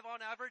 they live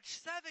on average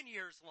 7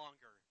 years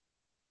longer.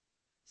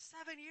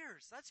 7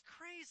 years. That's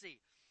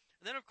crazy.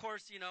 And then, of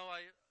course,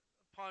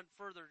 upon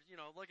further,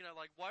 looking at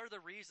why are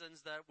the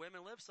reasons that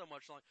women live so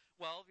much longer?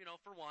 Well,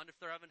 for one, if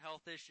they're having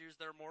health issues,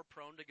 they're more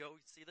prone to go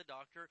see the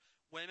doctor.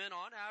 Women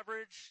on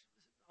average,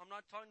 I'm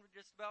not talking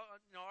just about,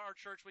 our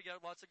church, we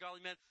get lots of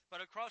godly men, but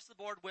across the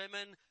board,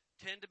 women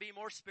tend to be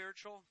more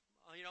spiritual.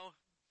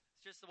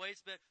 It's just the way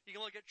it's been. You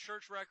can look at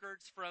church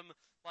records from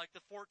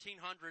the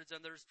 1400s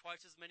and there's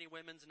twice as many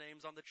women's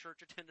names on the church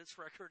attendance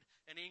record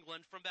in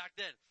England from back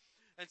then.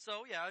 And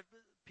so, yeah,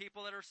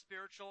 people that are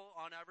spiritual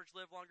on average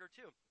live longer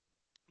too.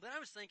 Then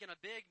I was thinking a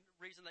big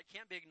reason that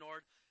can't be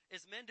ignored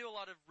is men do a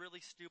lot of really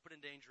stupid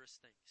and dangerous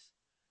things.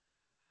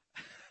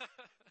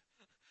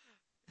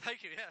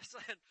 Thank you, yes.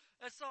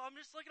 And so I'm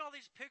just looking at all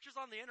these pictures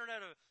on the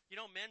internet of,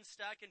 men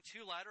stacking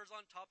 2 ladders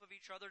on top of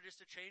each other just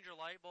to change a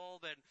light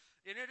bulb and,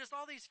 just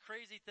all these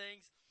crazy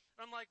things.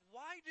 And I'm like,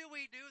 why do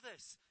we do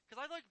this? Because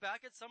I look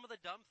back at some of the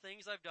dumb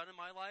things I've done in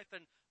my life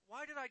and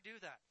why did I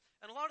do that?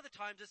 And a lot of the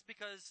times it's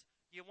because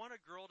you want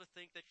a girl to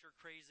think that you're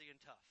crazy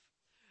and tough.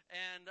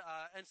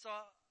 And so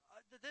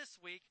this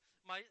week,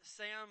 my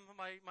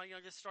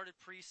youngest started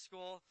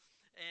preschool.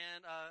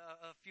 And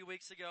a few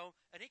weeks ago,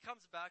 and he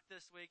comes back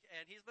this week,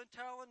 and he's been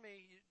telling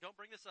me, don't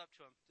bring this up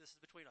to him, this is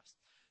between us.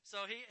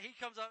 So he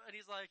comes up, and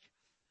he's like,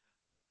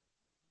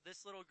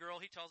 this little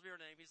girl, he tells me her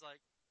name, he's like,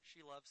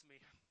 she loves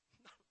me.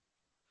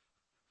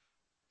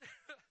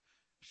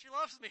 She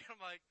loves me.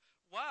 I'm like,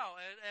 wow.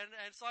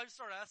 And so I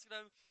start asking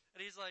him, and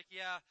he's like,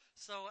 yeah,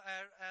 so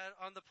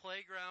on the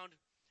playground,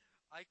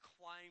 I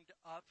climbed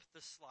up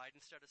the slide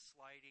instead of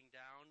sliding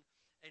down.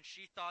 And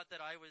she thought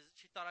I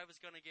was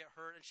going to get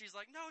hurt. And she's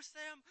like, no,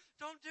 Sam,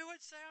 don't do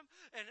it, Sam.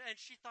 And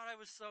she thought I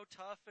was so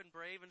tough and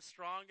brave and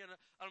strong. And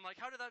I'm like,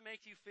 how did that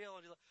make you feel?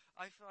 And he's like,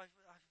 I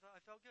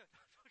felt good.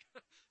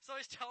 So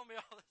he's telling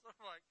me all this. I'm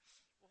like,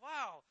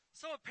 wow.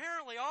 So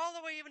apparently all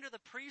the way even to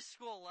the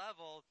preschool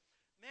level,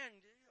 man,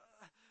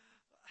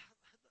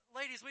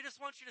 ladies, we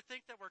just want you to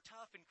think that we're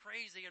tough and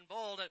crazy and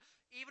bold, and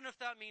even if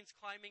that means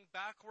climbing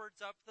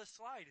backwards up the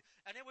slide.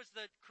 And it was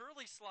the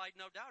curly slide,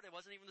 no doubt. It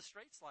wasn't even the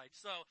straight slide.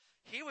 So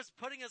he was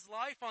putting his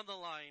life on the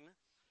line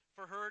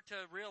for her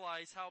to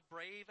realize how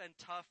brave and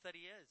tough that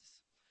he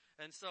is.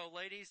 And so,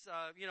 ladies,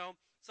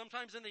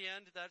 sometimes in the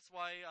end, that's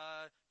why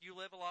you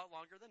live a lot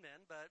longer than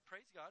men, but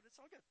praise God,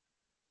 it's all good.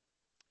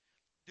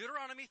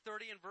 Deuteronomy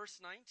 30 and verse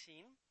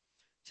 19.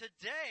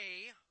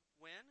 Today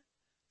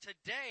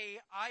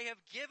I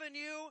have given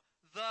you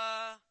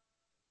the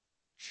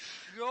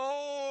choice.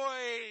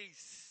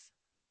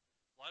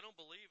 Well, I don't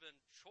believe in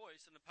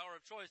choice and the power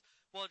of choice.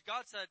 Well,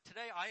 God said,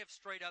 today I have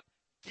straight up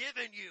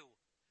given you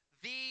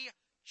the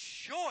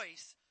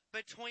choice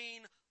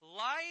between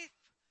life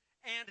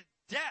and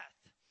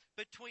death,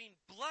 between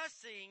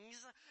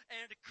blessings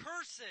and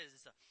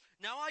curses.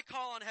 Now I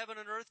call on heaven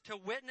and earth to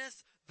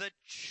witness the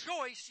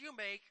choice you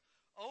make.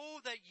 Oh,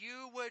 that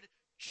you would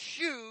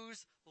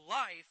choose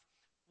life.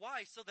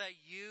 Why? So that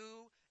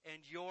you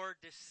and your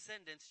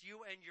descendants, you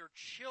and your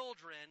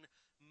children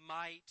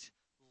might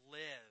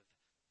live.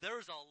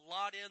 There's a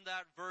lot in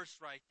that verse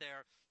right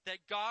there. That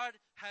God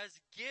has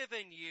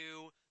given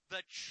you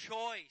the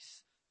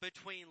choice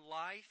between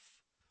life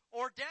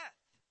or death.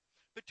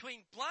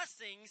 Between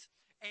blessings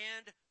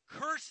and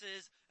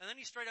curses. And then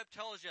he straight up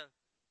tells you,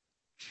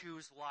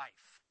 choose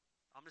life.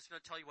 I'm just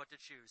going to tell you what to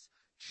choose.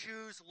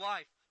 Choose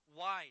life.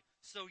 Why?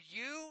 So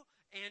you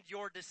and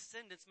your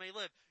descendants may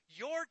live.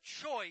 Your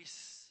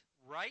choice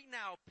right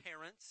now,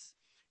 parents,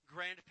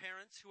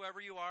 grandparents,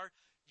 whoever you are,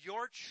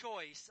 your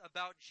choice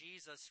about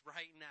Jesus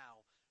right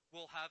now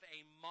will have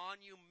a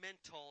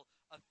monumental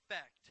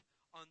effect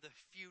on the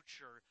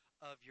future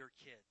of your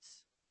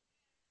kids.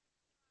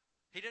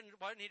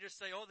 Why didn't he just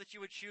say, oh, that you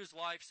would choose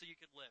life so you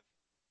could live?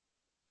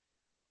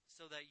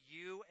 So that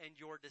you and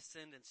your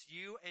descendants,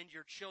 you and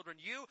your children,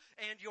 you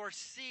and your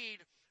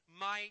seed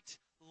might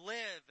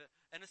live.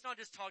 And it's not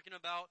just talking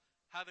about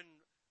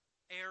having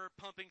air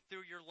pumping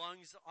through your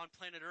lungs on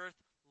planet Earth.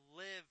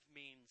 Live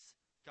means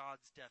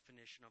God's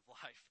definition of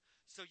life.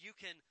 So you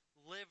can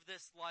live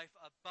this life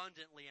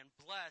abundantly and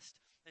blessed,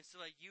 and so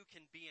that you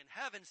can be in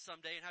heaven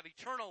someday and have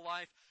eternal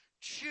life.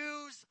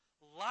 Choose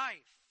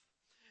life.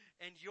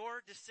 And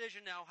your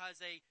decision now has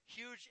a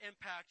huge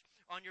impact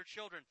on your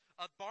children.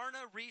 A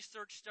Barna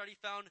research study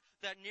found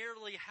that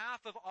nearly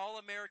half of all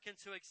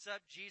Americans who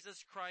accept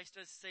Jesus Christ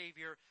as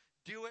Savior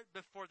do it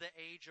before the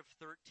age of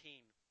 13.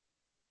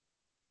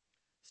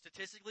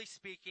 Statistically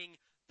speaking,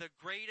 the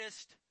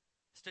greatest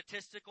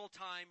statistical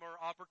time or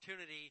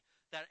opportunity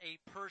that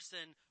a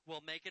person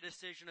will make a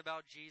decision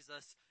about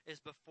Jesus is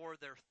before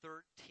their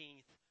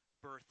 13th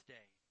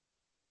birthday.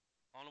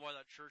 I don't know why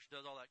that church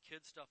does all that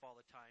kid stuff all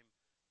the time.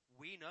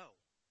 We know.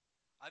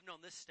 I've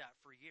known this stat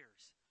for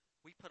years.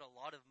 We put a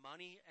lot of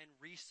money and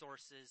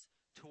resources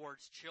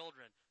towards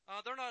children.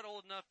 They're not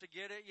old enough to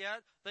get it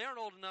yet. They aren't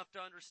old enough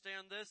to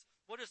understand this.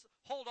 We'll just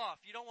hold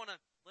off. You don't want to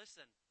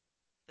listen.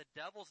 The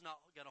devil's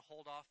not going to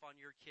hold off on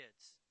your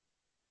kids.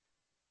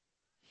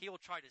 He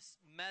will try to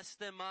mess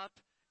them up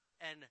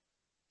and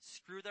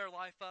screw their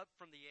life up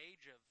from the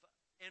age of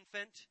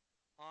infant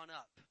on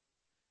up.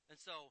 And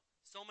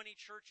so many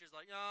churches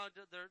like,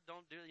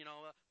 don't do,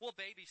 we'll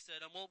babysit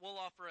them. We'll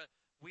offer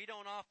we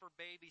don't offer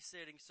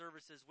babysitting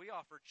services. We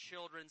offer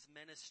children's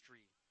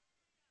ministry.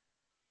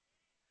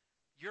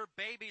 Your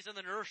babies in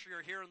the nursery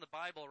are hearing the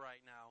Bible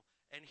right now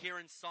and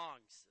hearing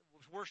songs,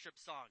 worship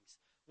songs.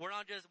 We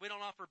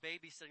don't offer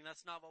babysitting.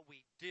 That's not what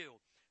we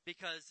do,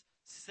 because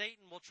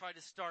Satan will try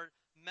to start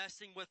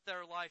messing with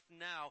their life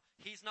now.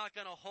 He's not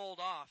going to hold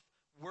off.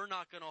 We're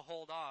not going to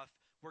hold off.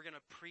 We're going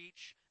to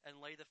preach and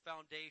lay the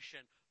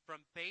foundation.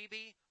 From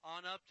baby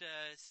on up to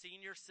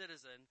senior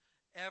citizen,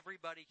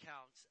 everybody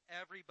counts.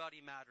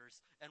 Everybody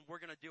matters. And we're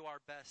going to do our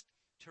best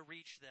to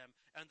reach them.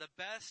 And the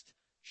best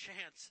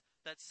chance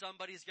that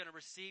somebody's going to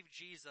receive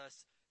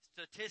Jesus,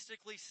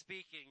 statistically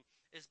speaking,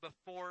 is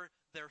before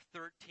their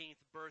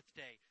 13th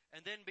birthday.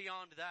 And then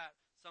beyond that,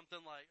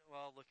 something like,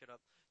 well, look it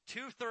up.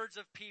 2/3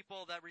 of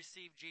people that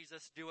receive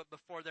Jesus do it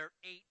before their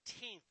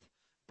 18th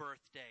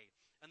birthday.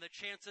 And the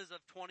chances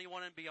of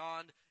 21 and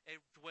beyond, it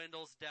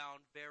dwindles down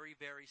very,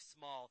 very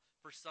small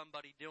for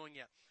somebody doing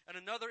it. And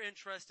another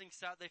interesting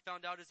stat they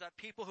found out is that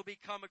people who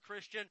become a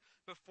Christian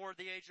before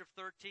the age of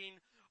 13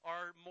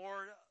 are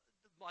more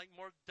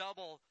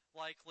double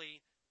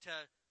likely to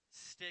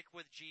stick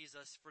with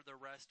Jesus for the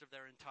rest of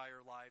their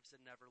entire lives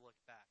and never look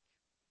back.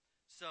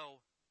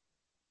 So,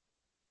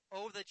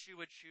 oh, that you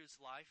would choose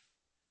life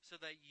so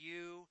that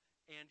you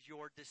and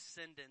your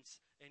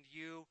descendants and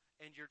you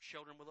and your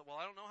children will. Well,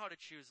 I don't know how to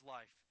choose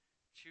life.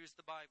 Choose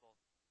the Bible.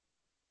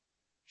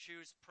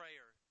 Choose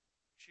prayer.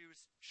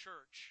 Choose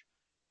church.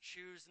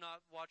 Choose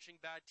not watching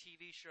bad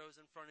TV shows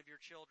in front of your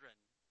children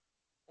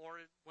or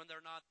when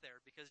they're not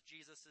there, because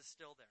Jesus is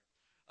still there.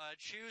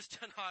 Choose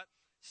to not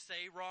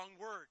say wrong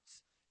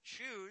words.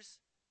 Choose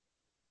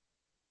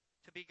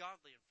to be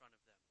godly in front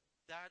of them.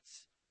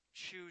 That's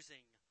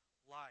choosing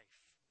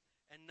life.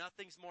 And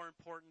nothing's more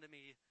important to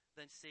me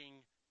than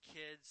seeing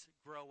kids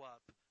grow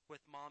up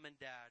with mom and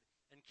dad,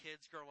 and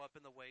kids grow up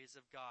in the ways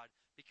of God,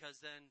 because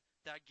then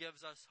that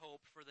gives us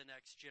hope for the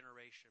next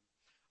generation.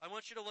 I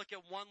want you to look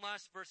at one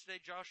last verse today,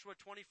 Joshua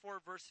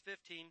 24, verse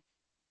 15.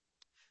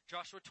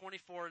 Joshua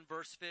 24 and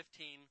verse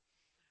 15.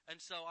 And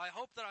so I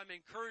hope that I'm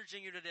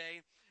encouraging you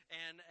today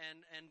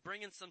and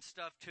bringing some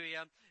stuff to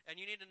you. And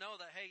you need to know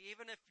that, hey,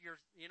 even if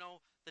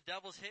the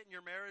devil's hitting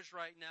your marriage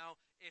right now,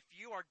 if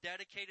you are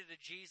dedicated to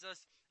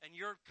Jesus and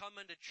you're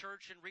coming to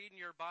church and reading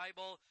your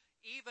Bible,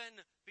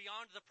 even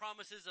beyond the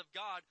promises of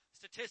God,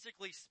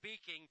 statistically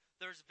speaking,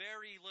 there's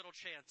very little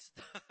chance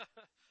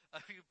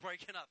of you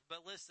breaking up.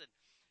 But listen,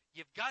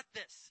 you've got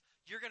this.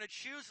 You're going to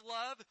choose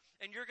love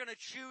and you're going to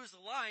choose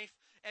life,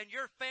 and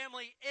your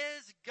family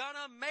is going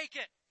to make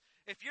it.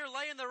 If you're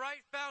laying the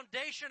right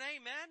foundation,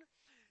 amen.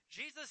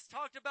 Jesus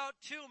talked about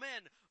two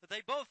men. They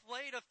both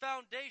laid a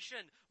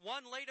foundation.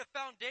 One laid a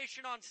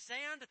foundation on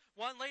sand.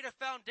 One laid a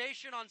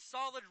foundation on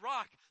solid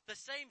rock. The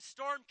same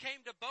storm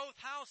came to both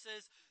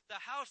houses.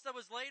 The house that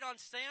was laid on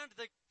sand,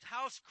 the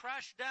house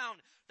crashed down.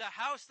 The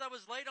house that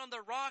was laid on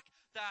the rock,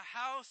 the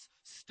house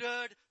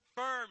stood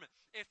firm.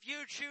 If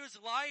you choose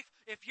life,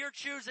 if you're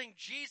choosing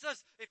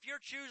Jesus, if you're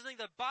choosing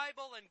the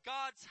Bible and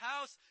God's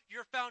house,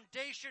 your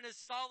foundation is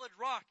solid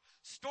rock.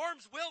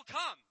 Storms will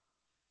come.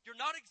 You're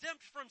not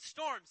exempt from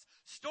storms.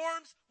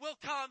 Storms will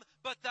come,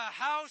 but the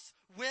house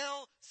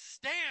will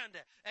stand.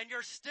 And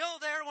you're still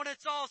there when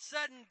it's all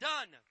said and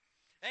done.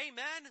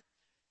 Amen?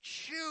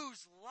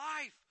 Choose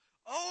life.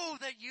 Oh,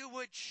 that you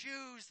would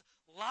choose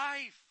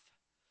life.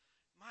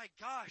 My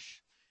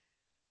gosh.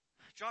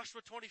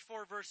 Joshua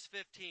 24 verse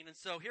 15. And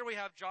so here we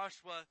have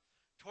Joshua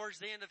towards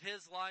the end of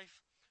his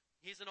life.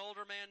 He's an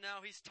older man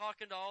now. He's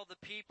talking to all the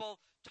people,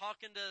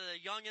 talking to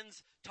the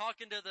youngins,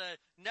 talking to the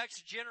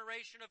next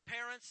generation of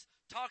parents,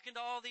 talking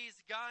to all these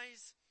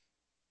guys.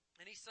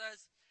 And he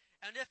says,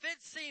 and if it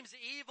seems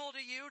evil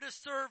to you to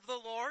serve the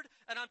Lord,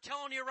 and I'm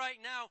telling you right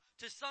now,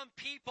 to some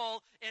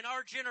people in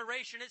our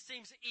generation, it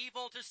seems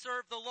evil to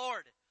serve the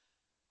Lord.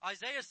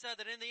 Isaiah said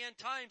that in the end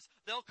times,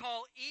 they'll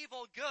call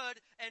evil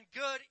good and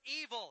good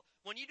evil.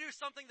 When you do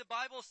something the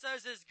Bible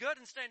says is good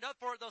and stand up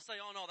for it, they'll say,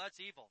 oh no,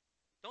 that's evil.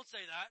 Don't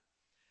say that.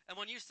 And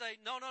when you say,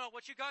 no,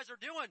 what you guys are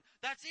doing,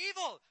 that's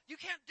evil. You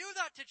can't do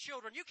that to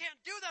children. You can't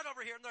do that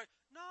over here. And they're like,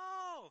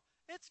 no,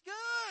 it's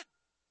good.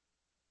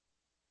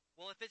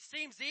 Well, if it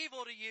seems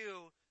evil to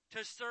you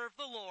to serve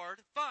the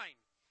Lord, fine.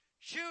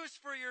 Choose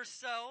for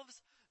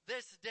yourselves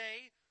this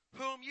day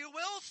whom you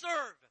will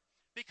serve.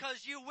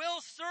 Because you will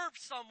serve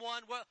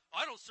someone. Well,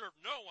 I don't serve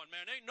no one,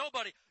 man. Ain't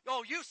nobody.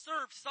 Oh, you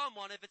serve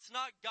someone. If it's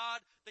not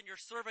God, then you're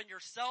serving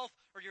yourself,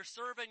 or you're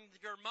serving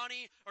your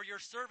money, or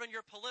you're serving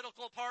your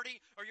political party,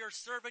 or you're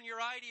serving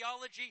your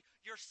ideology.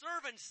 You're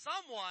serving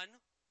someone.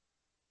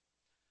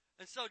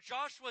 And so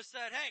Joshua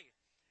said, hey,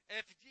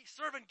 if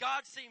serving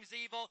God seems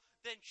evil,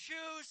 then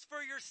choose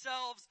for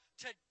yourselves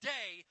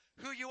today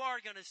who you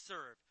are going to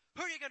serve.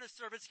 Who are you going to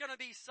serve? It's going to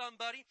be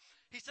somebody.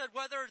 He said,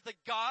 whether the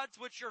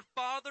gods which your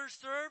fathers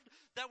served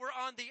that were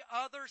on the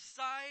other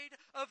side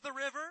of the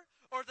river,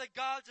 or the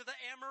gods of the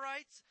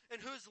Amorites in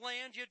whose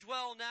land you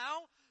dwell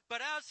now. But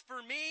as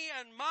for me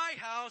and my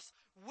house,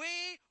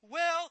 we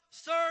will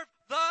serve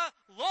the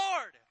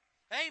Lord.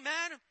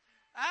 Amen.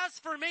 As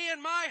for me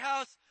and my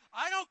house,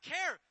 I don't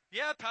care.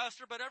 Yeah,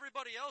 Pastor, but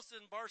everybody else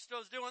in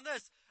Barstow's doing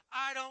this.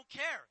 I don't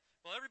care.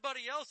 Well,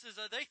 everybody else is,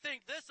 they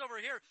think this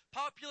over here.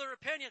 Popular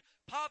opinion.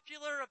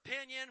 Popular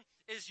opinion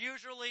is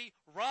usually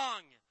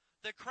wrong.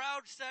 The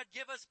crowd said,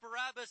 give us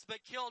Barabbas,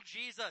 but kill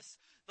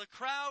Jesus. The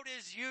crowd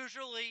is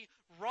usually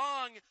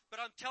wrong, but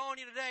I'm telling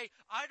you today,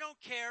 I don't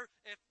care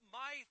if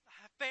my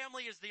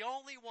family is the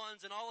only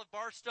ones in all of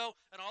Barstow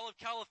and all of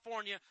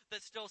California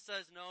that still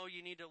says, no,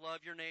 you need to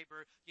love your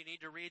neighbor. You need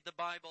to read the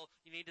Bible.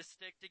 You need to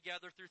stick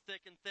together through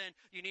thick and thin.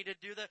 You need to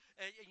do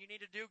you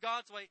need to do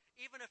God's way.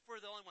 Even if we're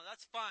the only one,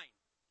 that's fine.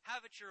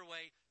 Have it your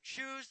way.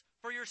 Choose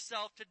for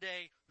yourself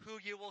today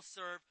who you will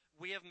serve.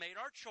 We have made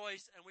our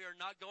choice and we are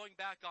not going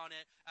back on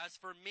it.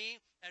 As for me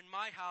and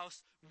my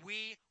house,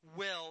 we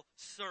will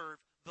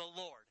serve the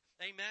Lord.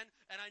 Amen.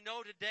 And I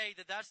know today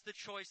that that's the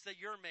choice that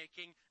you're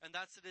making and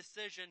that's the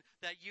decision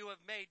that you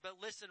have made.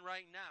 But listen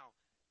right now,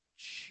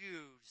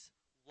 choose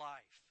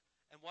life.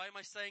 And why am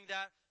I saying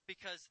that?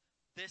 Because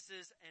this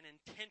is an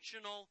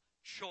intentional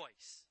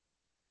choice.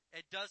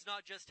 It does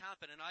not just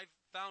happen. And I've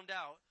found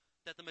out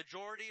that the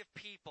majority of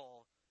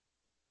people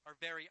are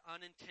very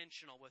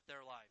unintentional with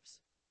their lives.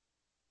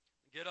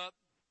 Get up,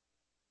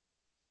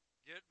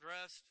 get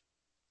dressed,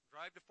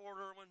 drive to Fort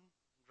Irwin,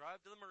 drive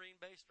to the Marine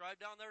base,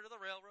 drive down there to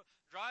the railroad,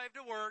 drive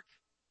to work,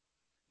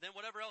 then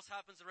whatever else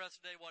happens the rest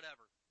of the day,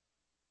 whatever.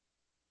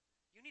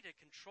 You need to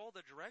control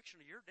the direction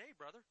of your day,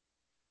 brother.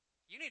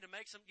 You need to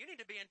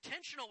be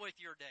intentional with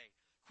your day.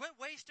 Quit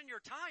wasting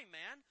your time,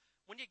 man.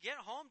 When you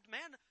get home,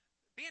 man,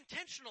 be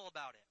intentional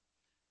about it.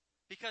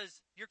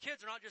 Because your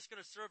kids are not just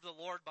going to serve the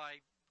Lord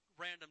by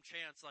random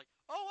chance, like,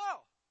 oh,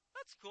 wow,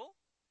 that's cool.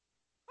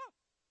 Oh,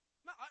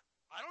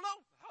 I don't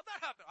know. How'd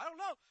that happen? I don't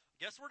know.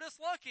 Guess we're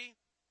just lucky.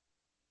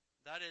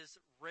 That is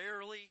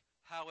rarely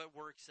how it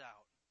works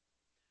out.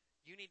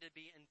 You need to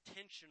be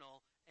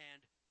intentional and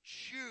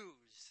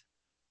choose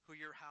who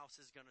your house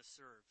is going to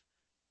serve.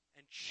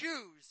 And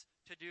choose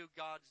to do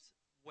God's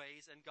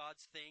ways and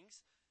God's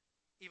things,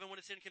 even when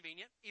it's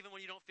inconvenient, even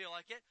when you don't feel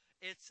like it.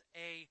 It's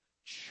a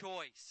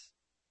choice.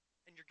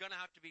 And you're going to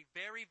have to be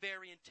very,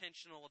 very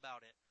intentional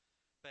about it.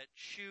 But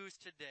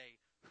choose today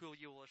who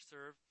you will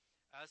serve.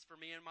 As for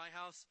me and my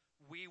house,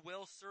 we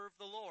will serve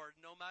the Lord,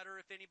 no matter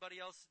if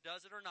anybody else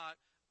does it or not.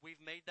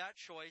 We've made that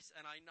choice,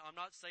 and I'm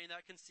not saying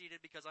that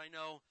conceited because I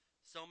know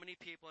so many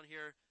people in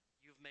here,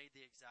 you've made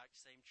the exact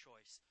same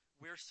choice.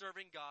 We're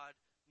serving God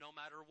no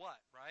matter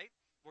what, right?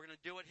 We're going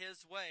to do it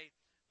His way.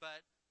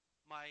 But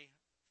my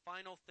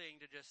final thing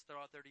to just throw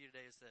out there to you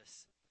today is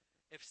this.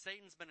 If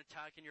Satan's been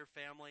attacking your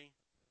family,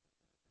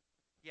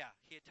 yeah,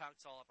 he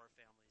attacks all of our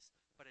families,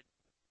 but it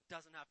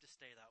doesn't have to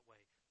stay that way.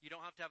 You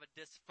don't have to have a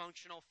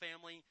dysfunctional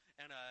family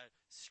and a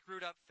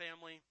screwed up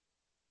family.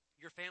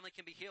 Your family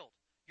can be healed.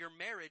 Your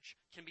marriage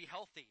can be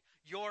healthy.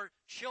 Your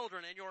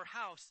children and your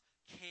house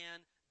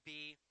can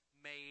be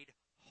made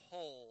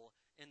whole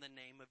in the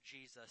name of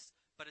Jesus.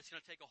 But it's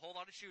going to take a whole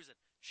lot of choosing.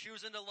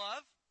 Choosing to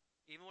love,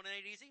 even when it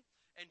ain't easy,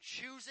 and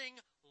choosing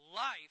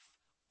life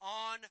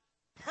on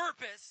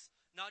purpose,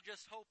 not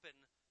just hoping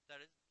that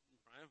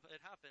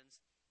it happens.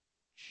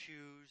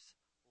 Choose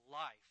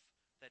life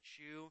that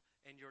you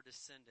and your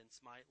descendants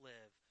might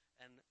live.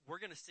 And we're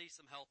going to see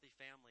some healthy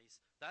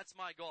families. That's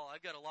my goal.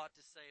 I've got a lot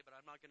to say, but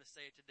I'm not going to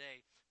say it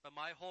today. But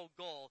my whole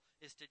goal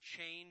is to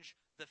change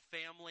the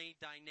family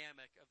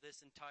dynamic of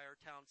this entire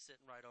town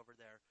sitting right over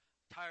there.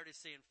 Tired of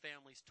seeing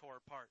families tore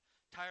apart.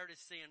 Tired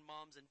of seeing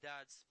moms and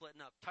dads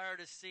splitting up.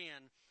 Tired of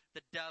seeing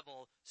the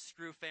devil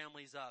screw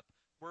families up.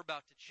 We're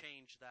about to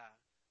change that.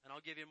 And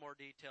I'll give you more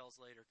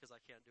details later because I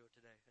can't do it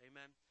today.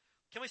 Amen.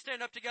 Can we stand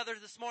up together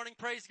this morning?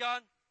 Praise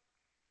God.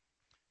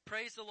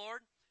 Praise the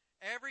Lord.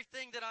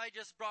 Everything that I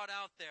just brought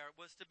out there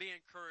was to be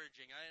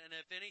encouraging. And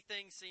if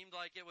anything seemed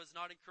like it was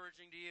not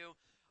encouraging to you,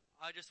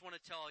 I just want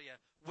to tell you,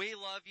 we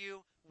love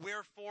you.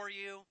 We're for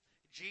you.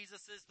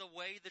 Jesus is the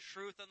way, the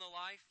truth, and the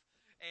life.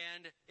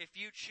 And if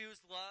you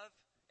choose love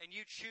and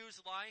you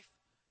choose life,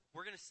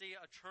 we're going to see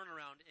a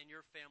turnaround in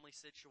your family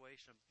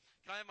situation.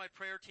 Can I have my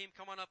prayer team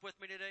come on up with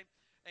me today?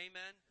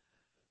 Amen.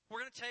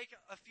 We're going to take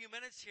a few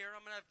minutes here.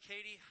 I'm going to have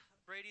Katie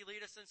Brady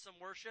lead us in some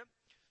worship.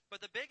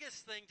 But the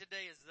biggest thing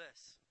today is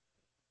this.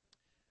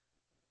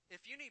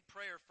 If you need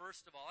prayer,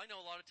 first of all, I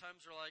know a lot of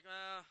times we're like,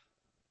 I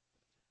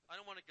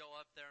don't want to go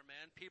up there,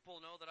 man.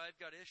 People know that I've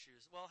got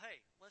issues. Well,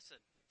 hey,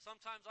 listen.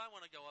 Sometimes I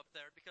want to go up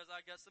there because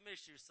I got some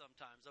issues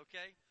sometimes,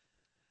 okay?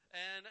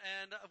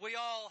 And we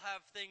all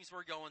have things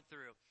we're going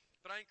through.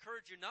 But I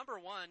encourage you, number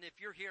one, if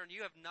you're here and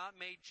you have not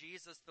made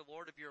Jesus the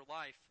Lord of your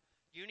life,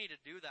 you need to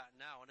do that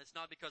now. And it's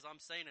not because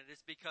I'm saying it.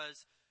 It's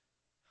because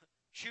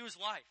choose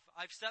life.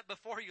 I've set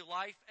before you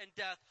life and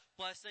death,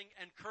 blessing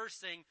and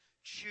cursing.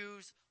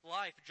 Choose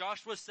life.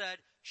 Joshua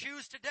said,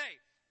 choose today.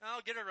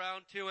 I'll get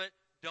around to it.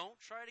 Don't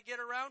try to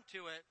get around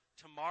to it.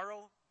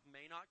 Tomorrow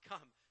may not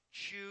come.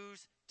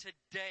 Choose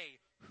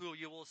today who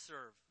you will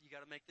serve. You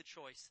got to make the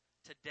choice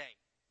today.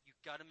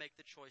 You've got to make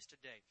the choice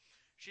today.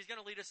 She's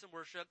going to lead us in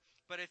worship.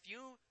 But if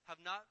you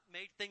have not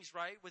made things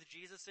right with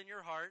Jesus in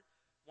your heart,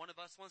 one of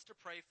us wants to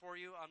pray for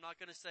you. I'm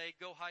not going to say,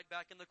 go hide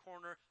back in the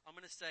corner. I'm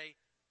going to say,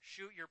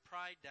 shoot your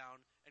pride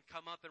down and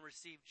come up and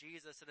receive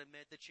Jesus and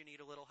admit that you need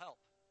a little help.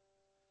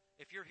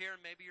 If you're here and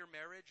maybe your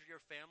marriage or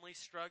your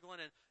family's struggling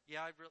and,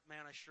 I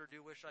sure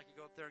do wish I could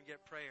go up there and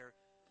get prayer.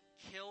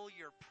 Kill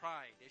your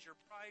pride. Is your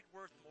pride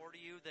worth more to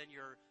you than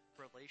your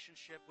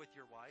relationship with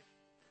your wife?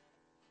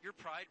 Your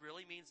pride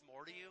really means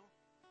more to you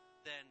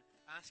than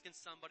asking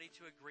somebody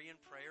to agree in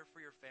prayer for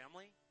your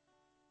family?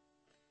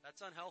 That's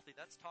unhealthy.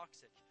 That's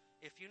toxic.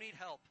 If you need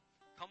help,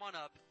 come on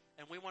up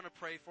and we want to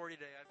pray for you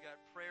today. I've got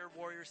prayer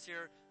warriors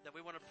here that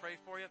we want to pray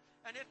for you.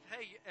 And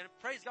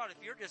praise God,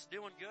 if you're just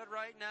doing good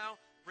right now,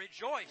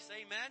 rejoice,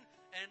 amen,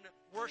 and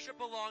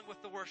worship along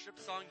with the worship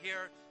song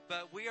here.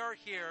 But we are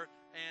here,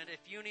 and if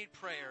you need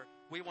prayer,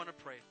 we want to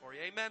pray for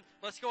you, amen.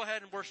 Let's go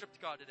ahead and worship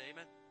God today,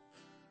 amen.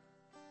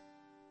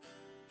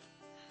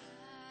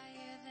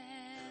 Higher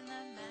than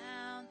the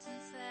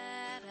mountains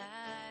that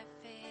I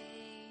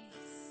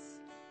face,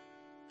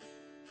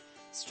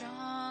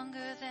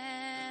 stronger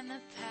than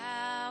the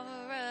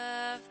power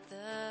of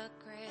the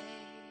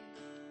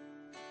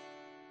grave,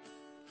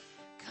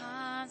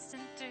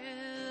 constant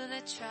through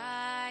the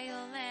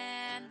trial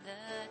and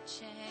the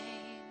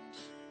change.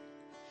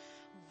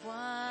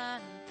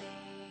 One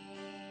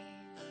thing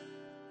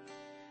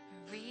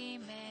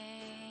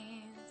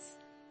remains.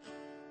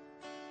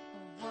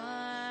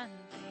 One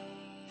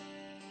thing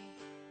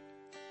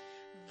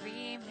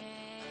remains.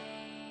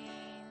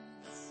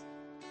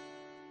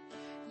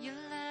 Your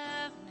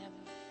love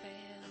never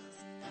fails,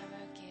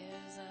 never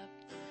gives up,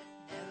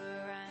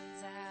 never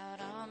runs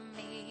out on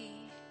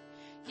me.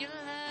 Your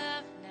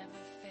love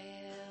never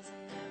fails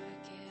and never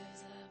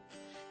gives up,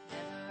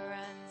 never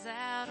runs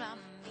out on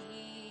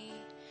me.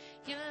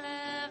 Your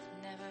love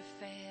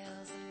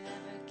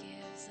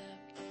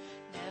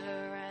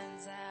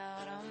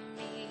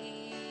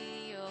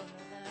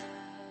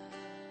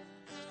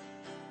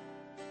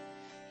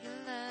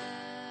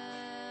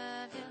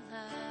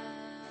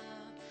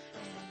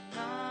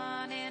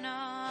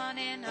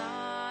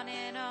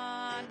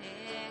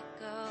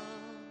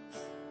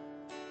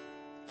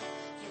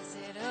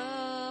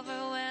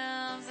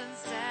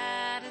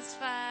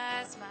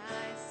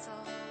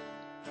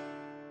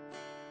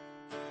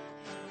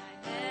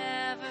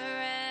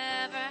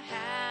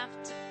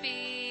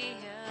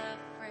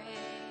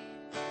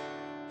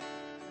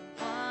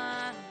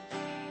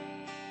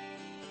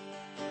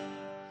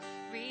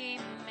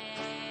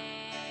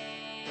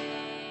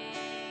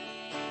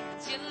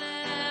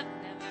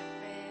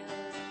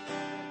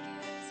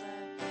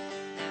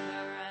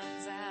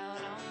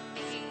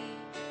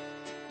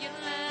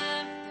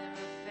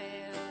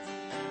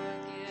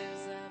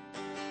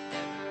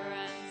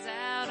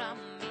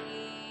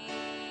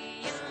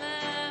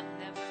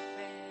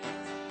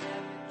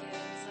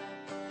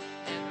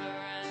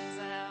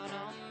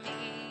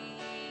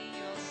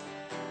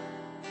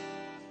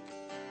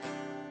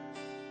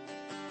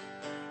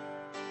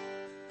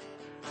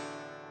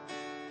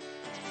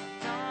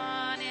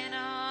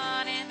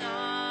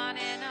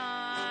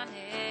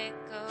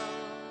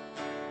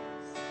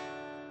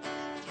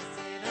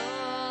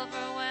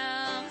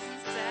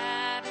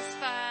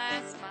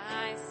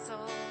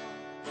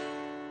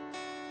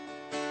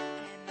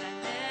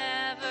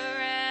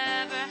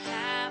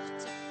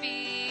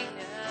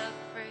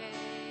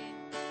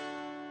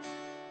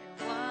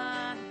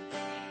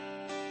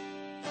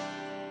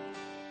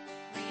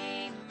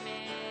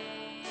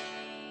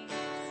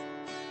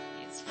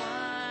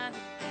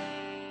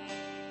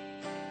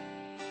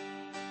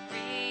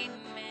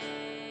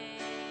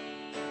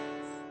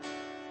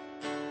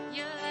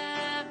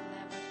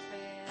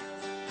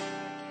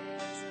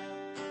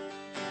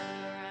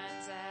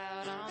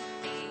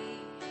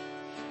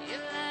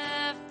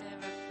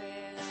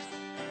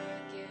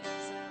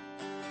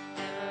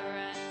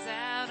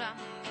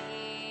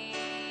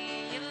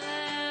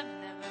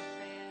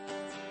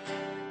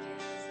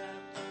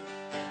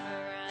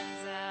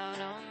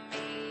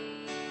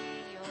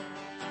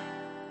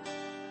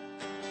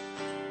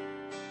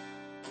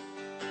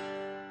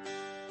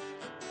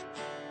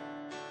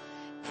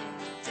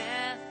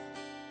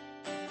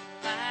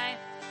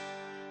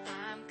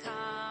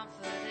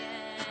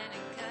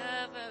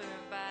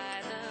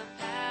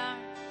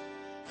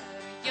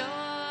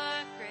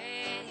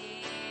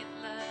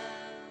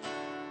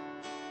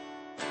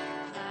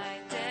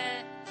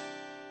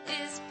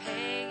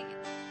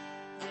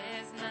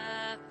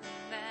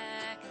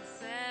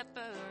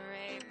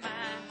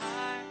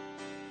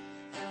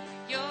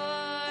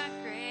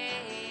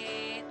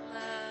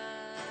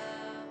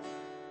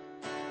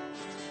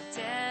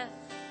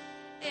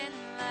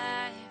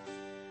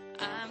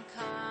I'm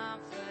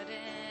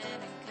confident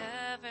and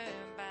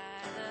covered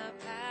by the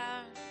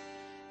power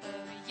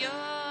of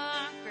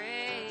your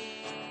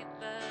great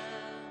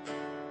love.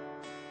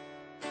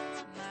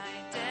 My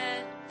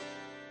debt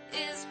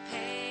is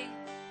paid.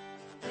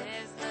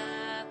 There's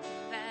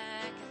nothing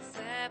that can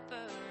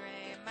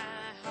separate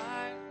my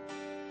heart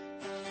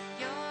from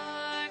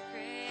your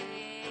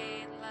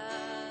great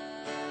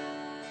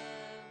love.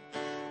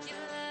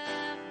 Your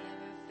love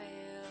never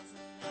fails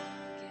and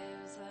never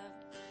gives up,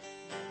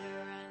 never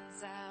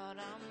runs out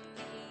on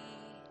me.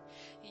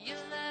 Your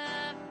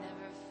love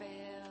never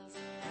fails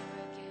and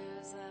never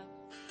gives up,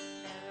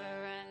 never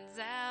runs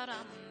out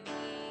on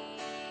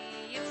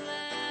me. Your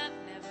love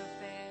never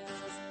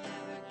fails and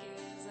never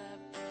gives up,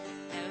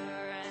 never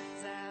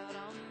runs out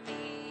on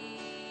me.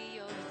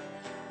 Your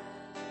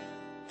love.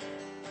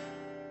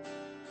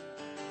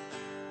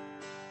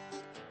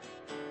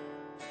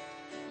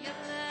 Your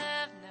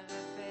love never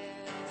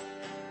fails,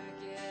 never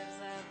gives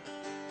up,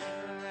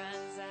 never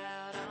runs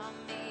out on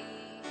me.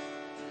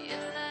 Your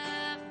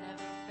love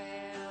never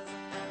fails,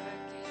 never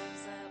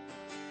gives up,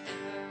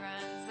 never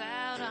runs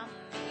out on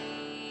me.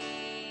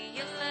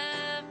 Your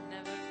love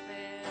never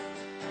fails,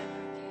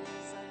 never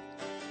gives up,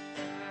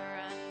 never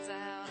runs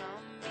out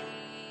on me.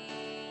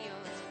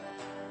 Your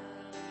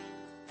love.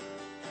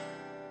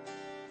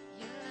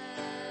 Your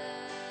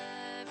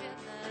love, your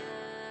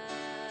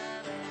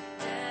love, and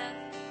death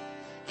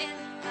in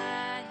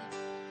life.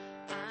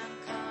 I'm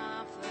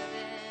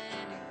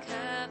confident and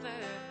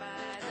covered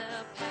by the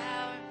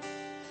power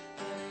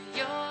of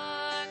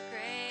your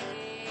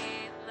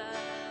great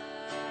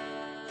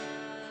love.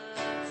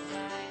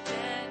 My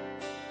debt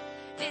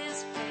is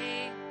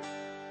paid.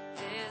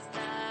 There's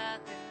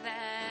nothing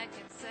that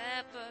can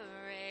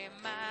separate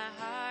my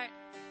heart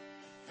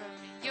from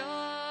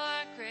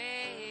your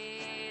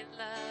great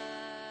love.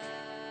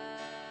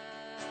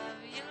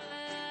 Your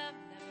love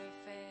never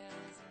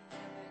fails and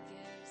never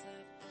gives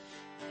up,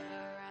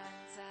 never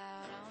runs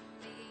out on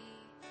me.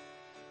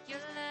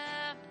 Your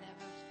love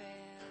never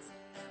fails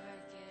and never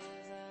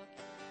gives up,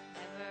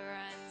 never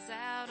runs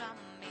out on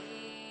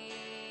me.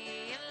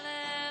 Your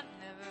love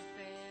never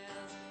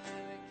fails and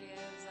never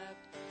gives up,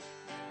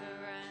 never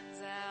runs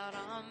out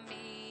on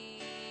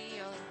me.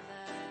 Your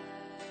love.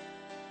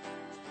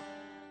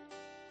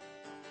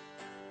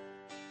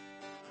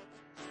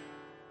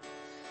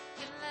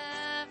 Your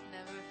love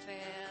never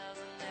fails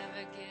and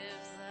never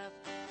gives up,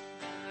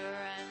 never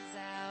runs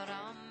out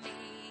on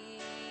me.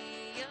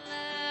 Your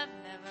love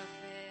never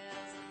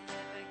fails and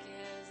never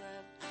gives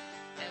up,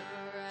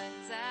 never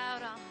runs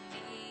out on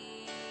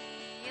me.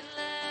 Your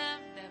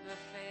love never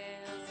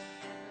fails and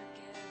never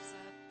gives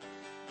up,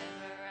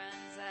 never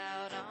runs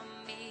out on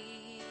me.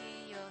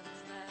 Your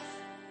love.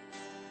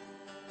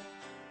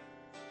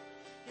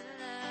 Your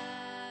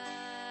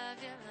love,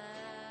 your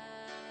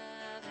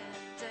love, and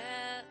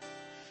death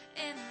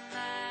in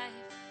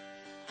life.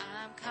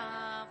 I'm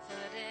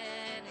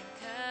confident and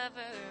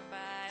covered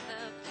by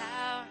the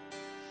power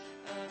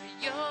of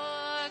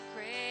your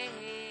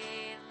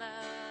great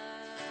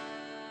love.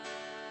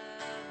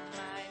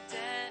 My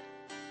debt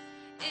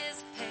is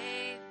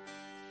paid.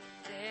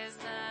 There's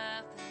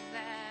nothing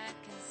that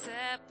can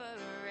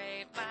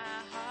separate my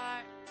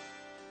heart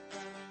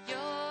from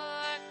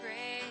your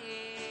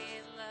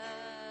great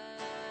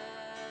love.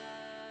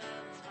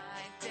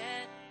 My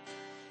debt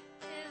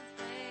is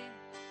paid.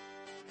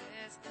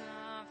 There's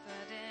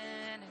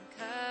confident and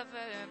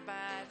covered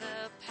by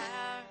the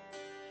power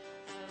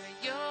of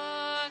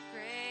your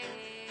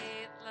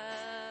great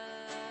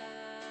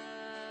love.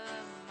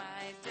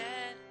 My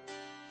debt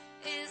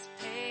is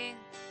paid.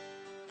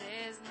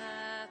 There's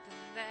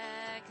nothing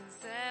that can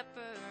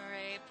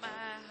separate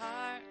my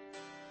heart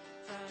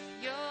from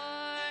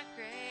your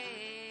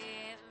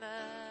great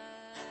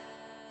love.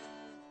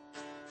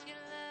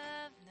 Your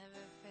love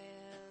never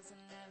fails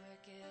and never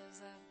gives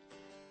up,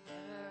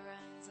 never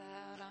runs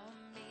out on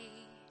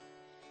me.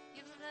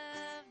 Your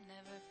love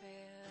never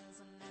fails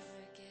and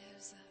never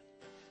gives up,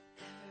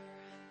 never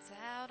runs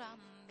out on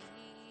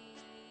me.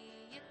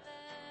 Your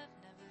love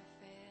never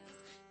fails,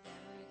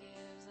 never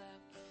gives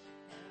up,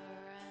 never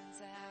runs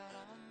out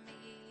on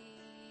me.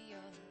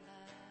 Your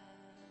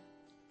love.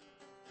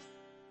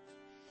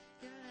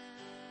 Your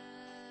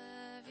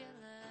love, your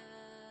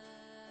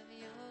love,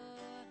 your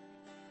love.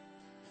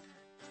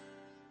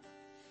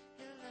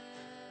 Your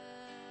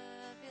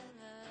love, your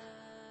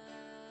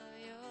love,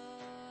 your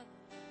love.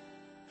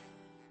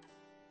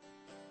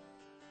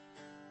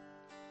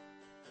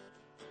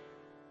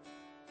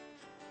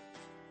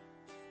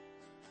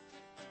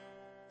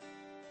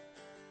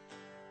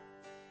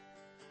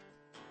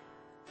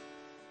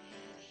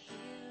 It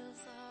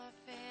heals our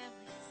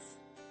families,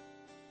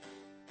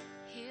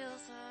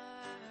 heals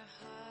our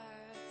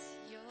hearts.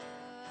 Your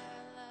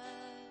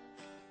love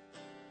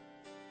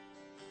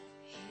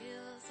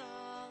heals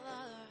all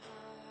our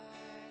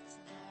hearts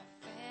and our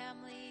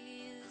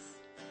families,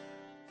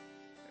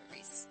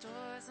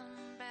 restores them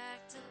back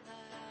to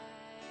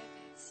life.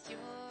 It's your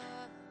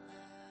love.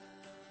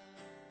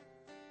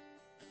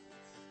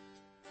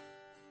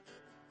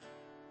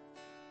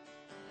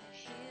 It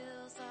heals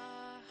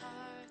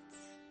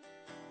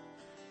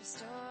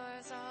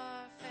restores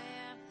our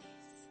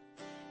families.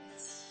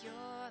 It's your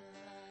love.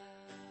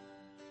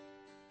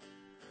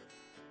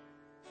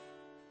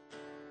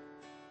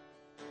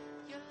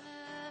 Your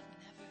love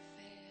never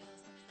fails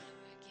and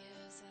never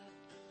gives up,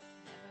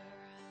 never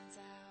runs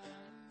out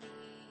on me.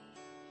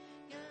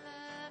 Your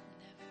love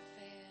never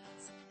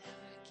fails and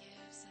never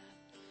gives up,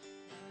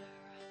 never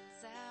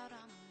runs out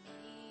on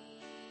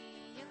me.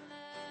 Your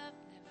love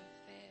never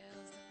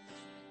fails and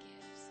never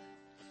gives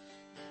up,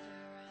 never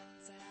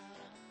runs out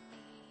on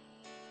me.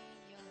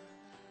 Your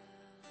love.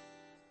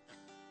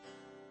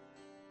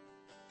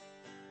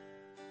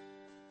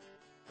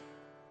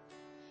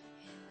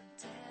 In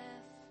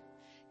death,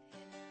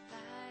 in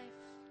life,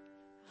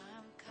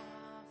 I'm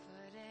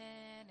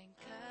confident and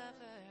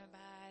covered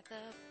by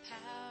the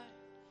power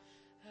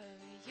of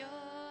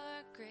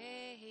your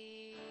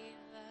great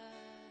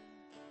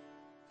love.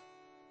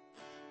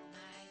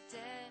 My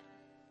debt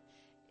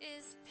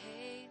is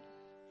paid.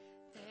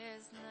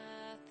 There's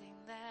nothing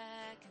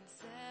that can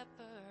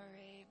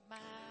separate my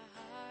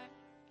heart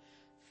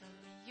from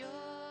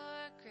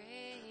your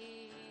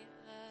great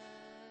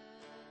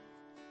love.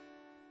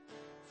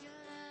 Your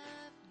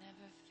love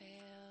never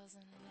fails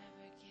and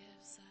never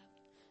gives up,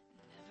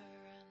 never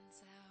runs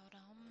out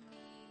on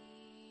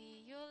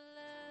me. Your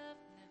love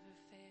never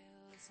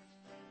fails and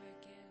never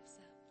gives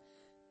up,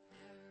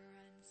 never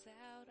runs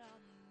out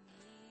on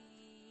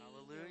me.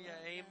 Hallelujah.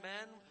 Your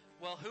Amen. love.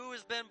 Well, who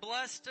has been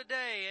blessed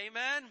today?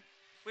 Amen.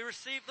 We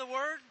received the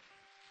word.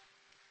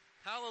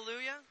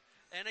 Hallelujah.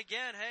 And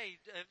again, hey,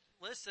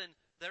 listen,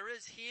 there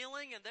is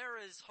healing and there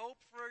is hope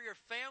for your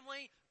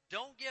family.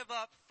 Don't give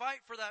up. Fight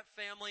for that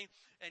family.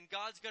 And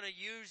God's going to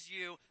use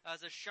you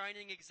as a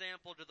shining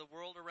example to the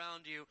world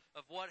around you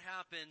of what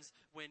happens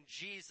when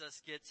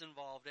Jesus gets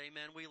involved.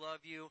 Amen. We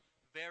love you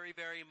very,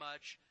 very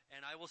much.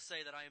 And I will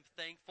say that I am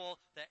thankful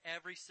that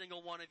every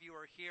single one of you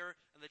are here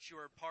and that you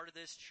are part of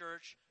this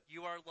church.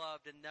 You are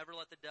loved, and never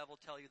let the devil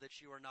tell you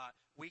that you are not.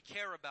 We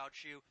care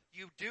about you.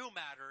 You do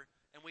matter,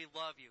 and we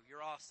love you.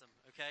 You're awesome,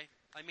 okay?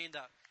 I mean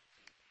that.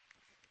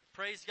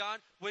 Praise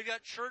God. We've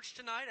got church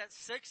tonight at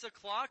 6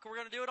 o'clock. We're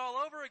going to do it all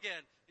over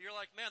again. You're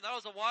like, man, that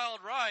was a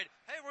wild ride.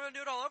 Hey, we're going to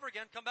do it all over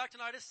again. Come back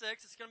tonight at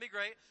 6. It's going to be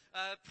great.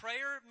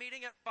 Prayer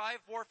meeting at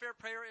 5. Warfare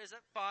prayer is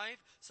at 5.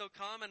 So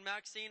come, and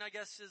Maxine, I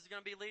guess, is going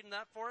to be leading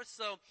that for us.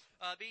 So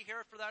be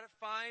here for that at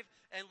 5.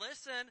 And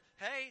listen,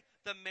 hey,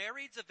 the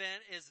marrieds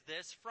event is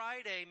this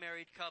Friday,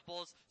 married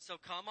couples. So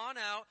come on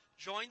out,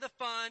 join the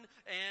fun,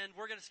 and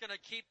we're just going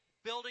to keep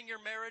building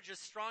your marriage as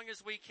strong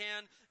as we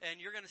can, and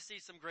you're going to see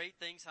some great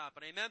things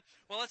happen. Amen?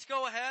 Well, let's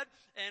go ahead,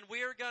 and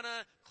we are going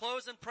to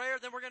close in prayer.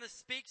 Then we're going to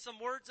speak some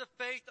words of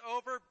faith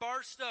over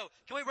Barstow.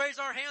 Can we raise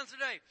our hands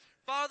today?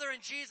 Father, in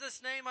Jesus'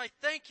 name, I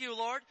thank you,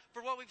 Lord,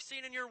 for what we've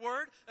seen in your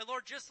word. And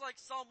Lord, just like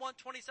Psalm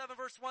 127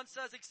 verse 1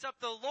 says, except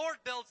the Lord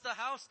builds the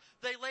house,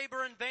 they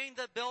labor in vain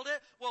that build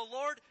it. Well,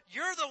 Lord,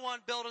 you're the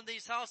one building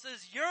these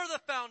houses. You're the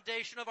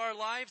foundation of our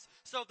lives.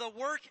 So the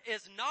work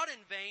is not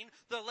in vain.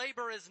 The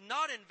labor is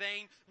not in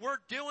vain.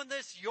 We're doing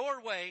this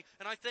your way.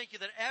 And I thank you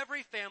that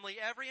every family,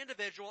 every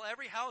individual,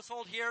 every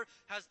household here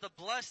has the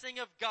blessing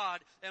of God.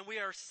 And we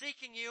are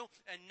seeking you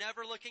and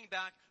never looking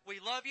back.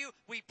 We love you.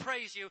 We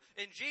praise you.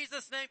 In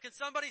Jesus' name, can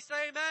somebody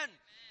say amen?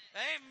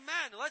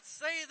 Amen. Let's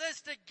say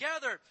this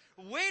together.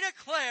 We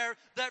declare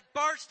that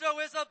Barstow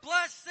is a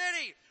blessed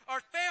city.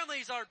 Our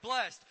families are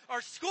blessed.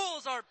 Our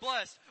schools are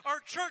blessed. Our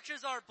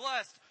churches are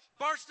blessed.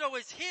 Barstow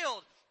is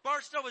healed.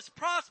 Barstow is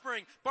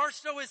prospering.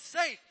 Barstow is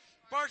safe.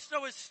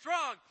 Barstow is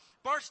strong.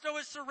 Barstow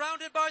is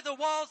surrounded by the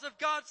walls of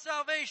God's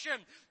salvation.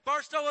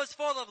 Barstow is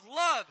full of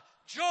love,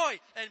 joy,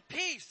 and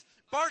peace.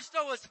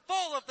 Barstow is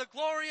full of the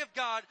glory of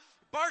God.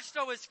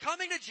 Barstow is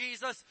coming to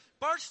Jesus.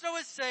 Barstow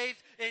is saved.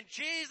 In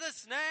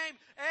Jesus' name,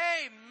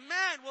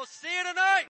 amen. We'll see you tonight.